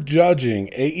if we're judging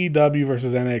AEW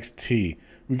versus NXT,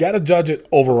 we got to judge it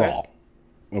overall.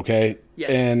 Okay?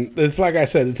 Yes. And it's like I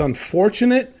said, it's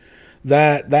unfortunate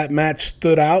that that match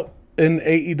stood out in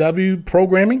AEW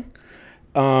programming.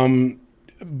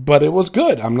 But it was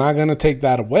good. I'm not going to take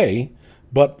that away.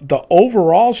 But the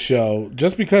overall show,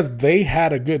 just because they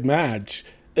had a good match,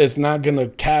 is not going to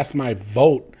cast my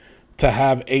vote to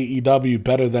have AEW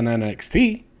better than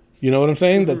NXT. You know what I'm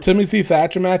saying? The Timothy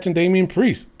Thatcher match and Damian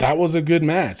Priest, that was a good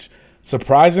match.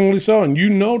 Surprisingly so. And you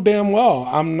know damn well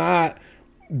I'm not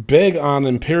big on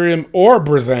Imperium or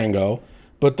Breezango,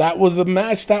 but that was a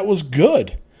match that was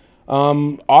good.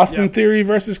 Austin Theory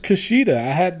versus Kushida,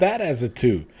 I had that as a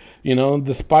 2. You know,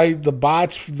 despite the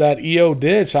botch that Io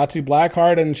did, Shotzi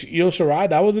Blackheart and Io Shirai,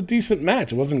 that was a decent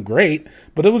match. It wasn't great,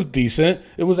 but it was decent.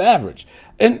 It was average.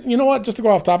 And you know what? Just to go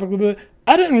off topic a little bit,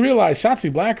 I didn't realize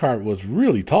Shotzi Blackheart was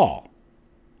really tall.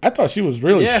 I thought she was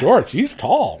really short. She's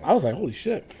tall. I was like, holy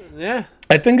shit. Yeah.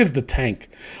 I think it's the tank.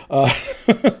 But,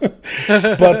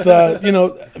 you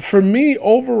know, for me,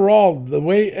 overall, the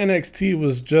way NXT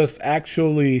was just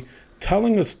actually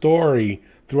telling a story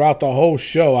throughout the whole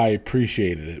show, I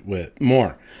appreciated it with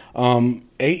more.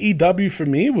 AEW for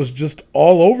me was just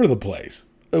all over the place.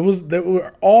 They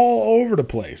were all over the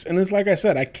place. And it's like I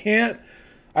said, I can't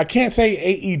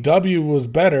say AEW was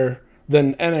better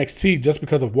than NXT just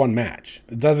because of one match.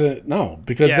 It doesn't, no.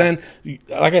 Because then,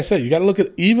 like I said, you got to look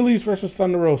at Evilise versus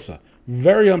Thunder Rosa.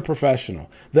 Very unprofessional.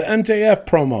 The MJF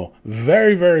promo,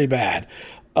 very, very bad.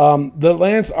 The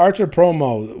Lance Archer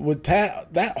promo, with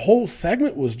that whole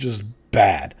segment was just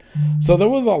bad. So there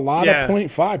was a lot of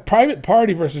 0.5. Private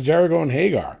Party versus Jericho and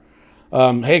Hagar.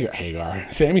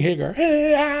 Sammy Hagar.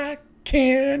 Hey, I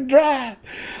can drive.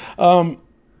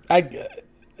 I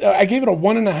gave it a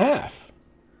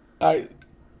 1.5.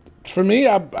 For me,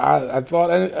 I thought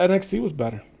NXT was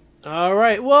better. All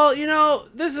right. Well, you know,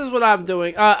 this is what I'm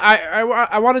doing.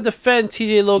 I want to defend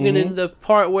TJ Logan in the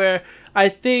part where I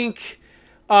think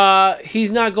he's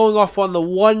not going off on the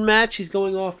one match. He's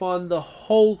going off on the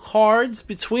whole cards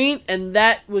between, and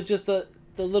that was just the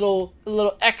little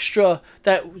extra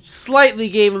that slightly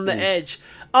gave him the edge.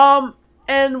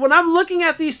 And when I'm looking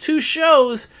at these two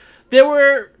shows, there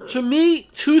were, to me,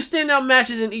 2 standout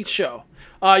matches in each show.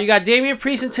 You got Damian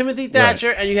Priest and Timothy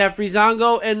Thatcher, and you have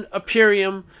Breezango and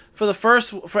Imperium for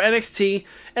NXT.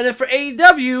 And then for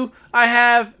AEW, I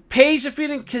have Paige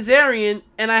defeating Kazarian,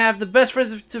 and I have the Best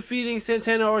Friends defeating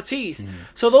Santana Ortiz.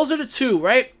 So those are the 2,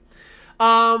 right?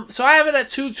 So I have it at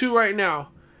 2-2 right now.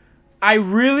 I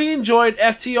really enjoyed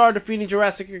FTR defeating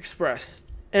Jurassic Express,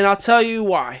 and I'll tell you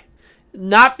why.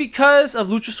 Not because of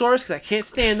Luchasaurus, because I can't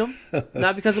stand him.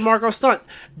 Not because of Marco Stunt.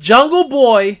 Jungle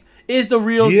Boy is the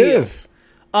real deal. He is.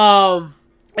 And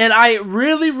I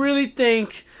really, really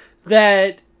think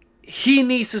that he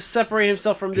needs to separate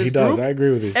himself from this group. He does. I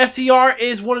agree with you. FTR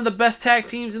is one of the best tag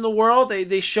teams in the world.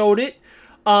 They showed it.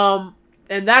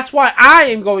 And that's why I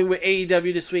am going with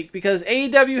AEW this week, because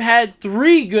AEW had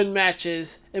 3 good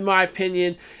matches, in my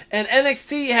opinion, and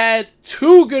NXT had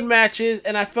 2 good matches,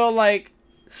 and I felt like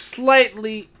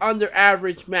slightly under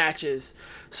average matches.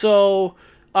 So,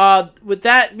 with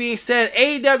that being said,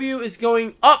 AEW is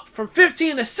going up from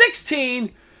 15 to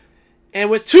 16, and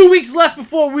with 2 weeks left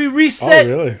before we reset,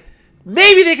 really?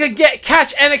 Maybe they could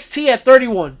catch NXT at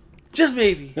 31. Just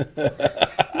maybe.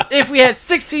 If we had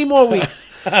 16 more weeks.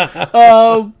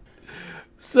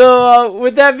 So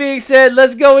with that being said,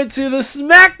 let's go into the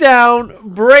SmackDown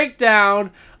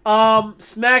breakdown.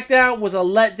 SmackDown was a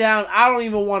letdown. I don't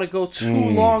even want to go too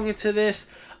long into this.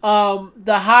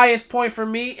 The highest point for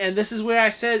me, and this is where I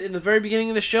said in the very beginning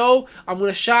of the show, I'm going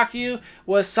to shock you,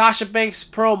 was Sasha Banks'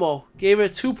 promo. Gave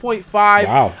it a 2.5.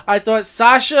 Wow. I thought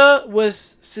Sasha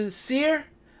was sincere.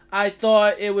 I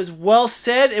thought it was well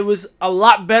said. It was a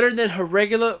lot better than her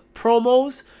regular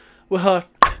promos with her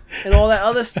and all that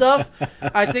other stuff.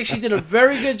 I think she did a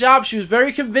very good job. She was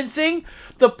very convincing.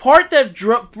 The part that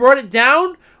brought it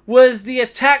down was the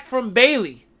attack from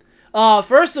Bayley.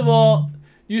 First of all,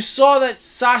 you saw that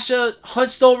Sasha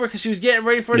hunched over because she was getting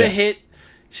ready for the hit.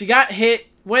 She got hit,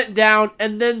 went down,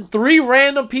 and then 3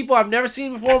 random people I've never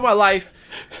seen before in my life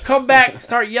come back,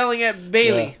 start yelling at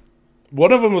Bayley. Yeah.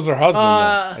 One of them was her husband,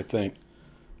 though, I think.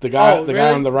 The guy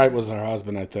on the right was her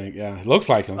husband, I think. Yeah, it looks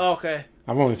like him. Okay.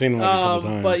 I've only seen him like a couple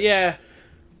times. But yeah,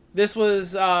 this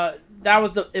was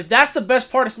if that's the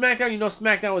best part of SmackDown, you know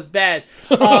SmackDown was bad.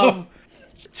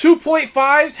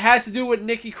 2.5s had to do with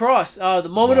Nikki Cross. The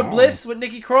moment of bliss with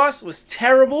Nikki Cross was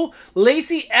terrible.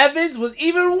 Lacey Evans was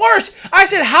even worse. I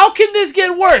said, how can this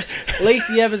get worse?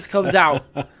 Lacey Evans comes out.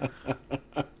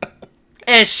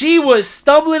 and she was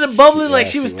stumbling and bumbling like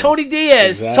she was Tony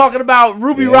Diaz talking about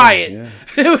Ruby Riott. Yeah.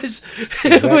 It was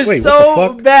Wait, what the so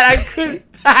fuck? bad.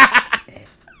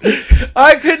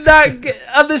 I could not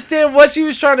understand what she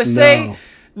was trying to say. No.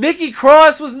 Nikki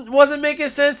Cross wasn't making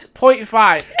sense.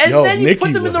 0.5, and Yo, then you Nikki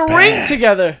put them in was the ring bad.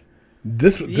 together.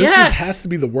 This Yes. has to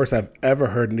be the worst I've ever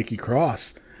heard Nikki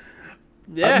Cross.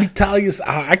 Yeah, Let me tell you,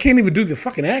 I can't even do the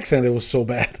fucking accent. It was so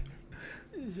bad.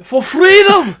 for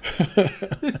freedom.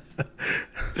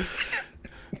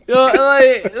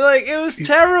 Like it was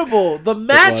terrible. The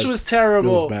match was terrible.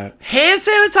 It was bad. Hand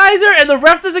sanitizer, and the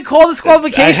ref doesn't call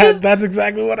disqualification. That's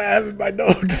exactly what I have in my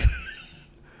notes.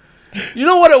 You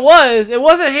know what it was? It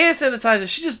wasn't hand sanitizer.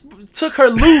 She just took her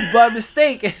lube by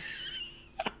mistake.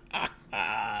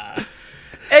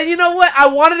 And you know what? I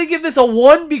wanted to give this a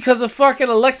 1 because of fucking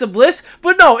Alexa Bliss,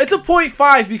 but no, it's a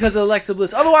 0.5 because of Alexa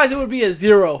Bliss. Otherwise, it would be a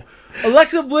 0.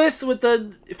 Alexa Bliss with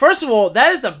the... First of all,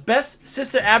 that is the best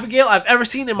Sister Abigail I've ever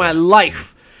seen in my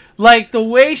life. Like, the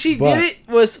way she did it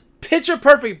was picture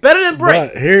perfect. Better than Bray.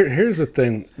 But here's the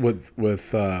thing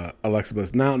with Alexa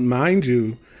Bliss. Now, mind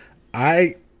you,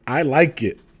 I like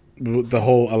it, the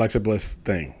whole Alexa Bliss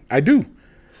thing. I do.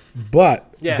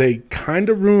 But they kind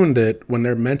of ruined it when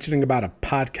they're mentioning about a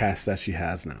podcast that she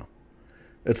has now.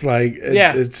 It's like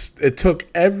it took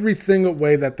everything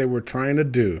away that they were trying to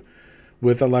do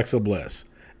with Alexa Bliss,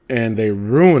 and they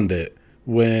ruined it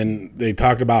when they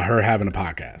talked about her having a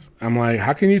podcast. I'm like,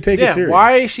 how can you take it serious?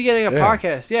 Why is she getting a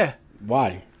podcast? Yeah.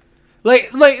 Why?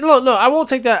 Like no, I won't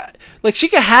take that. Like, she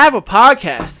could have a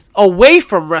podcast away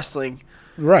from wrestling.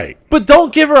 Right. But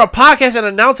don't give her a podcast and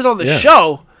announce it on the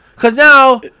show. Because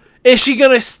now, is she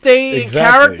going to stay in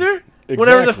character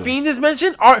whenever the Fiend is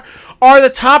mentioned? Are the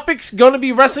topics going to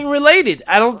be wrestling related?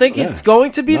 I don't think it's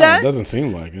going to be that. It doesn't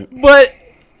seem like it. But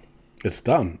it's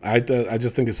dumb. I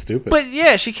just think it's stupid. But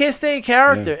yeah, she can't stay in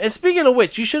character. And speaking of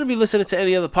which, you shouldn't be listening to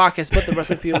any other podcast but the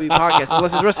Wrestling POV podcast.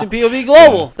 Unless it's Wrestling POV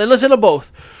Global. Then listen to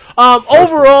both.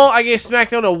 Overall, I gave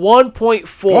SmackDown a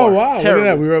 1.4. Oh, wow. Terrible. Look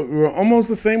at that. We were almost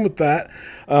the same with that.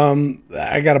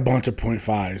 I got a bunch of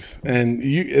 0.5s. And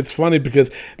it's funny because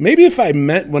maybe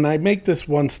when I make this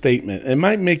one statement, it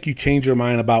might make you change your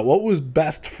mind about what was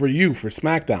best for you for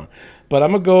SmackDown. But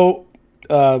I'm going to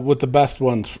go with the best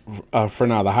ones for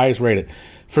now, the highest rated.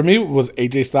 For me, it was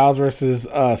AJ Styles versus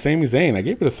Sami Zayn. I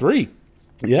gave it a 3.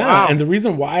 Yeah, wow. And the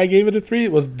reason why I gave it a 3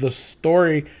 was the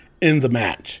story in the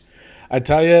match. I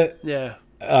tell you,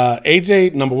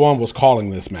 AJ, number one, was calling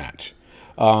this match.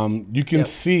 You can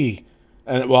see,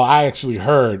 I actually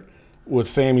heard with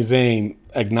Sami Zayn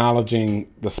acknowledging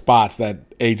the spots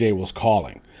that AJ was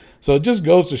calling. So it just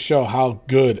goes to show how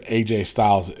good AJ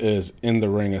Styles is in the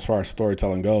ring as far as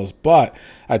storytelling goes. But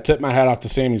I tip my hat off to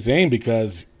Sami Zayn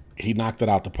because he knocked it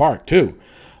out the park too.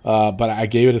 But I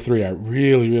gave it a 3. I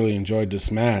really, really enjoyed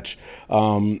this match.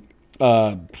 Anything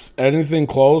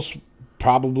close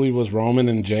probably was Roman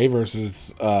and Jay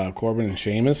versus Corbin and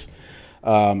Sheamus.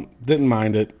 Didn't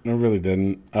mind it. I really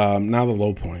didn't. Now the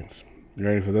low points. You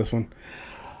ready for this one?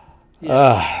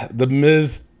 Yes. The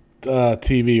Miz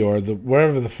TV or the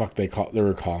whatever the fuck they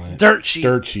were calling it. Dirt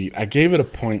sheet. I gave it a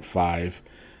 0.5.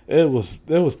 It was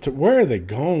where are they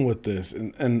going with this?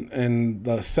 And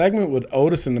the segment with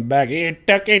Otis in the back. Hey,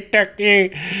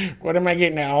 Tucky. What am I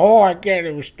getting now? Oh, I get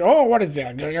it. What is that?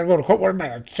 I gotta go to court. What am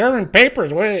I serving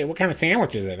papers? What kind of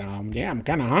sandwich is it? Yeah, I'm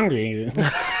kind of hungry.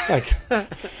 Like,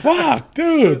 fuck,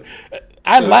 dude.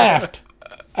 I laughed.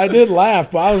 I did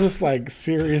laugh, but I was just like,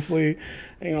 seriously,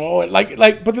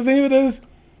 like. But the thing of it is,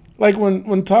 like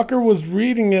when Tucker was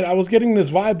reading it, I was getting this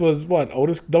vibe was what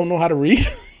Otis don't know how to read.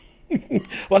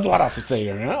 What's what else to say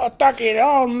there? Oh, Tucky,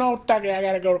 I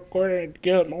gotta go to court and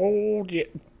get him. Oh, yeah.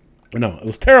 No, it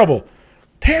was terrible.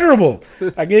 Terrible.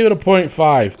 I gave it a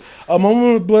 0.5. A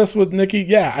Moment of Bliss with Nikki,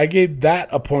 yeah, I gave that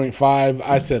a 0.5.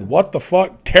 I said, what the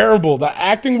fuck? Terrible. The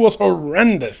acting was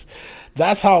horrendous.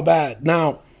 That's how bad.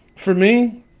 Now, for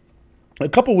me, a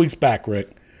couple weeks back,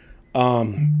 Rick,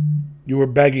 you were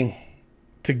begging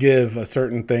to give a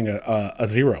certain thing a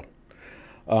 0.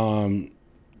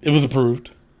 It was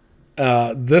approved.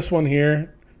 This one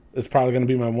here is probably going to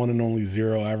be my one and only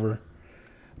 0 ever.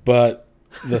 But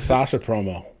the Sasha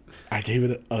promo, I gave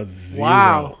it a 0.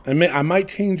 Wow. I might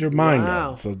change your mind,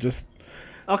 though, so just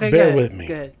bear with me.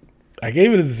 Good. I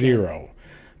gave it a 0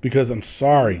 because I'm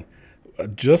sorry.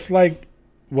 Just like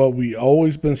what we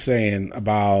always been saying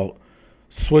about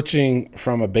switching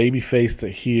from a baby face to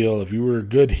heel. If you were a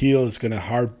good heel, it's going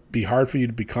to be hard for you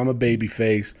to become a baby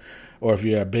face. Or if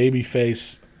you're a baby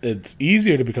face, it's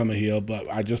easier to become a heel, but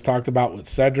I just talked about with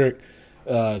Cedric.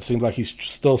 It seems like he's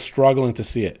still struggling to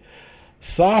see it.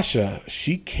 Sasha,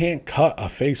 she can't cut a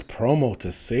face promo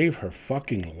to save her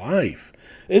fucking life.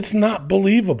 It's not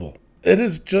believable. It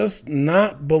is just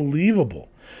not believable.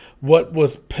 What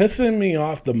was pissing me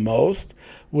off the most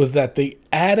was that they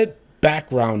added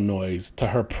background noise to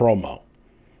her promo.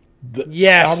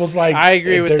 Yes, I was like, I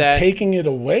agree with they're that. taking it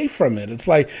away from it. It's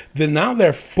like now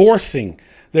they're forcing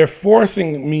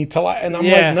me to lie, and I'm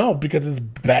Yeah. like, no, because it's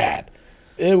bad.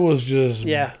 It was just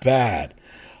bad.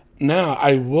 Now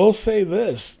I will say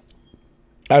this: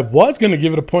 I was going to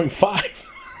give it a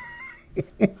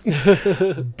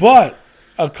 0.5, but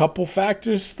a couple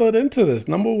factors stood into this.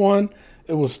 Number one,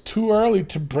 it was too early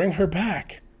to bring her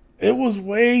back. It was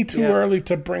way too early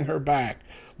to bring her back.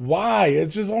 Why?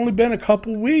 It's just only been a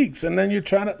couple weeks, and then you're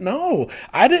trying to... No,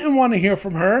 I didn't want to hear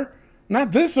from her.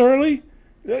 Not this early.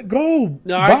 Go.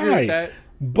 No, bye. I agree with that.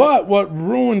 But what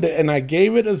ruined it, and I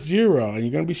gave it a 0, and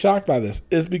you're going to be shocked by this,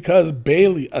 is because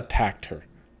Bailey attacked her.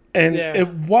 And it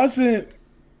wasn't...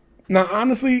 Now,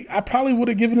 honestly, I probably would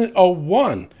have given it a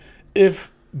 1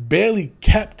 if Bailey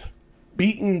kept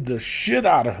beating the shit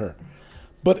out of her.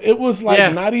 But it was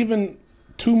like not even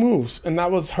 2 moves, and that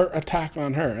was her attack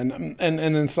on her. And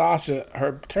then Sasha,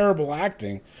 her terrible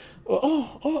acting.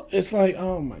 It's like,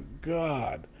 oh my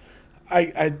God.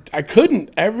 I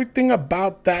couldn't. Everything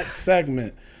about that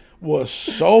segment was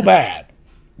so bad.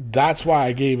 That's why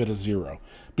I gave it a 0.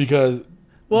 Because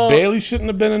Bailey shouldn't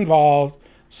have been involved.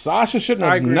 Sasha shouldn't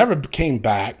have never came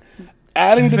back.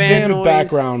 Adding the damn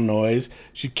background noise.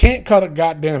 She can't cut a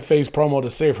goddamn face promo to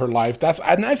save her life.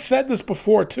 And I've said this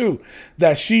before too,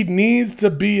 that she needs to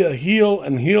be a heel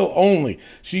and heel only.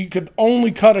 She could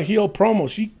only cut a heel promo.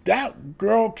 That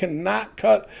girl cannot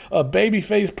cut a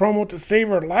babyface promo to save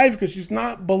her life because she's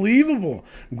not believable.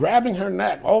 Grabbing her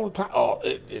neck all the time.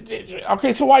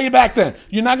 Okay, so why are you back then?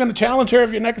 You're not going to challenge her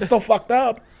if your neck is still fucked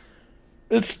up.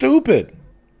 It's stupid.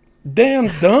 Damn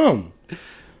dumb.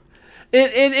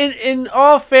 In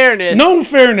all fairness, no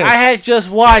fairness. I had just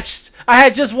watched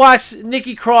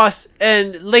Nikki Cross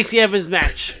and Lacey Evans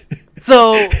match.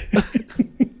 So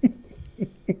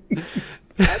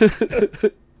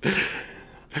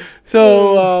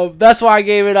that's why I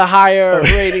gave it a higher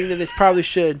rating than it probably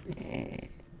should.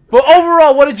 But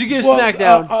overall, what did you give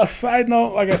SmackDown? A side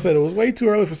note, like I said, it was way too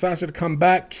early for Sasha to come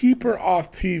back. Keep her off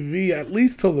TV at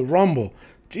least till the Rumble.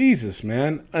 Jesus,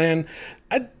 man. And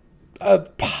a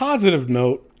positive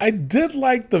note, I did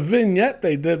like the vignette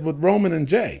they did with Roman and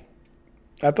Jay.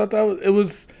 I thought I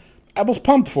was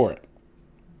pumped for it.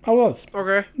 I was.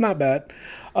 Okay. Not bad.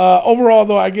 Overall,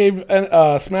 though, I gave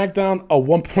SmackDown a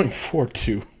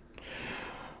 1.42.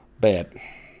 Bad.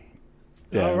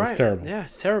 Yeah, it was terrible. Yeah,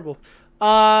 it's terrible.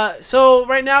 So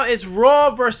right now it's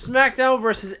Raw versus SmackDown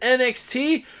versus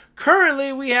NXT.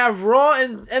 Currently, we have Raw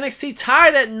and NXT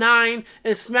tied at 9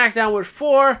 and SmackDown with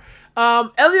 4.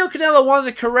 Elio Canella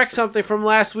wanted to correct something from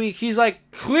last week. He's like,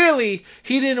 clearly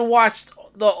he didn't watch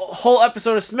the whole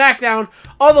episode of SmackDown.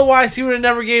 Otherwise, he would have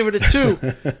never gave it a 2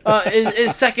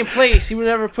 in second place. He would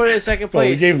never put it in second place.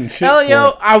 Well, we gave him shit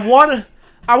Elio, for it.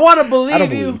 I want to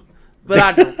believe you, but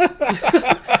I don't.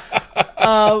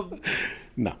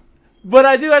 No. But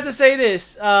I do have to say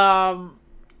this.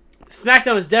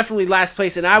 SmackDown is definitely last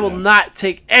place, and I will not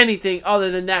take anything other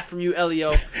than that from you,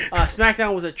 Elio.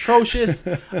 SmackDown was atrocious.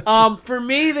 For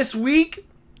me this week,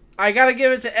 I got to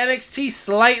give it to NXT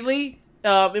slightly.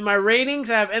 In my ratings,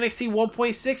 I have NXT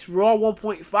 1.6, Raw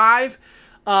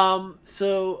 1.5.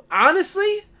 So,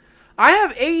 honestly, I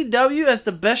have AEW as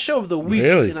the best show of the week.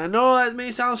 Really? And I know that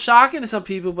may sound shocking to some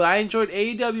people, but I enjoyed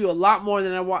AEW a lot more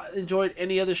than I enjoyed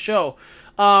any other show.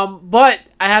 But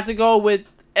I have to go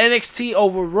with NXT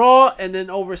over Raw and then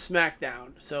over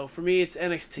SmackDown. So for me, it's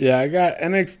NXT. Yeah, I got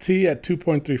NXT at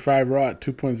 2.35, Raw at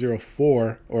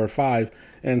 2.04 or 5,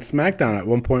 and SmackDown at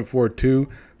 1.42.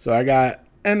 So I got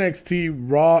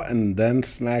NXT, Raw, and then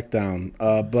SmackDown.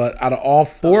 But out of all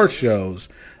 4 shows,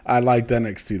 I liked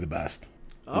NXT the best.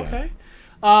 Okay.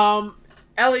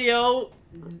 Elio,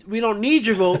 we don't need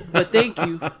your vote, but thank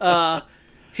you.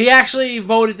 He actually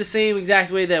voted the same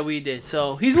exact way that we did,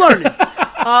 so he's learning.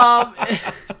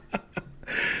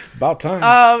 About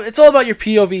time. It's all about your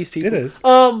POVs, people. It is.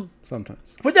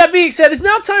 Sometimes. With that being said, it's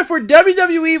now time for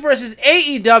WWE versus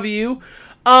AEW.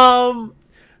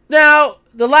 Now,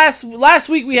 the last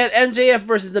week we had MJF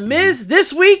versus The Miz.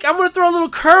 This week, I'm going to throw a little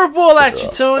curveball at you,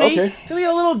 Tony. Okay. It's going to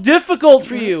get a little difficult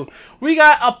for you. We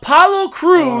got Apollo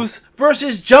Crews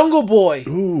versus Jungle Boy.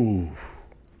 Ooh.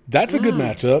 That's a good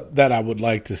matchup that I would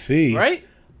like to see. Right?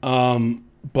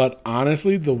 But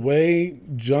honestly, the way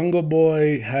Jungle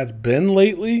Boy has been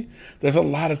lately, there's a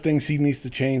lot of things he needs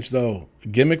to change, though.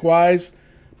 Gimmick-wise,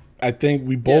 I think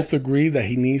we both Yes. agree that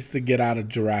he needs to get out of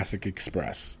Jurassic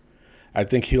Express. I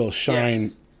think he'll shine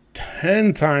Yes.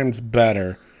 10 times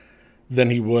better than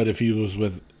he would if he was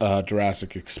with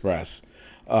Jurassic Express.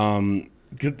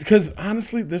 Because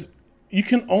honestly, you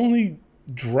can only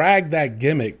drag that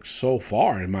gimmick so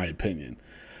far, in my opinion.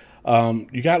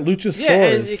 You got Luchasaurus. Yeah,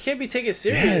 and it can't be taken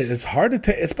serious. Yeah, it's hard to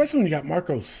take, especially when you got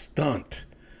Marco Stunt.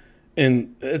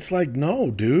 And it's like,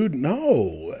 no, dude,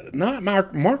 no. Not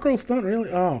Marco Stunt, really?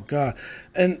 Oh, God.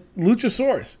 And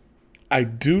Luchasaurus, I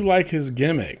do like his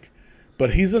gimmick,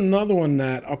 but he's another one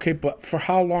that, okay, but for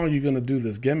how long are you going to do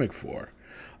this gimmick for?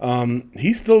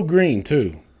 He's still green,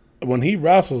 too. When he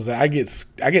wrestles, I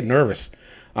get nervous.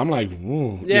 I'm like,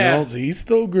 ooh, Yeah. you know, he's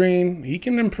still green. He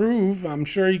can improve. I'm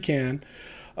sure he can.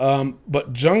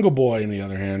 But Jungle Boy, on the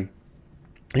other hand,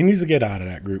 he needs to get out of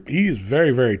that group. He's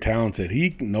very, very talented.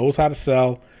 He knows how to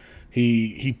sell.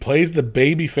 He plays the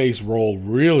babyface role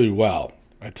really well.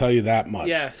 I tell you that much.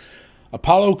 Yes.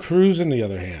 Apollo Crews, on the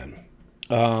other hand,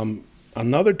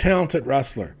 another talented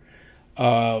wrestler.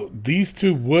 These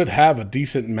two would have a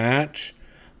decent match,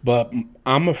 but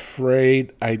I'm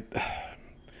afraid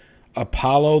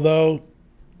Apollo, though,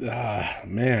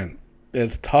 man,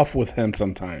 it's tough with him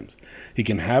sometimes. He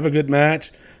can have a good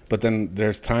match, but then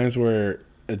there's times where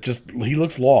he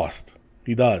looks lost.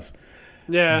 He does.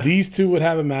 Yeah. These two would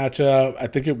have a matchup. I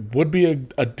think it would be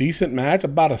a decent match,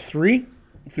 about a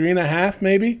 3.5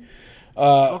 maybe,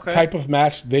 type of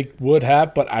match they would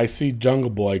have. But I see Jungle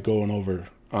Boy going over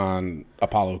on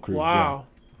Apollo Crews. Wow.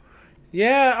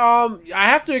 Yeah, I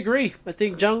have to agree. I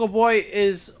think Jungle Boy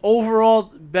is overall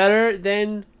better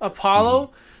than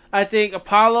Apollo. I think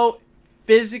Apollo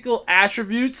physical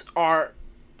attributes are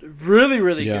really,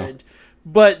 really good.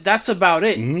 But that's about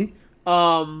it.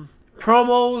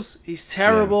 Promos, he's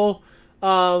terrible.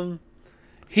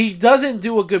 He doesn't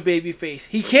do a good baby face.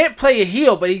 He can't play a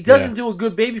heel, but he doesn't do a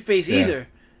good baby face either.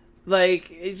 Like,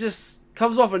 it just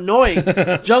comes off annoying.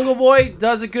 Jungle Boy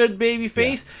does a good baby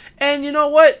face. And you know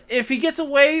what? If he gets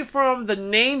away from the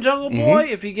name Jungle Boy,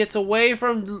 if he gets away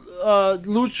from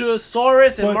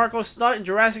Luchasaurus and Marco Stunt and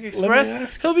Jurassic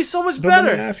Express, he'll be so much better.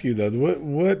 Let me ask you,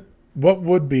 though, what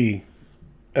would be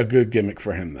a good gimmick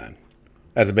for him then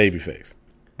as a babyface?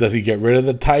 Does he get rid of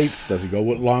the tights? Does he go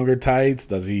with longer tights?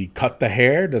 Does he cut the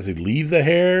hair? Does he leave the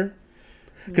hair?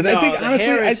 Because I think,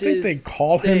 honestly, I think they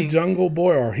call him Jungle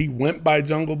Boy, or he went by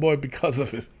Jungle Boy because of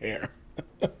his hair.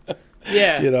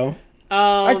 Yeah. You know?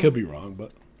 I could be wrong,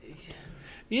 but...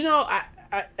 You know,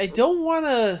 I don't want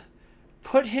to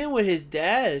put him with his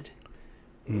dad,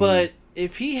 but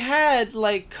if he had,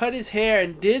 like, cut his hair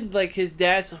and did, like, his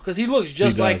dad's... Because he looks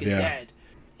just like his dad.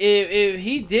 If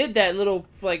he did that little,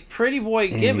 like, pretty boy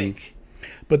gimmick...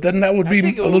 But then that would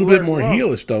be a little bit more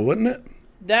heelish, though, wouldn't it?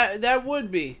 That would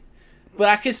be. But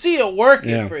I can see it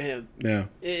working for him. Yeah.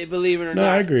 Believe it or not. No,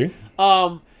 I agree.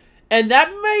 And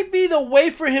that may be the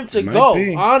way for him to go,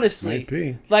 honestly. Might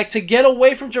be. Like, to get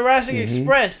away from Jurassic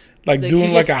Express. Like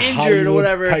doing like a Hollywood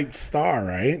type star,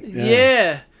 right?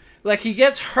 Yeah. Like, he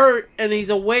gets hurt and he's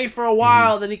away for a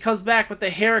while, then he comes back with a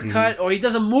haircut, or he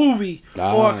does a movie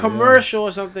or a commercial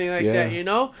or something like that, you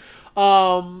know?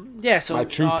 So My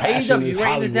true passion is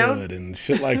Hollywood and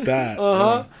shit like that.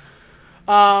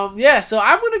 So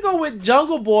I'm going to go with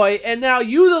Jungle Boy. And now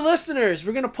you, the listeners,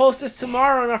 we're going to post this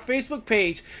tomorrow on our Facebook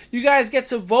page. You guys get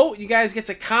to vote. You guys get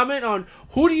to comment on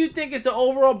who do you think is the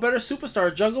overall better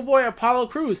superstar, Jungle Boy or Apollo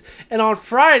Crews. And on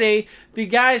Friday, the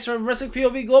guys from Wrestling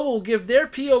POV Global will give their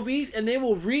POVs and they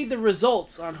will read the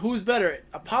results on who's better,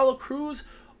 Apollo Crews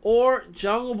or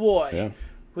Jungle Boy. Yeah.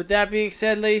 With that being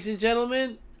said, ladies and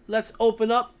gentlemen, let's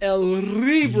open up El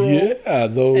Libro. Yeah,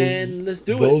 and let's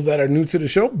do those that are new to the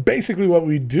show, basically what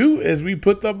we do is we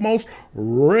put the most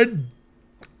ridiculous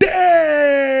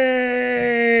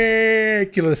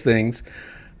things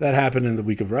that happen in the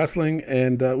week of wrestling,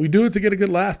 and we do it to get a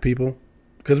good laugh, people,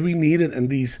 because we need it in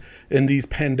these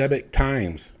pandemic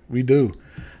times. We do.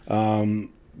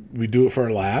 We do it for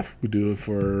a laugh. We do it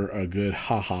for a good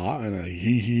ha-ha and a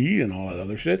hee-hee and all that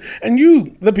other shit. And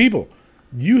you, the people,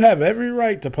 you have every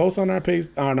right to post on our page,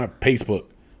 on our Facebook,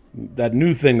 that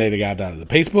new thing they got out of the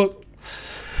Facebook,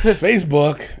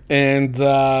 and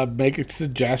make a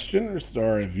suggestion,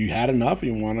 or if you had enough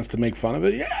and you want us to make fun of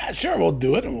it, yeah, sure, we'll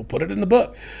do it and we'll put it in the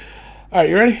book. All right,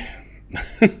 you ready?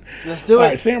 Let's do it. All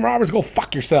right, Sam Roberts, go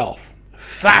fuck yourself.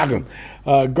 Fuck him.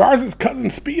 Garza's cousin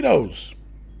Speedos.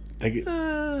 Take it.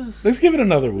 Let's give it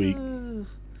another week.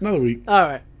 Another week. All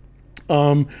right.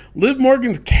 Liv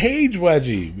Morgan's cage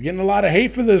wedgie. We're getting a lot of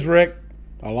hate for this, Rick.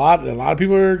 A lot of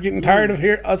people are getting tired of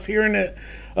us hearing it,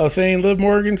 saying Liv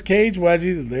Morgan's cage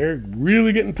wedgies. They're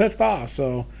really getting pissed off,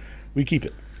 so we keep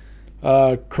it.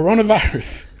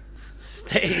 Coronavirus.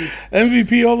 Stays.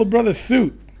 MVP Older Brother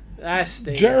suit. That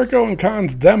stays. Jericho and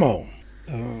Khan's demo.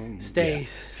 Stays.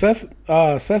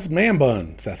 Seth's man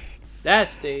bun. Seth's. That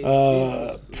stays.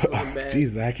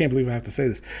 Jesus, I can't believe I have to say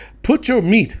this. Put your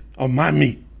meat on my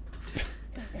meat.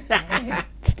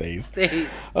 Stays. Stays.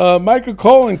 Michael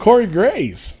Cole and Corey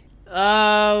Graves. We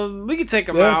can take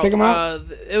them out. Take them out.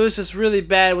 It was just really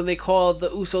bad when they called the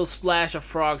Uso splash a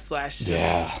frog splash.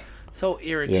 Just so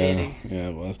irritating. Yeah,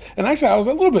 it was. And actually, I was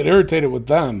a little bit irritated with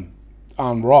them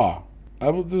on Raw.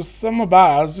 There's something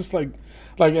about it. I was just like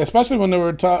especially when they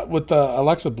were with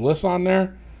Alexa Bliss on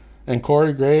there and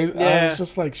Corey Graves. I was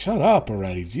just like, shut up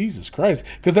already, Jesus Christ,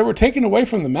 because they were taken away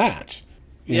from the match.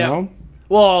 You know.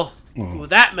 Well,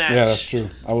 with that match. Yeah, that's true.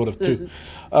 I would have too.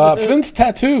 Finn's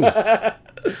tattoo.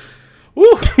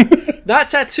 Woo! Not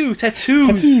tattoos.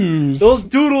 Tattoos. Those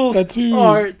doodles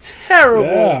are terrible.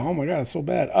 Yeah. Oh my God, it's so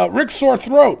bad. Rick's sore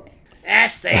throat.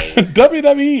 Nasty.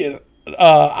 WWE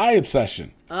eye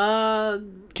obsession.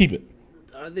 Keep it.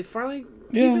 Are they finally?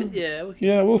 Keep it?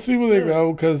 Yeah. We'll see where they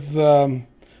go because I'm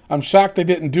shocked they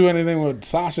didn't do anything with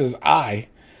Sasha's eye.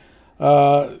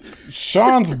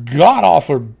 Sean's god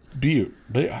awful beard.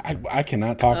 But I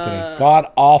cannot talk today. God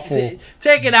awful.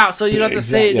 Take it out so you don't have to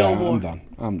say it no more.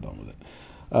 I'm done with it.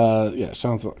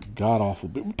 Sean's god awful.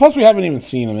 Plus, we haven't even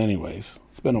seen him anyways.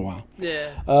 It's been a while.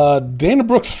 Yeah. Dana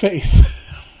Brooks' face.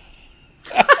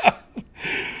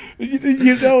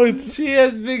 you know, she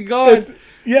has been gone.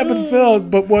 But still.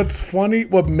 But what's funny?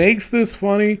 What makes this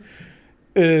funny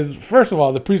is, first of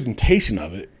all, the presentation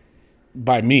of it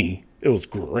by me. It was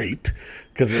great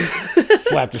because it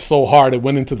slapped her so hard it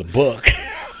went into the book.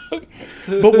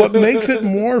 But what makes it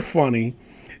more funny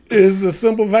is the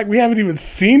simple fact we haven't even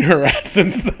seen her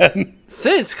since then.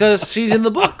 Because she's in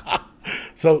the book.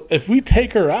 So if we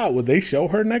take her out, would they show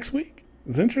her next week?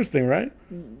 It's interesting, right?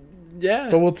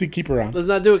 Yeah. But we'll keep her on. Let's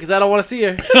not do it because I don't want to see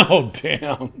her. Oh,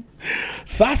 damn.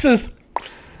 Sasha's...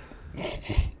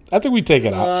 I think we take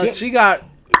it out. She got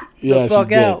the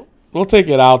fuck out. We'll take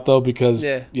it out, though, because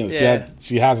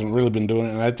she hasn't really been doing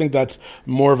it. And I think that's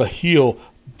more of a heel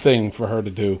thing for her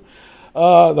to do.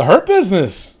 The Hurt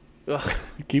Business. Ugh.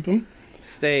 Keep him.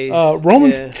 Stays.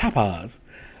 Roman's Chapas.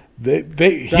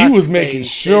 He was making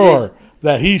sure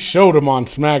that he showed him on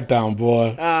SmackDown,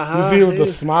 boy. You see him with the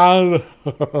smile?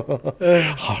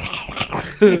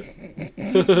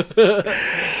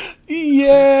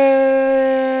 Yeah.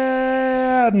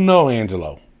 No,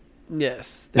 Angelo.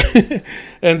 Yes.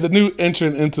 And the new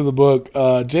entrant into the book,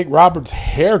 Jake Roberts'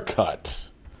 haircut.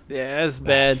 Yeah, that's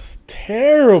bad. That's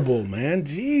terrible, man.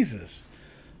 Jesus.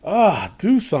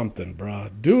 Do something, bro.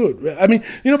 Do it. I mean,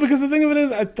 because the thing of it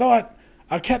is,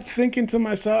 I kept thinking to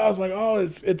myself, I was like, oh,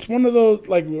 it's one of those,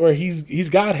 like, where he's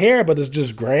got hair, but it's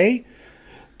just gray.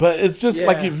 But it's just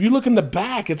like, if you look in the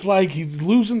back, it's like he's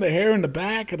losing the hair in the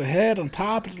back of the head on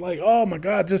top. It's like, oh my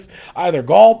God, just either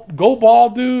go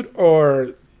bald, dude,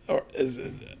 or is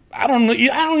it, I don't know.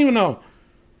 I don't even know.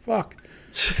 Fuck.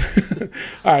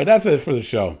 All right, that's it for the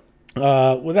show.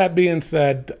 With that being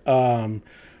said,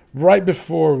 right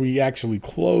before we actually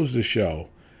close the show,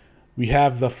 we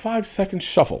have the 5-second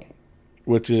shuffle,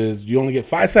 which is you only get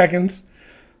 5 seconds.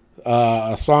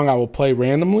 A song I will play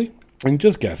randomly, and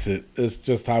just guess it. It's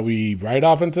just how we ride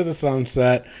off into the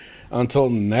sunset until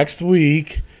next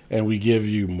week, and we give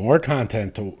you more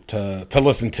content to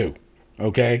listen to.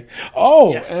 Okay.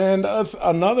 Oh, yes. And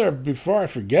another, before I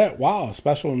forget, a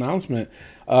special announcement.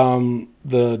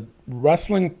 The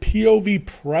Wrestling POV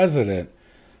president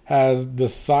has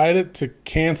decided to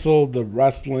cancel the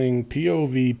Wrestling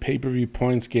POV pay-per-view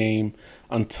points game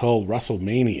until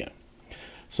WrestleMania.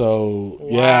 So,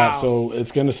 so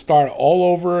it's going to start all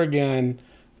over again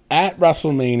at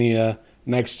WrestleMania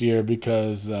next year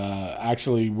because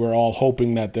actually we're all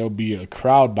hoping that there'll be a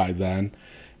crowd by then.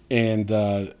 And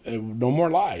no more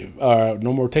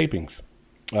no more tapings.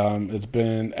 It's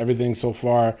been everything so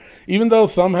far. Even though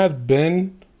some has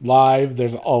been live,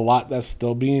 there's a lot that's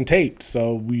still being taped.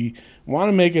 So we want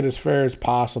to make it as fair as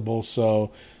possible.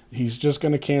 So he's just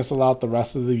going to cancel out the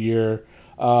rest of the year.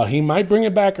 He might bring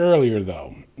it back earlier,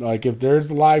 though. Like if there's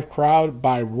a live crowd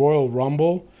by Royal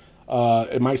Rumble,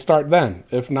 it might start then.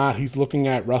 If not, he's looking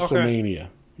at WrestleMania. Okay.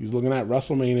 He's looking at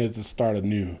WrestleMania to start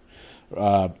anew.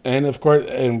 And of course,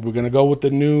 and we're going to go with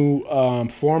the new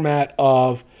format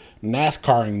of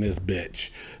NASCARing this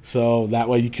bitch. So that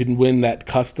way you can win that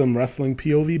custom Wrestling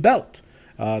POV belt,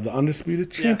 the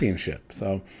Undisputed Championship. Yes.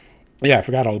 So, I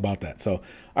forgot all about that. So,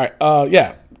 all right,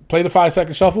 play the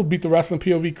 5-second shuffle, beat the Wrestling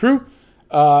POV crew.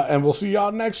 And we'll see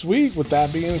y'all next week. With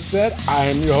that being said, I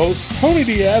am your host, Tony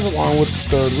Diaz, along with the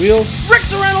third wheel. Rick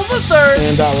Serrano III.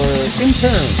 And our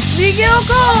intern, Miguel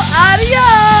Cole.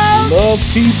 Adios. love,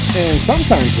 peace, and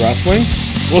sometimes wrestling.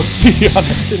 We'll see y'all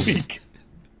next week.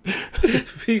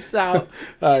 Peace out.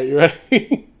 All right, you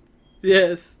ready?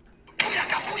 Yes.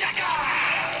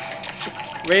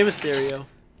 Rey Mysterio.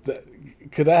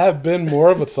 Could that have been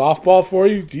more of a softball for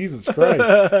you? Jesus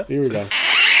Christ. Here we go.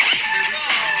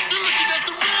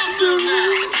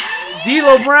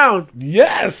 D'Lo Brown.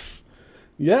 Yes.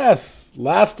 Yes.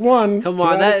 Last one. Come 2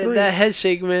 on, out of 3. that head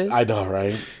shake, man. I know,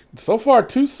 right? So far,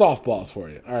 2 softballs for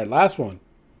you. All right, last one.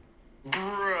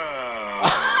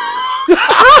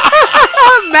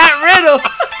 Matt Riddle.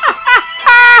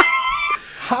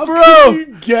 How Bro. can you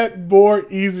get more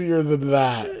easier than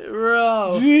that?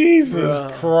 Bro. Jesus Bro.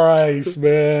 Christ,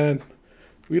 man.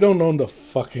 We don't own the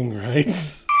fucking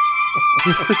rights.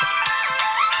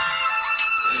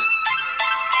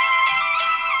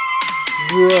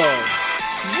 Bro.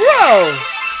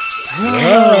 Bro.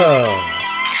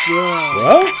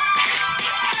 Bro?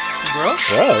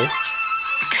 Bro.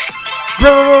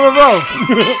 Bro?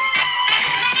 Bro.